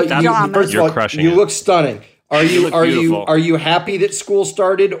 first of all, you look stunning. Are you happy that school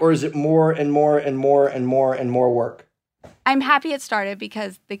started, or is it more and more and more and more and more work? I'm happy it started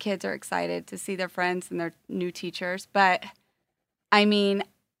because the kids are excited to see their friends and their new teachers. But I mean,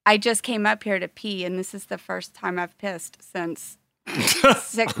 I just came up here to pee, and this is the first time I've pissed since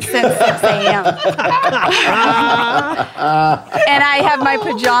 6 a.m. And I have my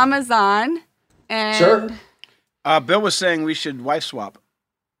pajamas on. And sure. Bill was saying we should wife swap.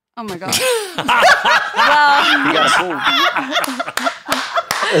 Oh my God.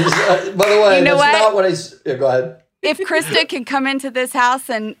 Well, by the way, you know that's what? not what I. Yeah, go ahead. If Krista can come into this house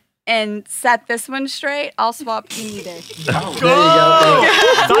and set this one straight, I'll swap any day. Oh, there you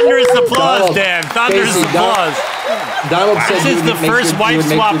go. Thunderous applause, Dan. Thunderous applause. Donald said this is the first wife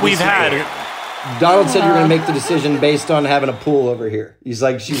swap we've had. Donald said you're going to make the decision based on having a pool over here. He's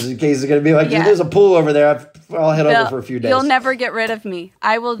like, Casey's going to be like, there's a pool over there. I'll head over for a few days. You'll never get rid of me.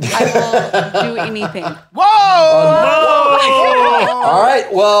 I will do anything. Whoa! All right.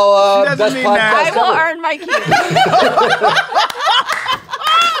 Well, best podcast I will ever. earn my keep.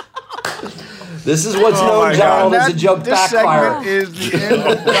 This is what's known, Donald, as a joke backfire. This segment is the end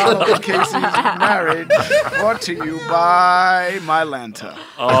of Donald and Casey's marriage, brought to you by Mylanta.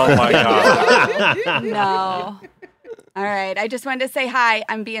 Oh, my God. No. All right. I just wanted to say hi.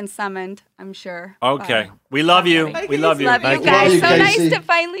 I'm being summoned, I'm sure. Okay. Bye. We love you. Bye, We love you. Love you Love guys. you, So Casey. nice to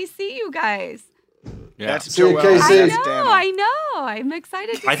finally see you guys. Yeah. That's See you, Joelle. Casey. That's I Dana. know. I'm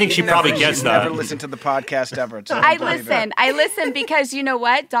excited to I think see she you. probably gets She's that. never listened to the podcast ever. So I don't believe it. listen because you know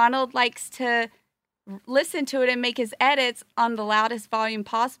what? Donald likes to listen to it and make his edits on the loudest volume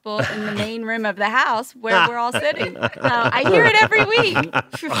possible in the main room of the house where we're all sitting. So I hear it every week.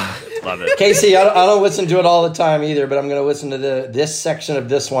 Love it. Casey, I don't listen to it all the time either, but I'm going to listen to this section of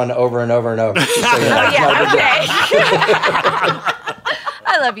this one over and over and over. Just so you know. Oh yeah, okay.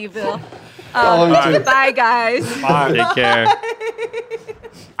 I love you, Bill. I love you too. Bye, guys. Take care.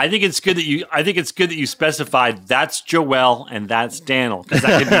 I think it's good that you specified that's Joelle and that's Daniel, because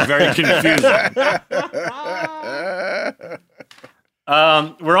that can be very confusing.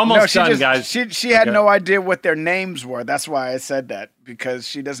 We're almost done, guys. She had no idea what their names were. That's why I said that, because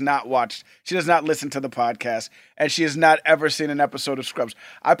she does not listen to the podcast, and she has not ever seen an episode of Scrubs.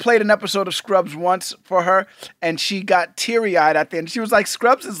 I played an episode of Scrubs once for her, and she got teary-eyed at the end. She was like,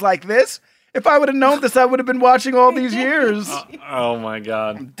 Scrubs is like this? If I would have known this, I would have been watching all these years. Oh my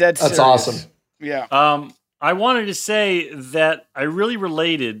God. I'm dead serious. That's awesome. Yeah. I wanted to say that I really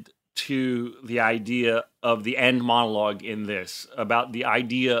related to the idea of the end monologue in this, about the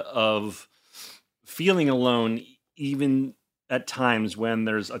idea of feeling alone even at times when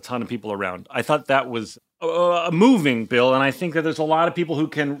there's a ton of people around. I thought that was moving, Bill, and I think that there's a lot of people who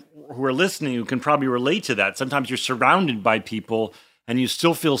are listening who can probably relate to that. Sometimes you're surrounded by people and you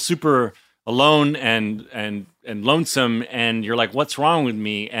still feel super alone and lonesome, and you're like, what's wrong with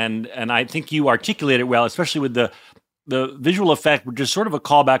me? And I think you articulate it well, especially with the visual effect, which is sort of a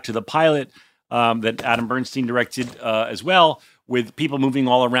callback to the pilot that Adam Bernstein directed as well, with people moving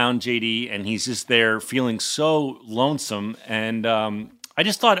all around JD, and he's just there feeling so lonesome. And I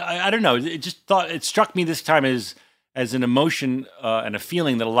just thought, I don't know, it struck me this time as an emotion and a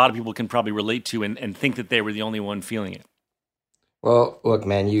feeling that a lot of people can probably relate to and think that they were the only one feeling it. Well, look,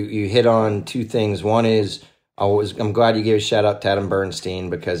 man, you hit on two things. One is I'm glad you gave a shout out to Adam Bernstein,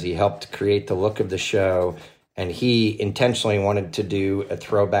 because he helped create the look of the show, and he intentionally wanted to do a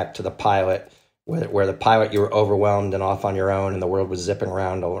throwback to the pilot, where the pilot you were overwhelmed and off on your own, and the world was zipping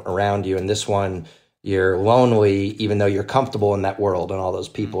around you. And this one, you're lonely, even though you're comfortable in that world, and all those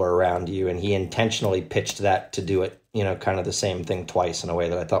people are around you. And he intentionally pitched that to do it, kind of the same thing twice in a way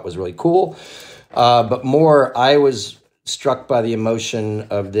that I thought was really cool. But more, I was struck by the emotion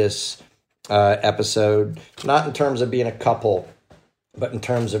of this episode, not in terms of being a couple, but in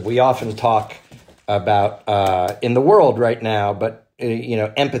terms of, we often talk about in the world right now, but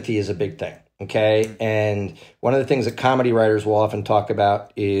empathy is a big thing. Okay. And one of the things that comedy writers will often talk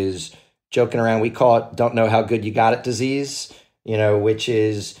about is joking around. We call it don't know how good you got it disease, which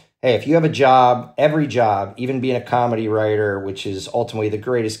is, hey, if you have a job, every job, even being a comedy writer, which is ultimately the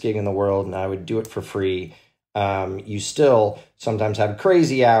greatest gig in the world, and I would do it for free, you still sometimes have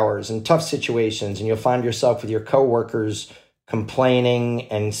crazy hours and tough situations, and you'll find yourself with your coworkers complaining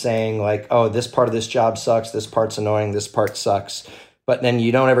and saying like, oh, this part of this job sucks, this part's annoying, this part sucks. But then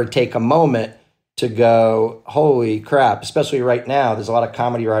you don't ever take a moment to go, holy crap, especially right now, there's a lot of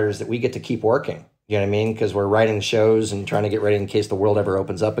comedy writers that we get to keep working. You know what I mean? Because we're writing shows and trying to get ready in case the world ever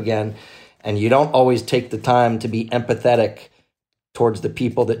opens up again. And you don't always take the time to be empathetic towards the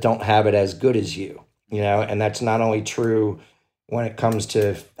people that don't have it as good as you, and that's not only true when it comes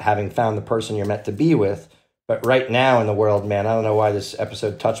to having found the person you're meant to be with, but right now in the world, man, I don't know why this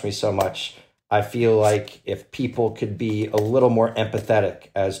episode touched me so much. I feel like if people could be a little more empathetic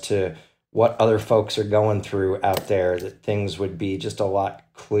as to what other folks are going through out there, that things would be just a lot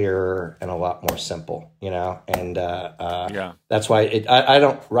clearer and a lot more simple, and yeah, that's why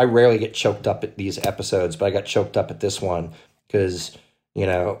I rarely get choked up at these episodes, but I got choked up at this one because,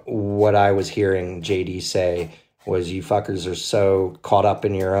 what I was hearing JD say was, you fuckers are so caught up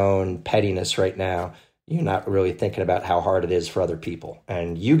in your own pettiness right now. You're not really thinking about how hard it is for other people.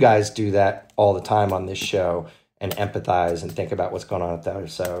 And you guys do that all the time on this show and empathize and think about what's going on out there.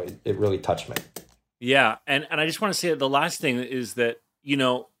 So it really touched me. Yeah. And I just want to say that the last thing is that,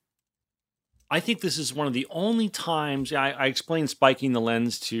 I think this is one of the only times I explained spiking the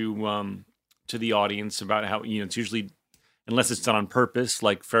lens to the audience about how, it's usually, unless it's done on purpose,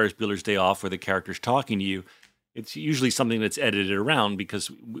 like Ferris Bueller's Day Off, where the character's talking to you, it's usually something that's edited around because,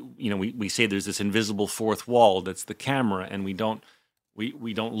 we say there's this invisible fourth wall that's the camera, and we don't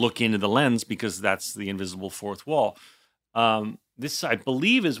look into the lens because that's the invisible fourth wall. This, I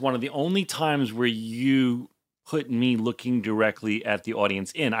believe, is one of the only times where you put me looking directly at the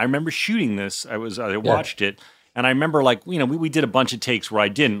audience in. I remember shooting this. I watched it, and I remember we did a bunch of takes where I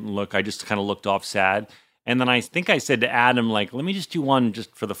didn't look. I just kind of looked off sad. And then I think I said to Adam, like, let me just do one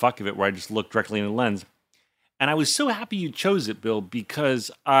just for the fuck of it, where I just look directly in the lens. And I was so happy you chose it, Bill,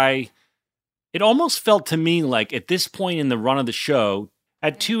 because it almost felt to me like at this point in the run of the show,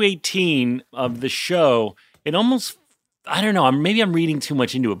 at 218 of the show, it almost, I don't know, maybe I'm reading too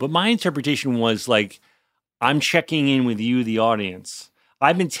much into it, but my interpretation was like, I'm checking in with you, the audience.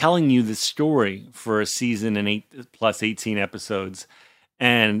 I've been telling you this story for a season and 8 plus 18 episodes,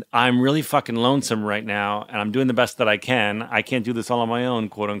 and I'm really fucking lonesome right now, and I'm doing the best that I can. I can't do this all on my own,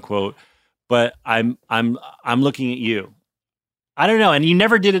 quote unquote, but I'm looking at you. I don't know, and you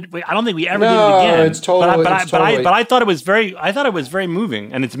never did it. I don't think we ever did it again. It's totally. But I thought it was very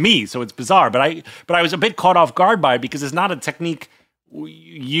moving, and it's me, so it's bizarre. But I was a bit caught off guard by it because it's not a technique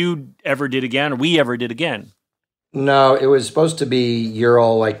you ever did again, or we ever did again. No, it was supposed to be You're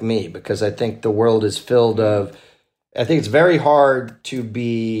All Like Me, because I think the world is filled of. I think it's very hard to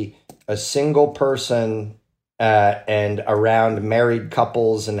be a single person and around married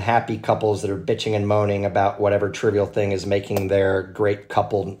couples and happy couples that are bitching and moaning about whatever trivial thing is making their great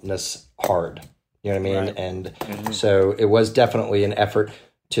coupleness hard. You know what I mean? Right. And so it was definitely an effort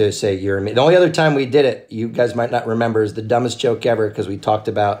to say you're me. The only other time we did it, you guys might not remember, is the dumbest joke ever, because we talked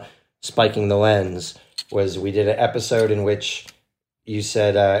about spiking the lens, was we did an episode in which you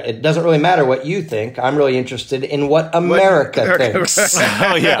said, it doesn't really matter what you think. I'm really interested in what America thinks.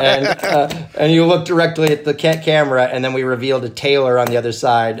 Oh, yeah. And you look directly at the camera, and then we revealed a tailor on the other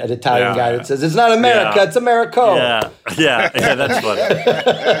side, an Italian guy that says, it's not America, it's Americo. Yeah, that's funny.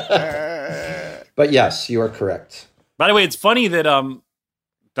 But yes, you are correct. By the way, it's funny that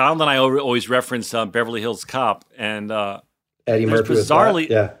Donald and I always reference Beverly Hills Cop, and Eddie Murphy bizarrely,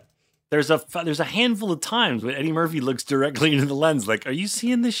 yeah. There's a handful of times when Eddie Murphy looks directly into the lens, like, "Are you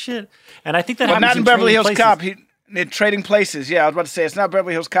seeing this shit?" And I think that happens not in Beverly Hills Places. Cop. In Trading Places. Yeah, I was about to say it's not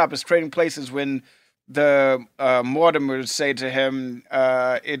Beverly Hills Cop. It's Trading Places when the Mortimers say to him,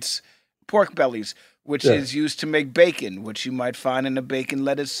 "It's pork bellies, which is used to make bacon, which you might find in a bacon,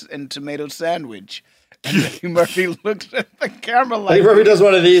 lettuce, and tomato sandwich." And Eddie Murphy looks at the camera like, Eddie Murphy does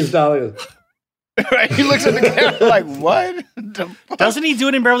one of these, Dolly. Right? He looks at the camera like, what? Doesn't he do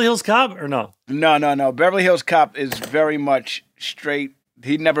it in Beverly Hills Cop or no? No. Beverly Hills Cop is very much straight.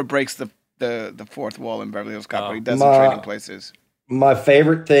 He never breaks the fourth wall in Beverly Hills Cop, but he does in Trading Places. My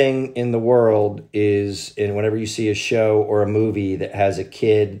favorite thing in the world is whenever you see a show or a movie that has a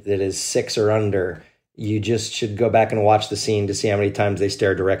kid that is 6 or under, you just should go back and watch the scene to see how many times they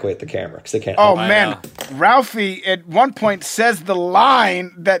stare directly at the camera, because they can't. Oh, man. Ralphie at one point says the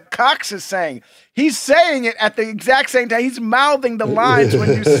line that Cox is saying. He's saying it at the exact same time. He's mouthing the lines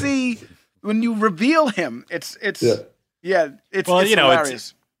when you reveal him. It's hilarious.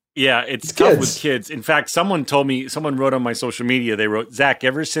 It's tough with kids. In fact, someone wrote on my social media, they wrote, "Zach,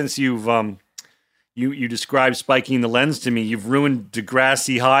 ever since you've you described spiking the lens to me, you've ruined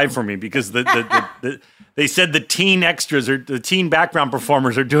Degrassi High for me, because they said the teen extras or the teen background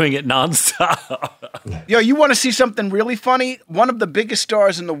performers are doing it nonstop." Yo, you want to see something really funny? One of the biggest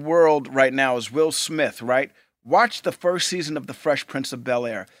stars in the world right now is Will Smith, right? Watch the first season of The Fresh Prince of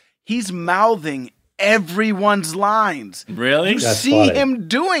Bel-Air. He's mouthing everyone's lines. Really? You see him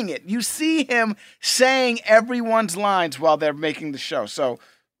doing it. You see him saying everyone's lines while they're making the show. So,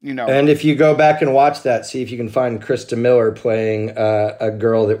 you know. And if you go back and watch that, see if you can find Krista Miller playing a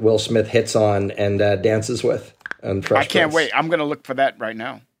girl that Will Smith hits on and dances with. I can't wait. I'm going to look for that right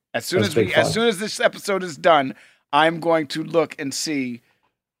now. As soon as this episode is done, I'm going to look and see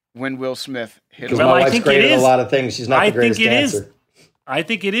when Will Smith hits. Well, my wife's great at a lot of things. She's not the greatest dancer. I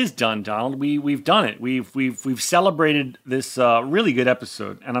think it is done, Donald. We've done it. We've celebrated this really good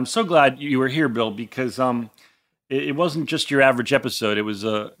episode, and I'm so glad you were here, Bill, because it wasn't just your average episode. It was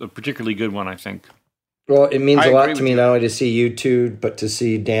a particularly good one, I think. Well, it means a lot to me not only to see you two, but to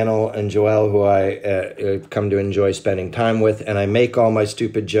see Daniel and Joelle, who I come to enjoy spending time with. And I make all my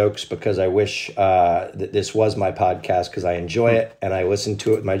stupid jokes because I wish that this was my podcast, because I enjoy it. And I listen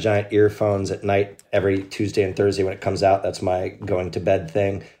to it with my giant earphones at night every Tuesday and Thursday when it comes out. That's my going to bed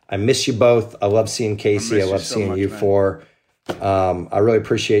thing. I miss you both. I love seeing Casey. I love seeing you four. I really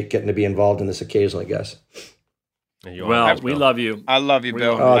appreciate getting to be involved in this occasionally, guys. Well, we love you. I love you,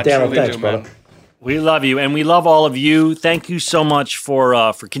 Bill. Oh, Daniel, thanks, brother. We love you, and we love all of you. Thank you so much for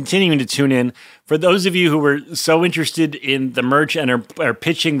continuing to tune in. For those of you who were so interested in the merch and are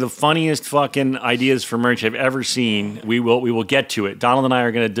pitching the funniest fucking ideas for merch I've ever seen, we will get to it. Donald and I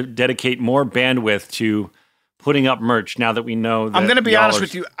are going to dedicate more bandwidth to putting up merch now that we know that I'm going to be honest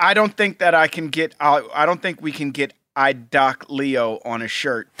with you. I don't think that I don't think we can get I Doc Leo on a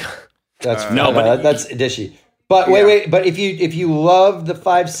shirt. That's that's dishy. But wait. But if you love the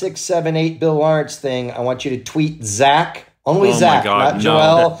 5, 6, 7, 8 Bill Lawrence thing, I want you to tweet Zach. Only Zach, not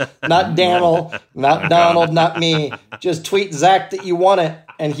Joel, not Daniel, not Donald, not me. Just tweet Zach that you want it,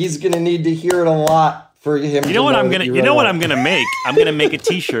 and he's going to need to hear it a lot for him. You know what I'm gonna? You know what I'm gonna make? I'm gonna make a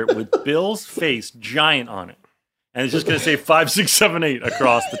T-shirt with Bill's face giant on it, and it's just gonna say 5, 6, 7, 8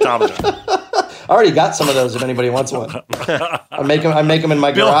 across the top of it. I already got some of those. If anybody wants one, I make them in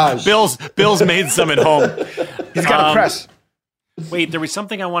my garage. Bill's made some at home. He's got a press. Wait, there was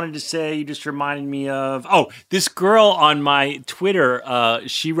something I wanted to say. You just reminded me of. Oh, this girl on my Twitter.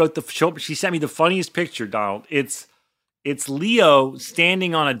 She sent me the funniest picture, Donald. It's Leo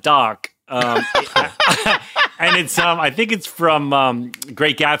standing on a dock. And it's I think it's from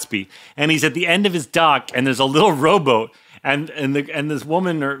Great Gatsby, and he's at the end of his dock, and there's a little rowboat, and this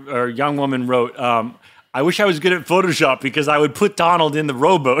woman or young woman wrote, "I wish I was good at Photoshop because I would put Donald in the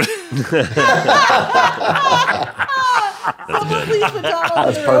rowboat." That's good. Please put Donald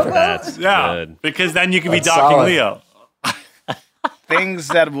That's in the perfect. rowboat. That's Yeah, good. because then you can be That's docking solid. Leo. Things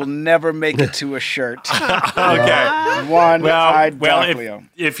that will never make it to a shirt. Okay. One-eyed Well, Doc Leo.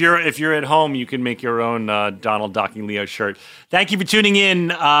 if you're at home, you can make your own Donald Docking Leo shirt. Thank you for tuning in.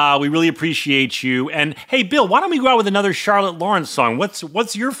 We really appreciate you. And hey, Bill, why don't we go out with another Charlotte Lawrence song?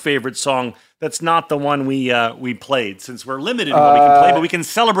 What's your favorite song that's not the one we played? Since we're limited in what we can play, but we can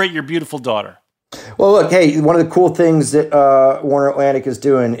celebrate your beautiful daughter. Well, look, hey, one of the cool things that Warner Atlantic is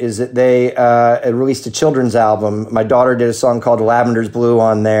doing is that they released a children's album. My daughter did a song called Lavender's Blue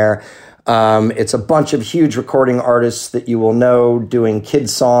on there. It's a bunch of huge recording artists that you will know doing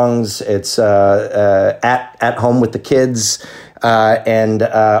kids songs. It's at home with the kids. And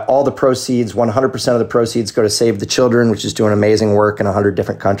all the proceeds, 100% of the proceeds go to Save the Children, which is doing amazing work in 100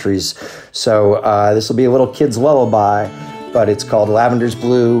 different countries. So this will be a little kid's lullaby, but it's called Lavender's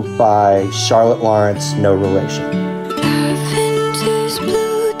Blue by Charlotte Lawrence, no relation. Lavender's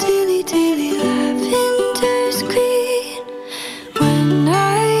blue, dilly dilly, lavender's green. When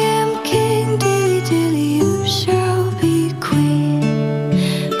I am king, dilly dilly, you shall be queen.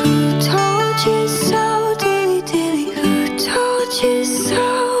 Who told you so, dilly dilly, who told you so?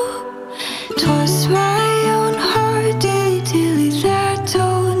 'Twas my own heart, dilly dilly, that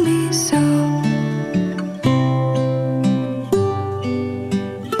told me so.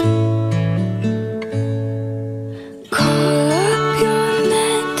 Call up your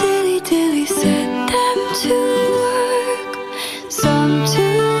men, dilly dilly, set them to work. Some to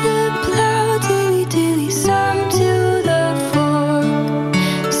the plow, dilly dilly, some to the fork.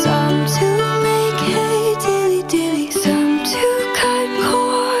 Some to make hay, dilly dilly, some to cut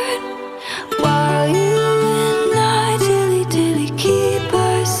corn. While you and I, dilly dilly, keep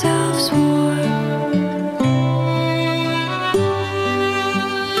ourselves warm.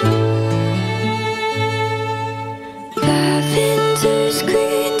 Lavender's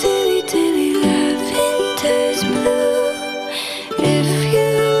green, dilly dilly, lavender's blue. If you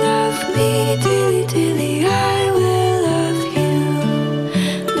love me, dilly dilly, I will love you.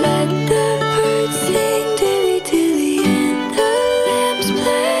 Let the birds sing, dilly dilly, and the lambs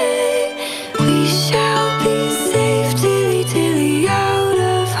play. We shall be safe, dilly dilly, out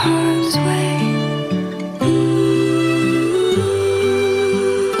of harm's way.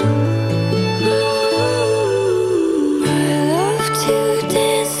 I love to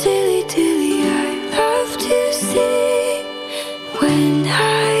dance, dilly dilly, I love to sing. When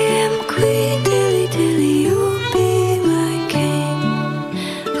I am queen, dilly dilly, you'll be my king.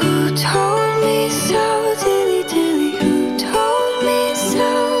 Who told me so, dilly dilly, who told me so?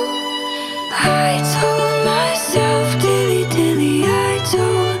 I told myself, dilly dilly, I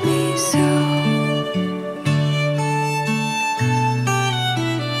told me so.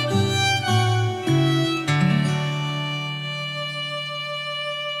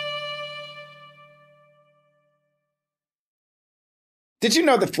 Did you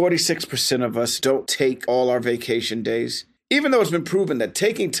know that 46% of us don't take all our vacation days? Even though it's been proven that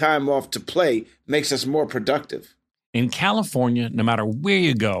taking time off to play makes us more productive. In California, no matter where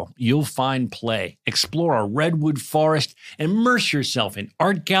you go, you'll find play. Explore a redwood forest, immerse yourself in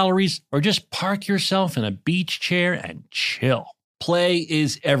art galleries, or just park yourself in a beach chair and chill. Play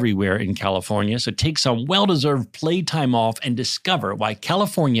is everywhere in California, so take some well-deserved playtime off and discover why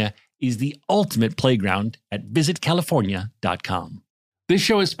California is the ultimate playground at visitcalifornia.com. This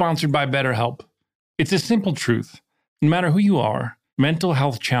show is sponsored by BetterHelp. It's a simple truth. No matter who you are, mental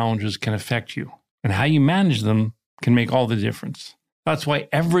health challenges can affect you, and how you manage them can make all the difference. That's why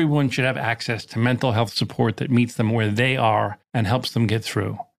everyone should have access to mental health support that meets them where they are and helps them get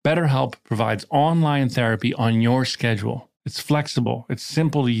through. BetterHelp provides online therapy on your schedule. It's flexible, it's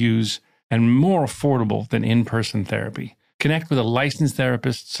simple to use, and more affordable than in-person therapy. Connect with a licensed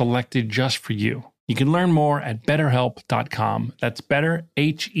therapist selected just for you. You can learn more at betterhelp.com. That's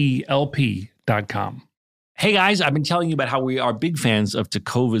betterhelp.com. Hey guys, I've been telling you about how we are big fans of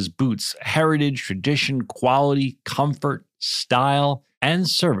Tecovas boots. Heritage, tradition, quality, comfort, style, and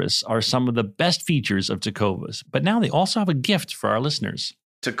service are some of the best features of Tecovas. But now they also have a gift for our listeners.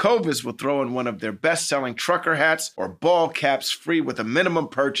 Tecovas will throw in one of their best-selling trucker hats or ball caps free with a minimum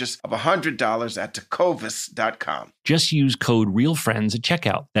purchase of $100 at tecovas.com. Just use code REALFRIENDS at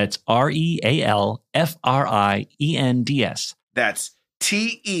checkout. That's REALFRIENDS. That's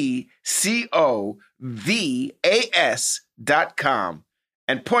TECOVAS.com.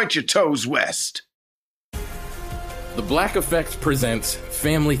 And point your toes west. The Black Effect presents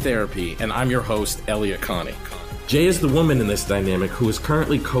Family Therapy, and I'm your host, Elliot Connie. Jay is the woman in this dynamic who is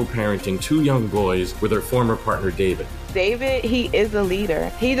currently co-parenting 2 young boys with her former partner, David. David, he is a leader.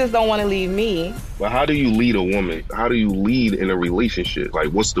 He just don't want to leave me. But how do you lead a woman? How do you lead in a relationship? Like,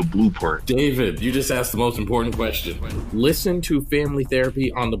 what's the blueprint? David, you just asked the most important question. Listen to Family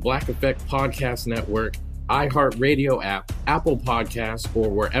Therapy on the Black Effect Podcast Network, iHeartRadio app, Apple Podcasts, or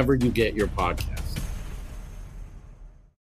wherever you get your podcasts.